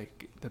 So it's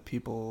like the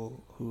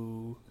people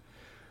who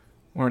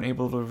weren't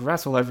able to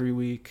wrestle every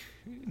week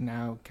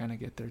now kind of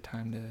get their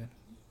time to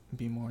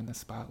be more in the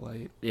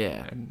spotlight.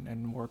 Yeah.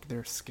 And work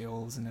their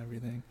skills and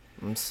everything.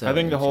 So I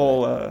think the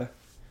whole...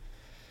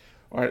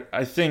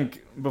 I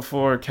think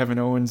before Kevin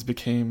Owens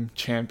became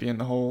champion,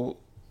 the whole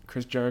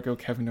Chris Jericho,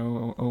 Kevin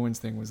Owens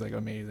thing was like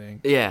amazing.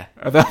 Yeah.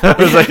 I thought that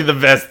was like the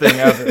best thing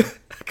ever.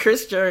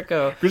 Chris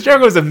Jericho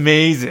is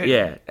amazing.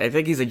 Yeah, I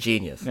think he's a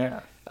genius.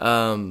 Yeah.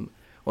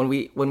 When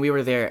we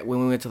were there,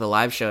 when we went to the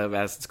live show at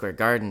Madison Square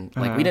Garden,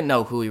 like we didn't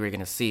know who we were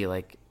gonna see.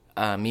 Like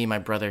me, my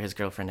brother, his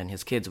girlfriend, and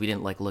his kids, we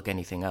didn't like look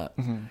anything up.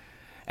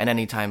 And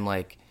anytime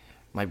like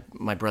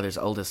my brother's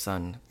oldest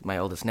son, my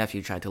oldest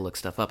nephew, tried to look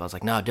stuff up, I was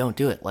like, no, don't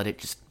do it. Let it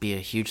just be a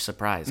huge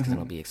surprise because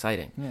it'll be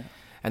exciting. Yeah.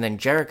 And then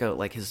Jericho,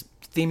 like his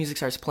theme music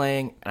starts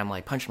playing, and I'm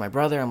like punching my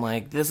brother. I'm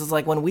like, this is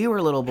like when we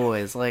were little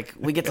boys. Like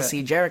we get to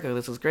see Jericho.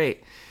 This is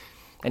great.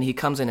 And he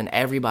comes in, and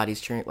everybody's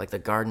cheering. Like the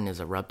garden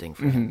is erupting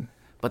for him.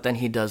 But then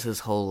he does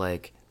his whole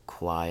like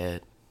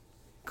quiet.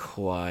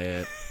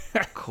 And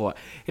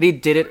he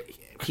did it.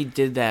 He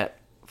did that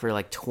for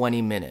like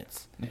 20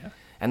 minutes. Yeah.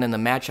 And then the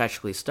match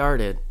actually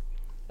started.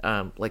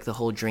 Like the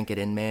whole "drink it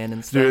in, man"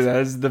 and stuff. Dude, that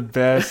is the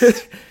best.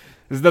 This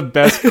is the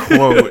best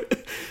quote.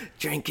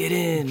 Drink it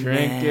in,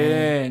 Drink man.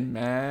 it in,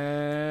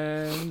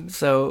 man.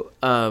 So,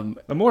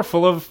 the more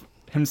full of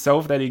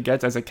himself that he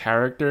gets as a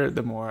character,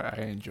 the more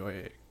I enjoy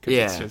it.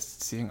 Because it's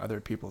just seeing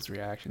other people's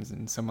reactions,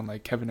 and someone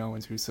like Kevin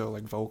Owens, who's so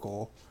like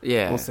vocal,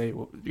 will say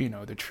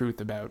the truth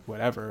about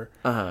whatever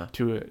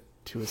to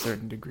a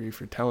certain degree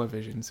for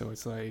television. So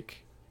it's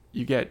like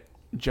you get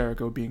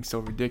Jericho being so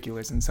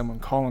ridiculous and someone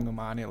calling him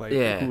on it, like,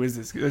 who is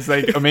this? It's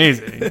like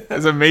amazing.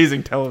 It's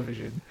amazing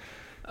television.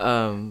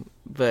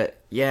 But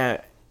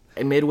yeah,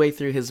 midway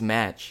through his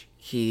match,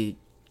 he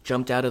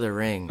jumped out of the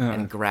ring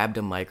and grabbed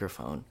a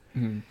microphone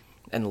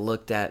and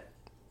looked at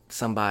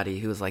somebody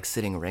who was like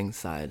sitting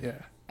ringside. Yeah.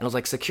 And I was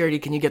like, security,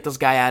 can you get this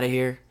guy out of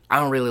here? I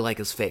don't really like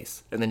his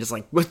face. And then just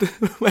like with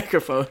the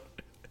microphone.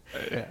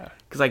 Yeah.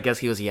 Because I guess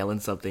he was yelling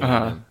something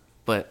at him.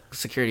 But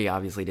security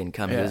obviously didn't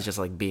come. He was just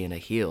like being a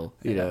heel,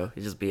 you know?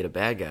 He's just being a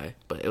bad guy.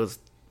 But it was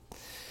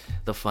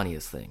the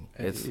funniest thing.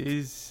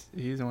 He's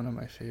one of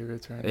my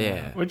favorites right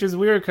now. Which is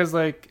weird because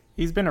like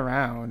he's been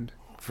around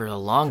for a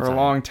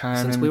long time.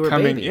 Since we were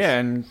babies. Yeah,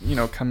 and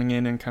coming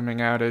in and coming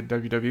out of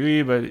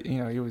WWE, but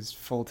he was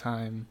full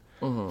time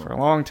for a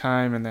long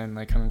time, and then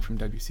like coming from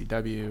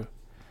WCW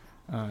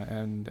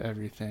and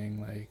everything.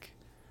 Like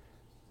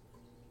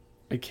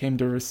I came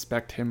to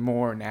respect him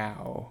more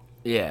now.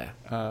 Yeah.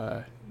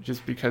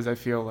 Just because I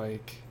feel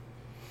like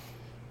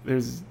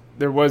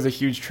there was a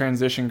huge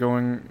transition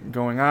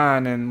going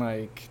on, and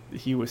like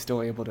he was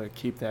still able to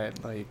keep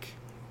that like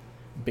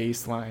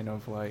baseline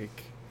of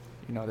like,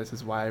 this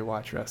is why I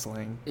watch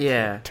wrestling.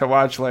 Yeah. To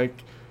watch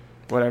like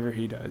whatever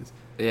he does.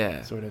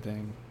 Yeah. Sort of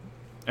thing.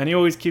 And he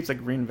always keeps like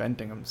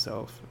reinventing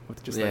himself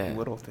with just like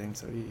little things,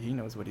 so he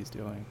knows what he's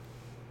doing.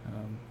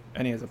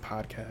 And he has a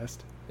podcast.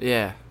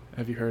 Yeah.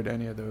 Have you heard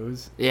any of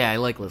those? Yeah, I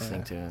like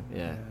listening to him.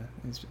 Yeah.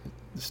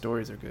 The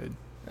stories are good.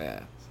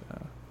 Yeah.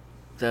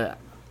 So.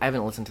 I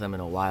haven't listened to them in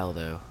a while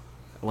though.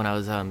 When I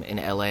was in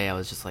LA, I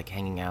was just like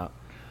hanging out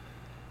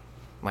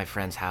at my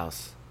friend's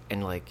house,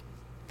 and like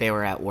they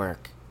were at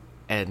work,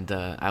 and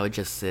I would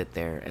just sit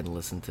there and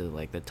listen to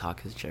like the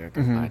Talk Is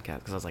Jericho podcast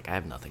because I was like, I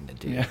have nothing to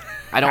do. Yeah.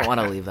 I don't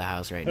want to leave the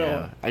house right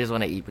now. I just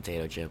want to eat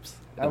potato chips.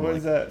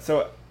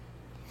 So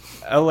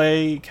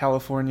LA,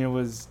 California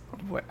was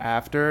what,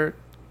 after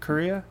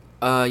Korea?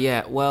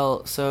 Yeah.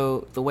 Well,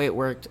 so the way it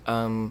worked,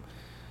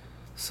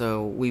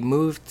 so we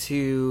moved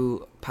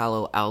to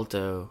Palo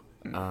Alto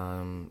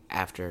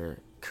after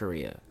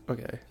Korea.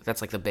 Okay.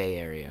 That's like the Bay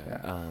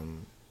Area,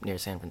 near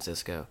San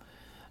Francisco.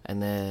 And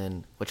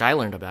then, which I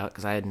learned about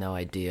because I had no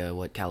idea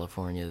what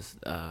California's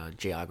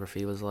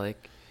geography was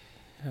like.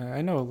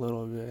 I know a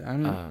little bit.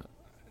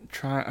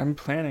 I'm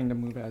planning to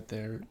move out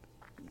there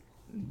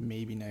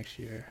maybe next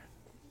year.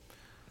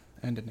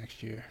 End of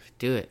next year.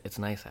 Do it. It's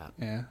nice out.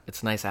 Yeah.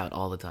 It's nice out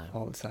all the time.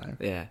 All the time.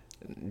 Yeah.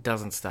 It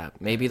doesn't stop.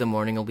 Maybe the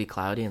morning will be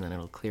cloudy and then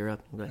it'll clear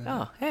up. You'll be like,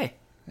 oh, hey.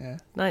 Yeah.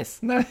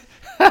 Nice.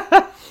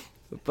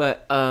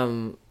 But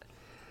so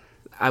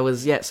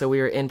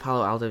we were in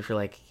Palo Alto for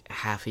like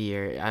half a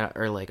year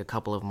or like a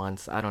couple of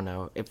months. I don't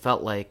know. It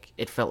felt like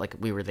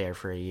we were there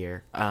for a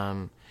year.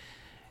 And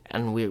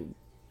we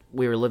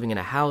were living in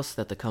a house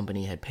that the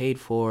company had paid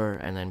for,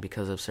 and then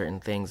because of certain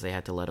things they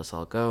had to let us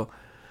all go.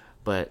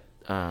 But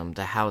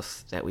the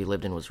house that we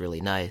lived in was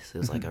really nice. It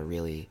was like a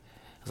really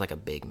was like a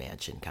big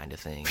mansion kind of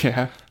thing.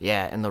 Yeah.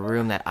 Yeah, and the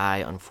room that I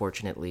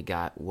unfortunately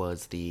got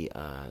was the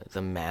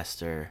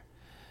master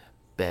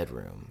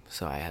bedroom.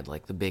 So I had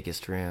like the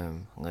biggest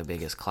room, the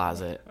biggest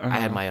closet. I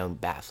had my own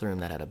bathroom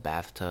that had a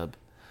bathtub.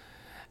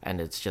 And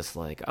it's just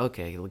like,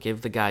 okay, we'll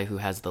give the guy who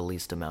has the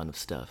least amount of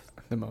stuff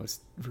The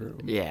most room.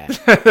 Yeah.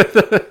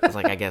 It's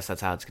like, I guess that's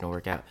how it's going to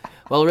work out.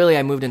 Well, really,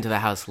 I moved into the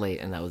house late,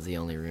 and that was the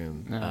only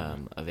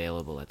room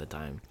available at the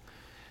time.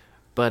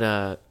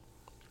 But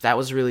that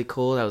was really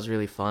cool. That was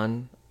really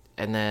fun.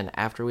 And then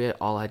after we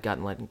all had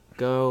gotten let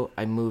go,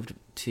 I moved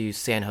to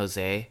San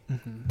Jose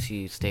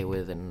to stay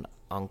with an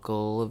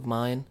uncle of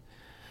mine,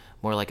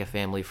 more like a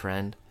family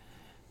friend.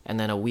 And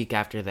then a week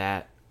after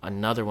that,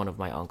 another one of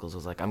my uncles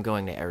was like, I'm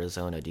going to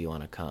Arizona. Do you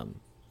want to come?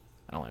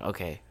 And I'm like,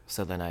 okay.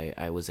 So then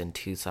I was in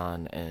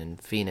Tucson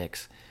and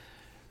Phoenix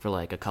for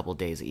like a couple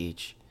days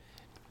each.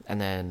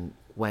 And then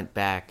went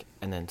back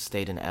and then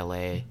stayed in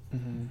LA.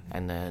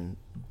 And then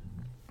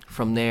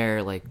from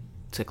there, like,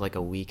 took like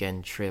a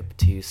weekend trip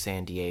to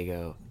San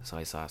Diego. So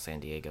I saw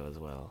San Diego as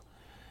well.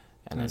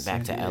 And then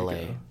back to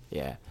LA.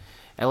 Yeah.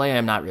 LA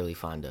I'm not really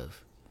fond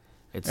of.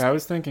 I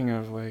was thinking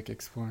of like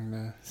exploring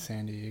the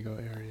San Diego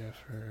area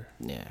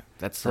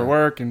that's for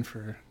work and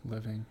for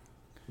living.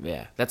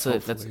 Yeah, it's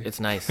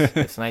nice.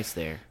 It's nice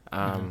there.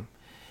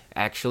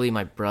 Actually,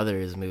 my brother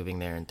is moving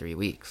there in 3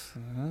 weeks.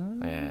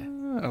 Yeah,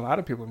 a lot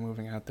of people are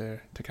moving out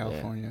there to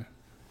California.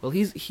 Yeah. Well,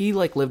 he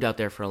like lived out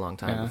there for a long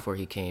time before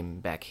he came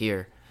back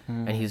here,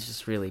 and he's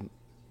just really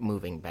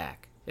moving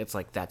back. It's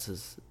like that's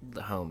his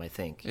home, I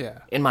think. Yeah.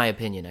 In my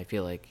opinion, I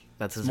feel like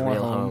that's his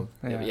real home.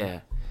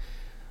 Yeah.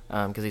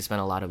 Because he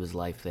spent a lot of his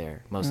life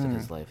there, most of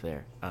his life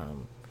there.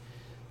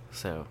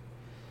 So,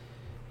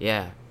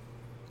 yeah,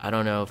 I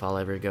don't know if I'll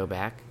ever go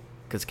back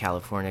because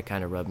California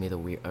kind of rubbed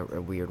me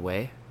a weird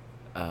way.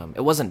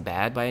 It wasn't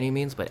bad by any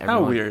means, but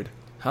everyone... How weird?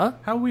 Huh?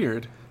 How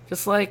weird?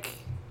 Just like...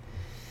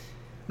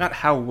 Not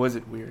how was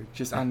it weird,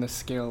 just on the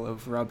scale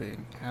of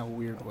rubbing. How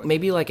weird was it?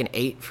 Maybe like an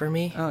 8 for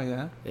me. Oh,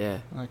 yeah?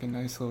 Yeah. Like a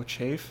nice little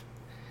chafe?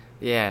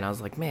 Yeah, and I was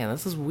like, man,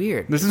 this is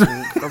weird. I was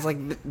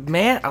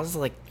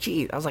like,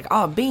 geez. I was like,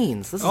 oh,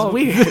 beans. This is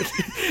weird.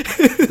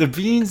 The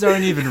beans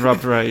aren't even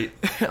rubbed right.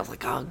 I was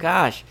like, oh,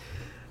 gosh.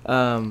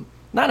 Not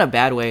in a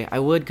bad way. I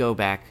would go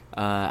back.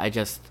 I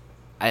just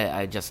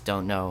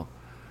don't know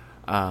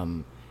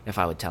if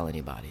I would tell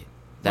anybody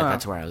that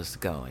that's where I was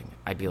going.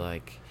 I'd be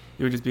like...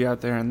 You would just be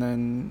out there, and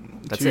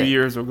then 2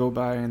 years will go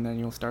by, and then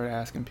you'll start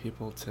asking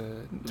people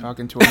to talk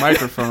into a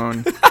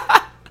microphone.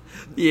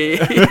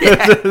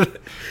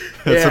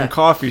 At some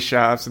coffee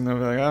shops, and they'll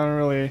be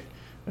like,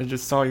 I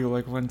just saw you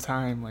like one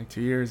time like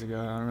 2 years ago.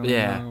 I don't really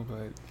know,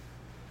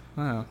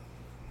 but wow.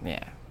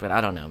 Yeah, but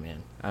I don't know,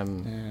 man.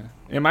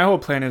 Yeah, my whole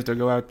plan is to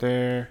go out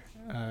there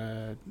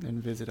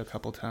and visit a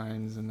couple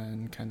times, and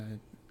then kind of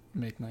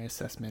make my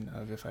assessment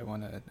of if I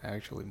want to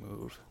actually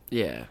move.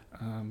 Yeah.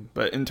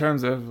 But in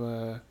terms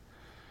of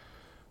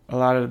a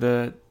lot of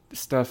the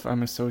stuff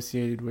I'm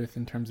associated with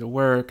in terms of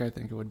work, I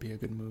think it would be a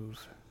good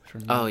move for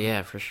me. Oh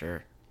yeah, for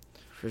sure.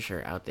 For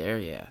sure, out there,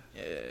 yeah.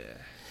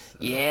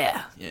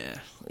 Yeah,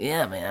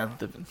 man.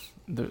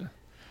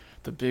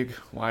 The big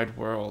wide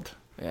world.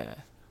 Yeah.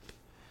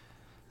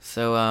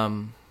 So,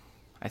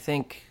 I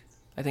think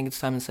it's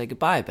time to say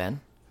goodbye, Ben.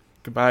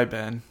 Goodbye,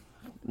 Ben.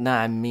 Nah,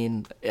 I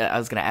mean, I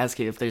was gonna ask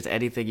you if there's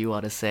anything you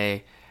want to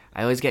say.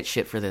 I always get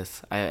shit for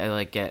this. I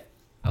like get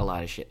a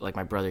lot of shit. Like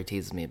my brother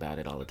teases me about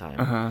it all the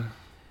time.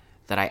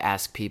 That I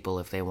ask people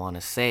if they want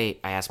to say.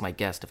 I ask my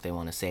guest if they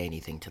want to say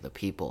anything to the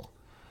people.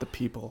 The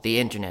people. The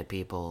internet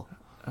people.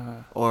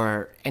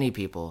 Or any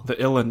people. The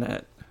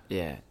Illanet.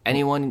 Yeah.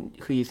 Anyone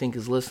who you think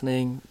is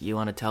listening, you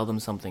want to tell them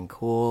something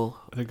cool.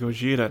 The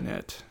Gojira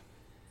net.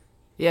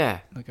 Yeah.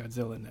 The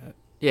Godzilla net.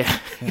 Yeah.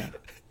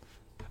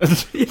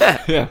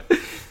 Yeah. Yeah.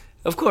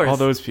 Of course. All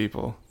those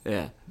people.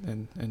 Yeah.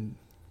 And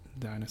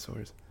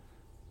dinosaurs.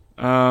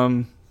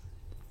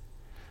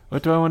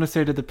 What do I want to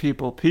say to the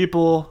people?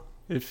 People,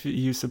 if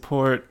you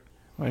support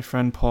my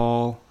friend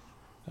Paul,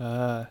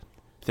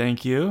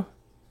 thank you.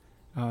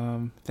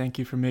 Thank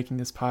you for making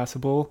this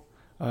possible.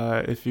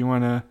 If you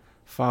want to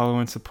follow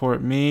and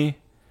support me,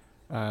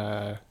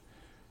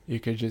 you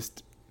could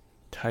just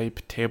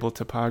type table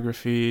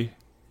topography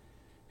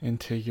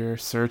into your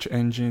search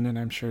engine, and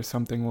I'm sure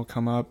something will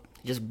come up.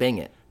 Just Bing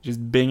it.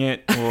 Just Bing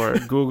it, or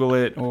Google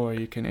it, or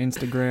you can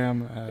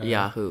Instagram.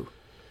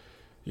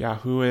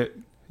 Yahoo it.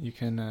 You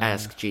can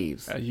ask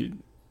Jeeves.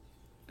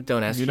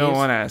 Don't ask Jeeves. You don't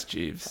want to ask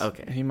Jeeves.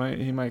 Okay. He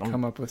might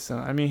come up with some.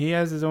 I mean, he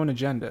has his own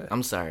agenda.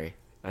 I'm sorry.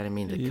 I didn't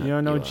mean to cut you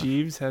don't know you off.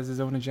 Jeeves has his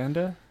own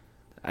agenda?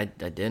 I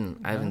didn't.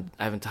 I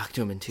haven't talked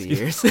to him in 2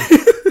 years.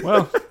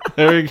 Well,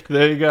 there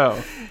you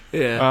go.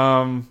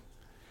 Yeah.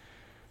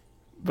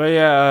 But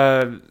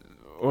yeah,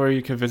 or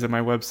you could visit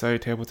my website,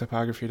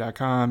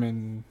 tabletopography.com,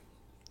 and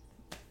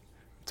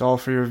it's all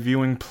for your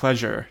viewing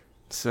pleasure.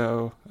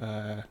 So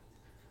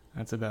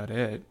that's about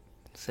it.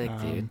 Sick,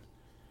 dude.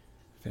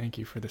 Thank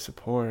you for the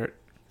support.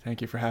 Thank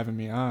you for having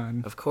me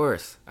on. Of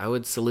course. I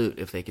would salute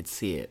if they could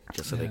see it,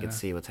 just so they could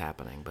see what's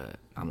happening, but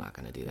I'm not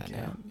going to do that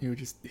now. You would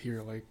just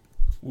hear, like,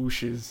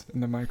 whooshes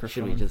in the microphone.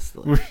 Should we just...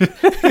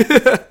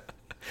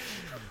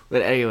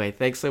 But anyway,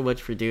 thanks so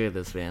much for doing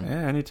this, man.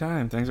 Yeah,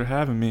 anytime. Thanks for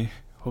having me.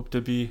 Hope to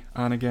be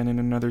on again in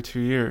another 2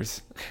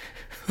 years.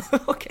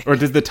 Okay. Or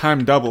does the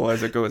time double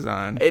as it goes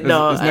on? Is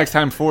next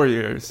time 4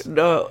 years?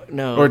 No.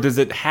 Or does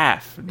it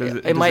half?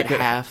 It might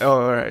half.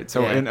 Oh, all right.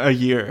 So in a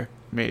year,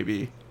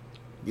 maybe.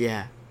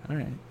 Yeah. All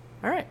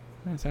right.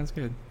 That sounds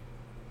good.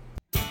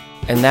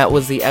 And that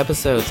was the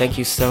episode. Thank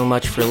you so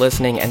much for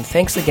listening, and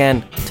thanks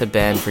again to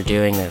Ben for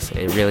doing this.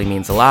 It really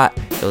means a lot.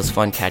 It was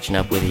fun catching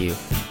up with you.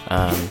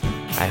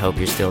 I hope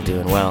you're still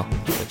doing well,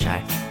 which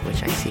I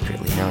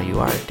secretly know you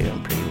are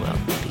doing pretty well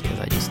because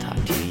I just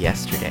talked to you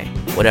yesterday.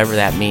 Whatever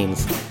that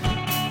means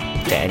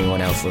to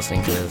anyone else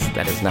listening to this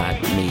that is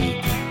not me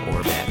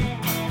or Ben.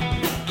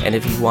 And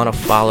if you want to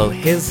follow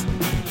his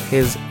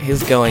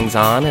goings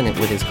on and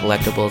with his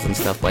collectibles and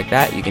stuff like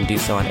that, you can do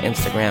so on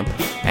Instagram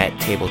at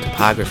Table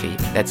Topography.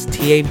 That's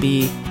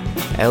TableTopography.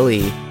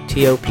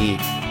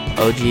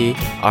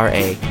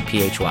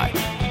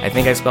 I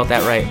think I spelled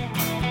that right.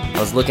 I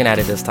was looking at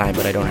it this time,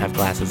 but I don't have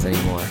glasses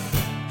anymore,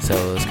 so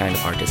it was kind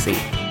of hard to see.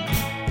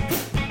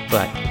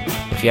 But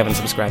if you haven't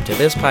subscribed to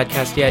this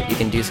podcast yet, you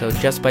can do so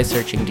just by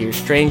searching Dear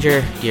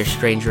Stranger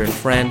and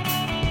Friend,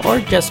 or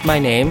just my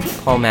name,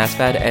 Paul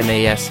Masbad,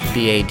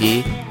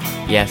 M-A-S-B-A-D.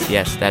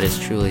 Yes, that is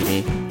truly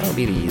me. That'll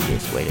be the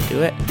easiest way to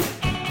do it.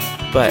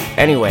 But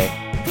anyway,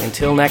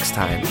 until next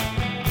time,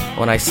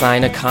 when I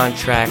sign a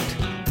contract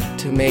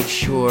to make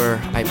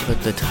sure I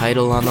put the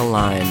title on the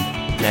line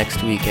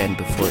next weekend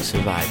before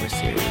Survivor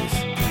Series,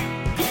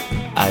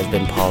 I've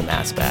been Paul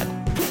Masbad.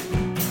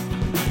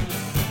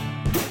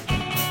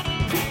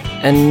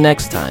 And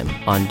next time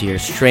on Dear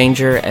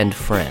Stranger and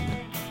Friend.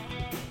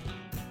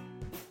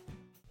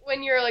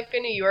 When you're like a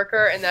New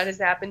Yorker and that has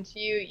happened to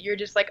you, you're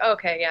just like,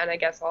 okay, yeah, and I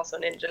guess also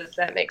ninjas,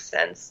 that makes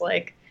sense.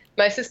 Like,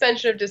 my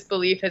suspension of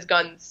disbelief has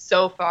gone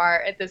so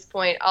far at this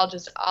point. I'll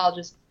just,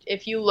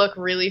 if you look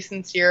really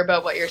sincere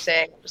about what you're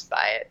saying, I'll just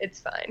buy it. It's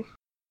fine.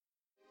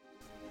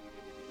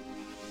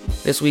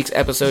 This week's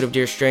episode of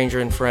Dear Stranger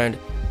and Friend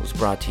was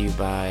brought to you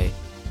by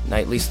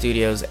Nightly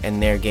Studios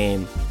and their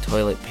game,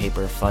 Toilet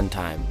Paper Fun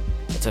Time.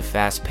 It's a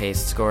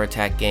fast-paced score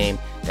attack game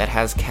that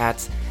has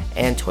cats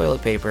and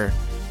toilet paper,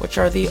 which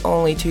are the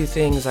only two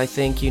things I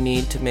think you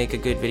need to make a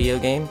good video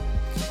game.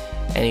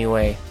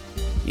 Anyway,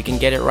 you can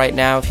get it right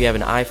now if you have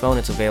an iPhone.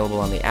 It's available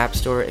on the App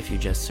Store if you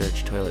just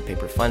search Toilet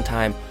Paper Fun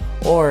Time,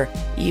 or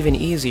even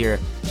easier,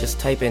 just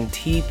type in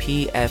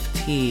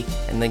TPFT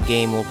and the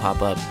game will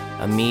pop up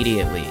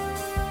immediately.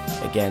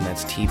 Again,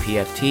 that's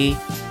TPFT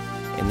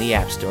in the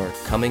App Store,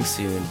 coming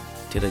soon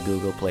to the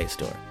Google Play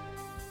Store.